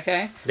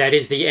 Okay? That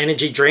is the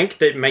energy drink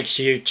that makes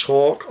you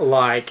talk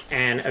like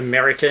an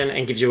American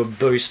and gives you a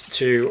boost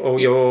to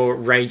all your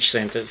rage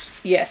centers.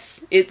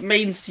 Yes. It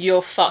means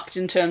you're fucked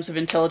in terms of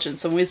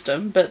intelligence and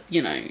wisdom, but,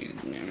 you know,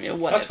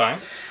 whatever. That's fine.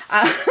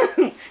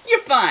 You're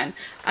fine.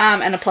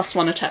 And a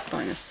 +1 attack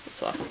bonus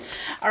as well.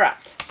 Alright,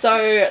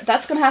 so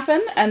that's going to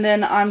happen, and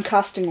then I'm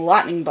casting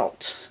Lightning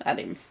Bolt at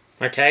him.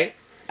 Okay?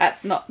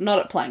 Not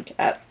at Plank,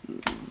 at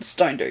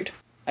Stone Dude.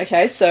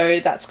 Okay, so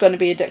that's going to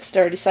be a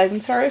dexterity saving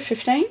throw,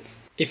 15.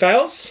 He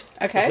fails.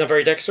 Okay. He's not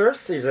very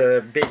dexterous. He's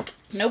a big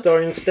Nope.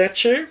 stone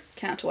statue.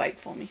 Count to 8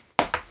 for me.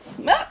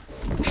 Ah!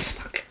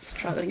 Fuck, let's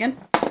try that again.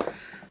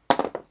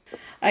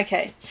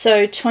 Okay,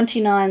 so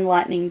 29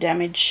 lightning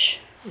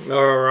damage.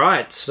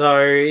 Alright,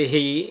 so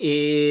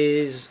he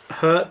is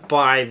hurt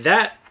by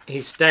that.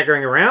 He's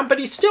staggering around, but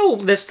there's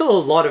still a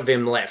lot of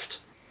him left.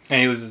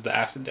 And he loses the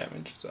acid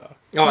damage, so...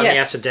 Oh, and the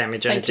Yes. acid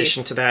damage in Thank you.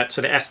 addition to that.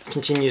 So the acid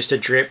continues to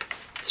drip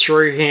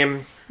through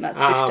him.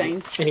 That's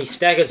 15. And he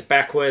staggers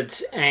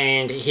backwards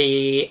and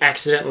he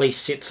accidentally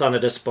sits on a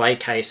display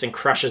case and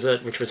crushes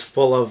it, which was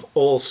full of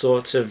all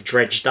sorts of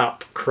dredged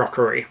up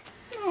crockery.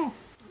 Oh.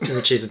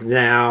 Which is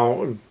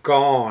now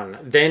gone.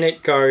 Then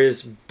it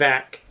goes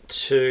back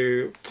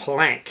to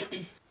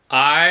Plank.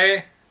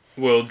 I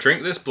will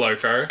drink this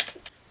Bloco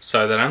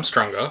so that I'm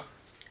stronger.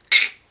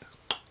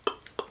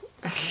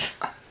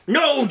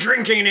 No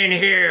drinking in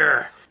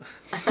here!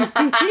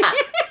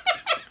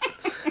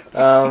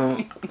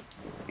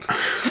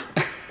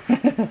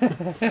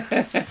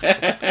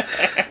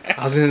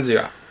 I was gonna do.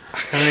 I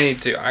can only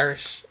do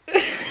Irish.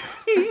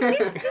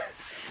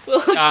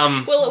 Well,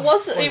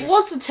 it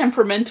was a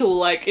temperamental,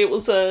 like, it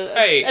was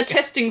a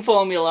testing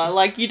formula.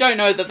 Like, you don't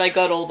know that they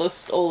got all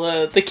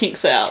the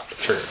kinks out.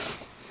 True.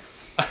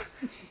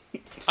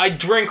 I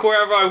drink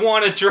wherever I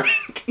want to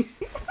drink.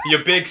 You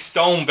big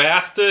stone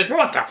bastard.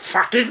 What the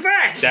fuck is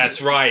that?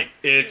 That's right.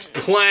 It's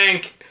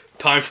Plank.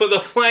 Time for the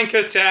Plank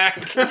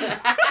attack.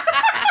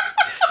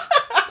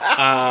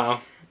 I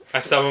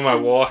summon my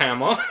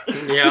Warhammer.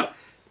 Yep.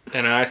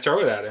 And I throw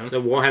it at him.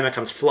 The Warhammer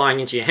comes flying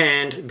into your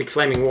hand. Big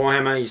flaming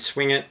Warhammer. You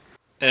swing it.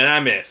 And I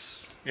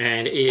miss.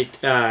 And it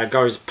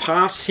goes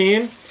past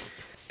him.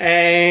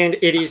 And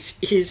it is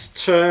his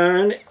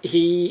turn.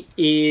 He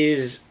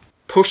is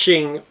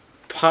pushing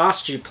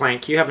past you,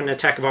 Plank. You have an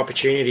attack of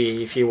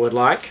opportunity if you would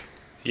like.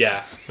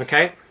 Yeah.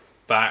 Okay?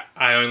 But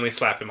I only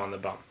slap him on the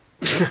bum.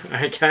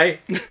 Okay.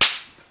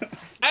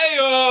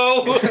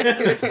 Ayo!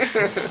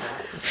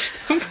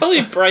 I'll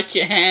probably break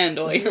your hand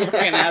while you're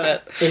looking at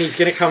it. And he's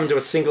going to come to a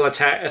single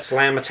attack, a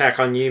slam attack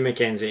on you,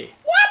 Mackenzie.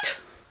 What?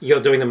 You're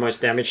doing the most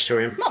damage to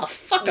him.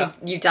 Motherfucker.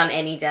 You've done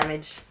any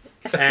damage.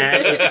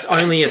 And it's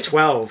only a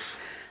 12.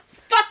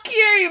 Fuck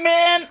you,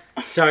 man!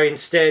 So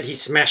instead, he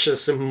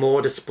smashes some more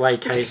display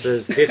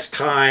cases, this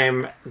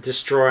time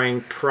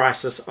destroying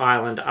Priceless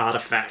Island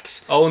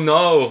artifacts. Oh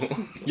no!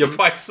 Your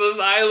Priceless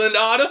Island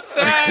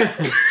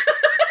artifact!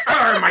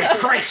 My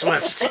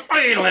Priceless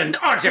Island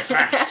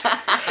artifacts!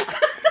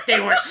 They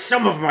were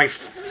some of my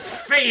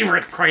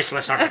favorite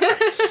priceless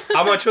artifacts.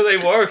 How much were they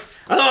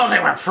worth? Oh,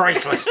 they were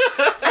priceless.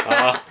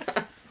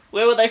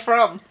 Where were they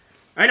from?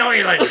 An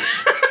island.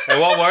 And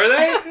what were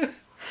they?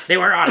 They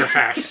were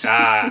artifacts.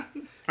 Ah.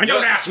 And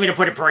don't ask me to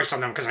put a price on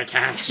them because I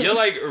can't. You're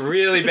like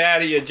really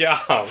bad at your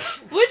job.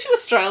 Weren't you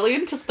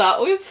Australian to start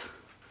with?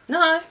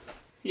 No.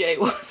 Yeah, it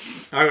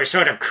was. I was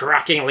sort of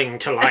crackling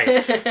to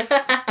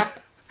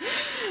life.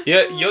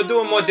 You're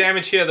doing more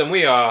damage here than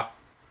we are.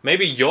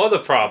 Maybe you're the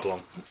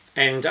problem.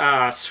 And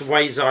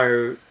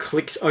Suezo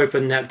clicks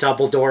open that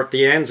double door at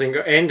the end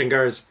and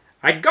goes,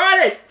 I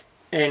got it!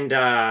 And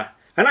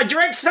I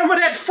drank some of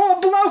that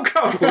Four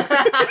Bloco!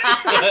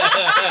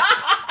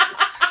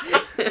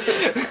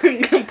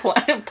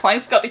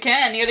 Plank's got the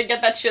can. You gotta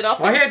get that shit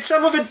off. I had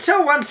some of it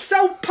too. I'm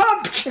so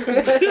pumped!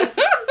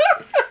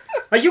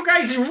 Are you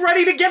guys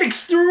ready to get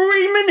extreme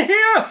in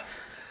here?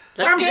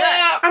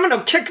 I'm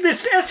gonna kick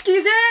this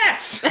Eski's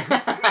ass!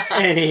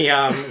 And he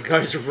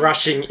goes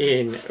rushing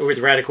in with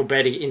Radical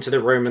Betty into the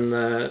room and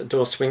the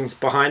door swings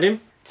behind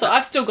him. So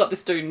I've still got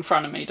this dude in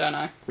front of me, don't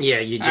I? Yeah,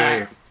 you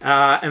do.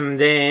 Alright. And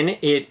then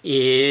it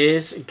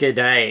is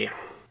G'day.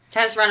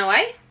 Can I just run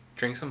away?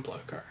 Drink some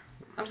Bloco.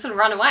 I'm just going to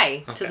run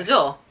away to the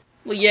door.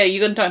 Well, yeah, you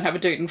don't have a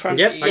dude in front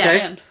Yep, of you. okay.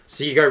 Yeah.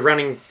 So you go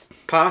running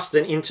past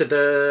and into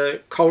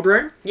the cold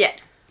room. Yeah.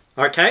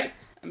 Okay.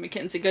 And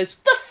Mackenzie goes,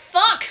 "The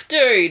fuck,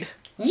 dude!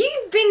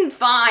 You've been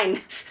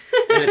fine.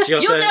 And it's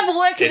your You'll turn. never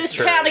work in It's this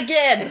true. town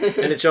again!"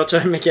 And it's your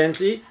turn,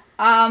 Mackenzie.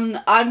 I'm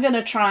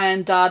gonna try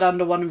and dart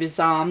under one of his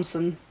arms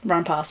and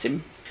run past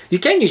him. You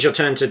can use your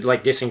turn to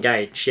like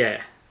disengage,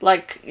 yeah.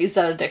 Like, is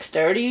that a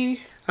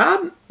dexterity?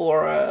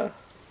 Or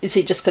is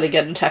he just gonna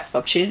get an attack of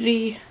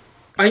opportunity?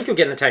 I think you'll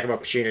get an attack of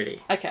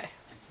opportunity. Okay.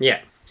 Yeah.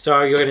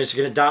 So you're just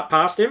going to dart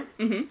past him?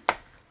 Mm-hmm.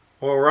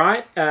 All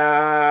right.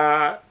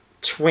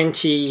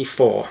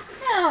 24.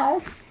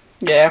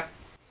 Yeah.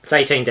 It's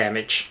 18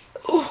 damage.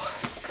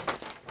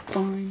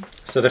 Fine.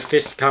 So the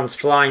fist comes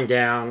flying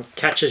down,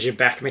 catches your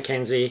back,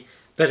 Mackenzie,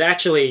 but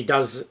actually it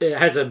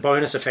has a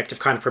bonus effect of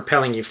kind of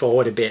propelling you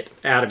forward a bit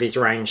out of his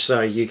range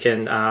so you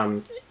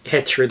can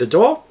head through the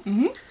door.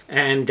 Mm-hmm.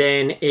 And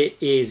then it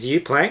is you,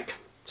 Plank.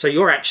 So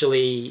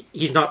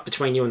he's not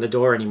between you and the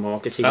door anymore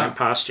because he went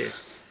past you.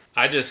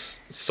 I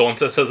just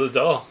saunter to the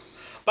door.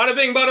 Bada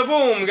bing, bada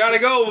boom, gotta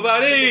go,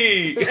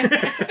 buddy!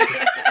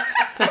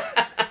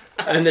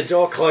 And the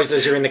door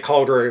closes, you're in the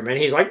cold room, and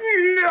he's like,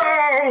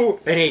 no!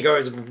 And he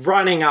goes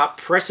running up,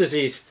 presses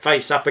his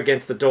face up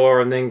against the door,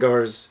 and then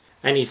goes,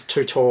 and he's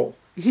too tall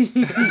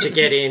to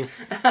get in.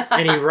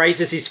 And he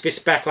raises his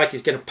fist back like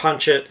he's going to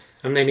punch it,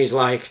 and then he's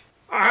like,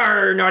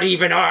 not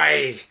even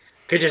I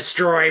could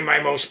destroy my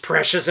most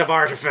precious of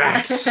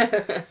artifacts.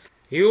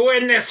 You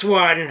win this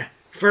one,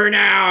 for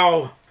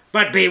now.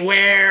 But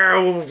beware,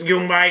 you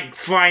might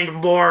find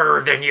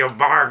more than you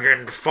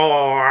bargained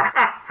for.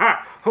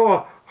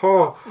 I'm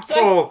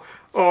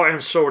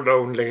so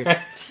lonely.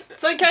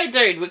 It's okay,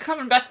 dude. We're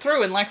coming back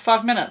through in like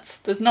 5 minutes.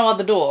 There's no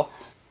other door.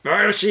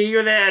 I'll see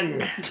you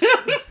then.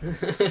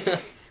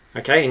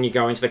 Okay, and you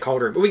go into the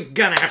cold room. We're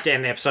gonna have to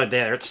end the episode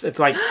there. It's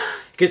like,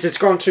 because it's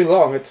gone too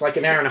long. It's like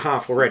an hour and a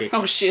half already.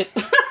 Oh, shit.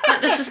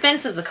 But the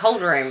suspense of the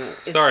cold room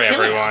is Sorry,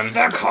 killing everyone. us.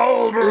 The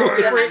cold room.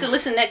 You'll have to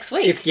listen next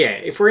week.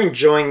 If we're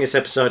enjoying this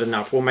episode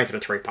enough, we'll make it a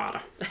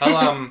 3-parter.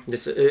 I'll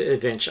This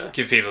adventure.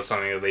 give people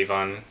something to leave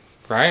on.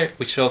 Right?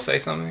 We should all say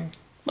something.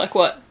 Like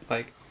what?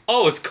 Like,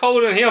 oh, it's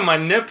cold in here, my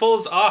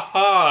nipples are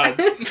hard.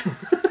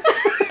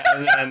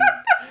 And then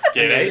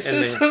get And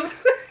aces.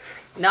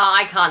 No,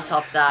 I can't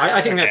top that.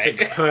 I think that's a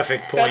Okay.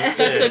 perfect point That's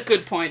a to,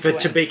 good point. for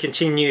to be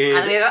continued.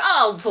 And we go,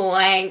 oh,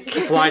 blank.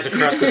 Flies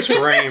across the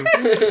screen.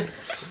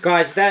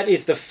 Guys, that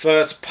is the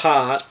first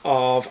part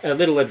of a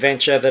little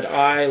adventure that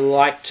I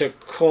like to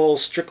call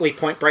Strictly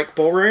Point Break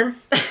Ballroom.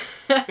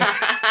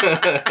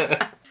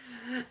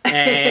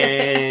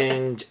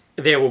 And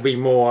there will be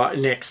more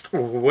next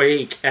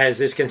week as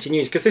this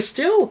continues, because there's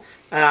still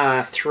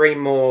 3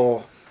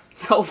 more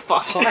Oh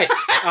fuck!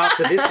 heists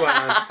after this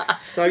one.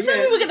 So So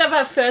yeah, we're gonna have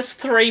our first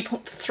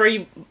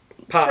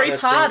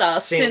three-parter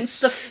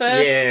since the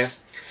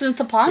first since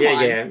the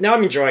pipeline. Yeah. No,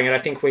 I'm enjoying it. I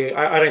think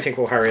I don't think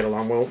we'll hurry it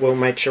along. We'll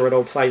make sure it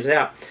all plays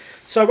out.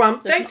 So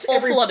There's thanks an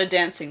awful lot of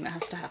dancing that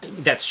has to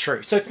happen. That's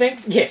true. So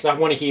thanks. Yes, I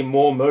want to hear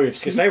more moves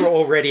because they were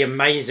already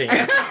amazing.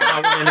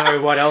 I want to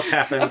know what else A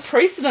happens.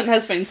 precedent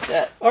has been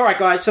set. All right,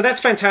 guys. So that's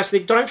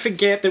fantastic. Don't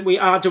forget that we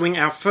are doing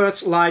our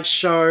first live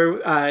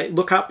show.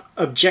 Look up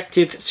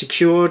Objective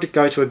Secured.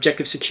 Go to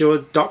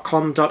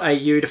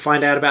objectivesecured.com.au to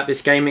find out about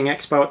this gaming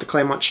expo at the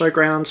Claremont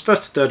Showgrounds.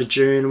 1st to 3rd of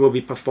June. We'll be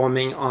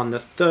performing on the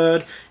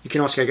 3rd. You can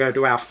also go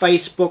to our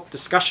Facebook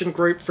discussion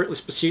group,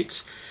 Fruitless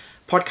Pursuits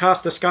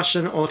podcast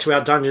discussion, or to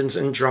our Dungeons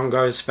and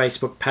Drongos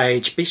Facebook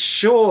page. Be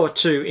sure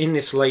to, in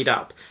this lead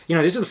up,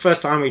 this is the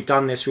first time we've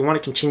done this. We want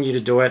to continue to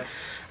do it.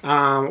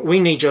 We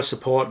need your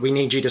support. We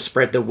need you to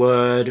spread the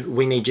word.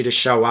 We need you to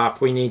show up.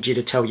 We need you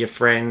to tell your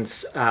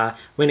friends.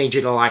 We need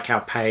you to like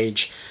our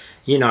page.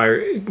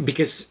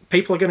 Because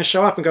people are going to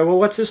show up and go, well,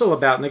 what's this all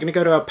about? And they're going to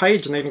go to our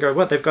page and they're going to go,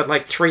 what? They've got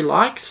like 3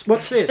 likes?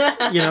 What's this?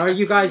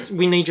 You guys,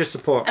 we need your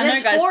support. And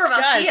there's 4 of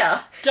us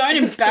here. Don't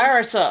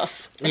embarrass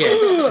us.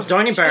 Yeah,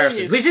 don't embarrass us.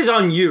 Jeez. This is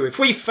on you. If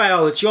we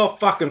fail, it's your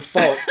fucking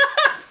fault.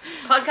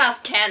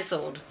 Podcast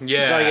cancelled.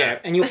 Yeah. So yeah,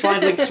 and you'll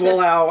find links to all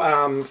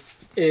our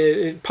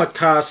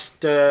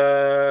podcast,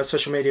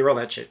 social media, all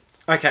that shit.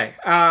 Okay.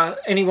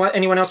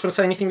 Anyone else want to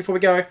say anything before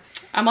we go?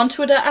 I'm on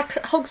Twitter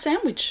at Hog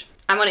Sandwich.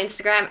 I'm on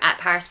Instagram at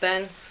Paris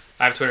Burns.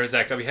 I have Twitter as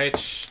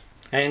ZachWH.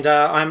 And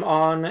I'm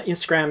on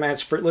Instagram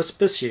as Fruitless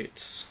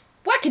Pursuits.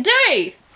 Whack-a-day!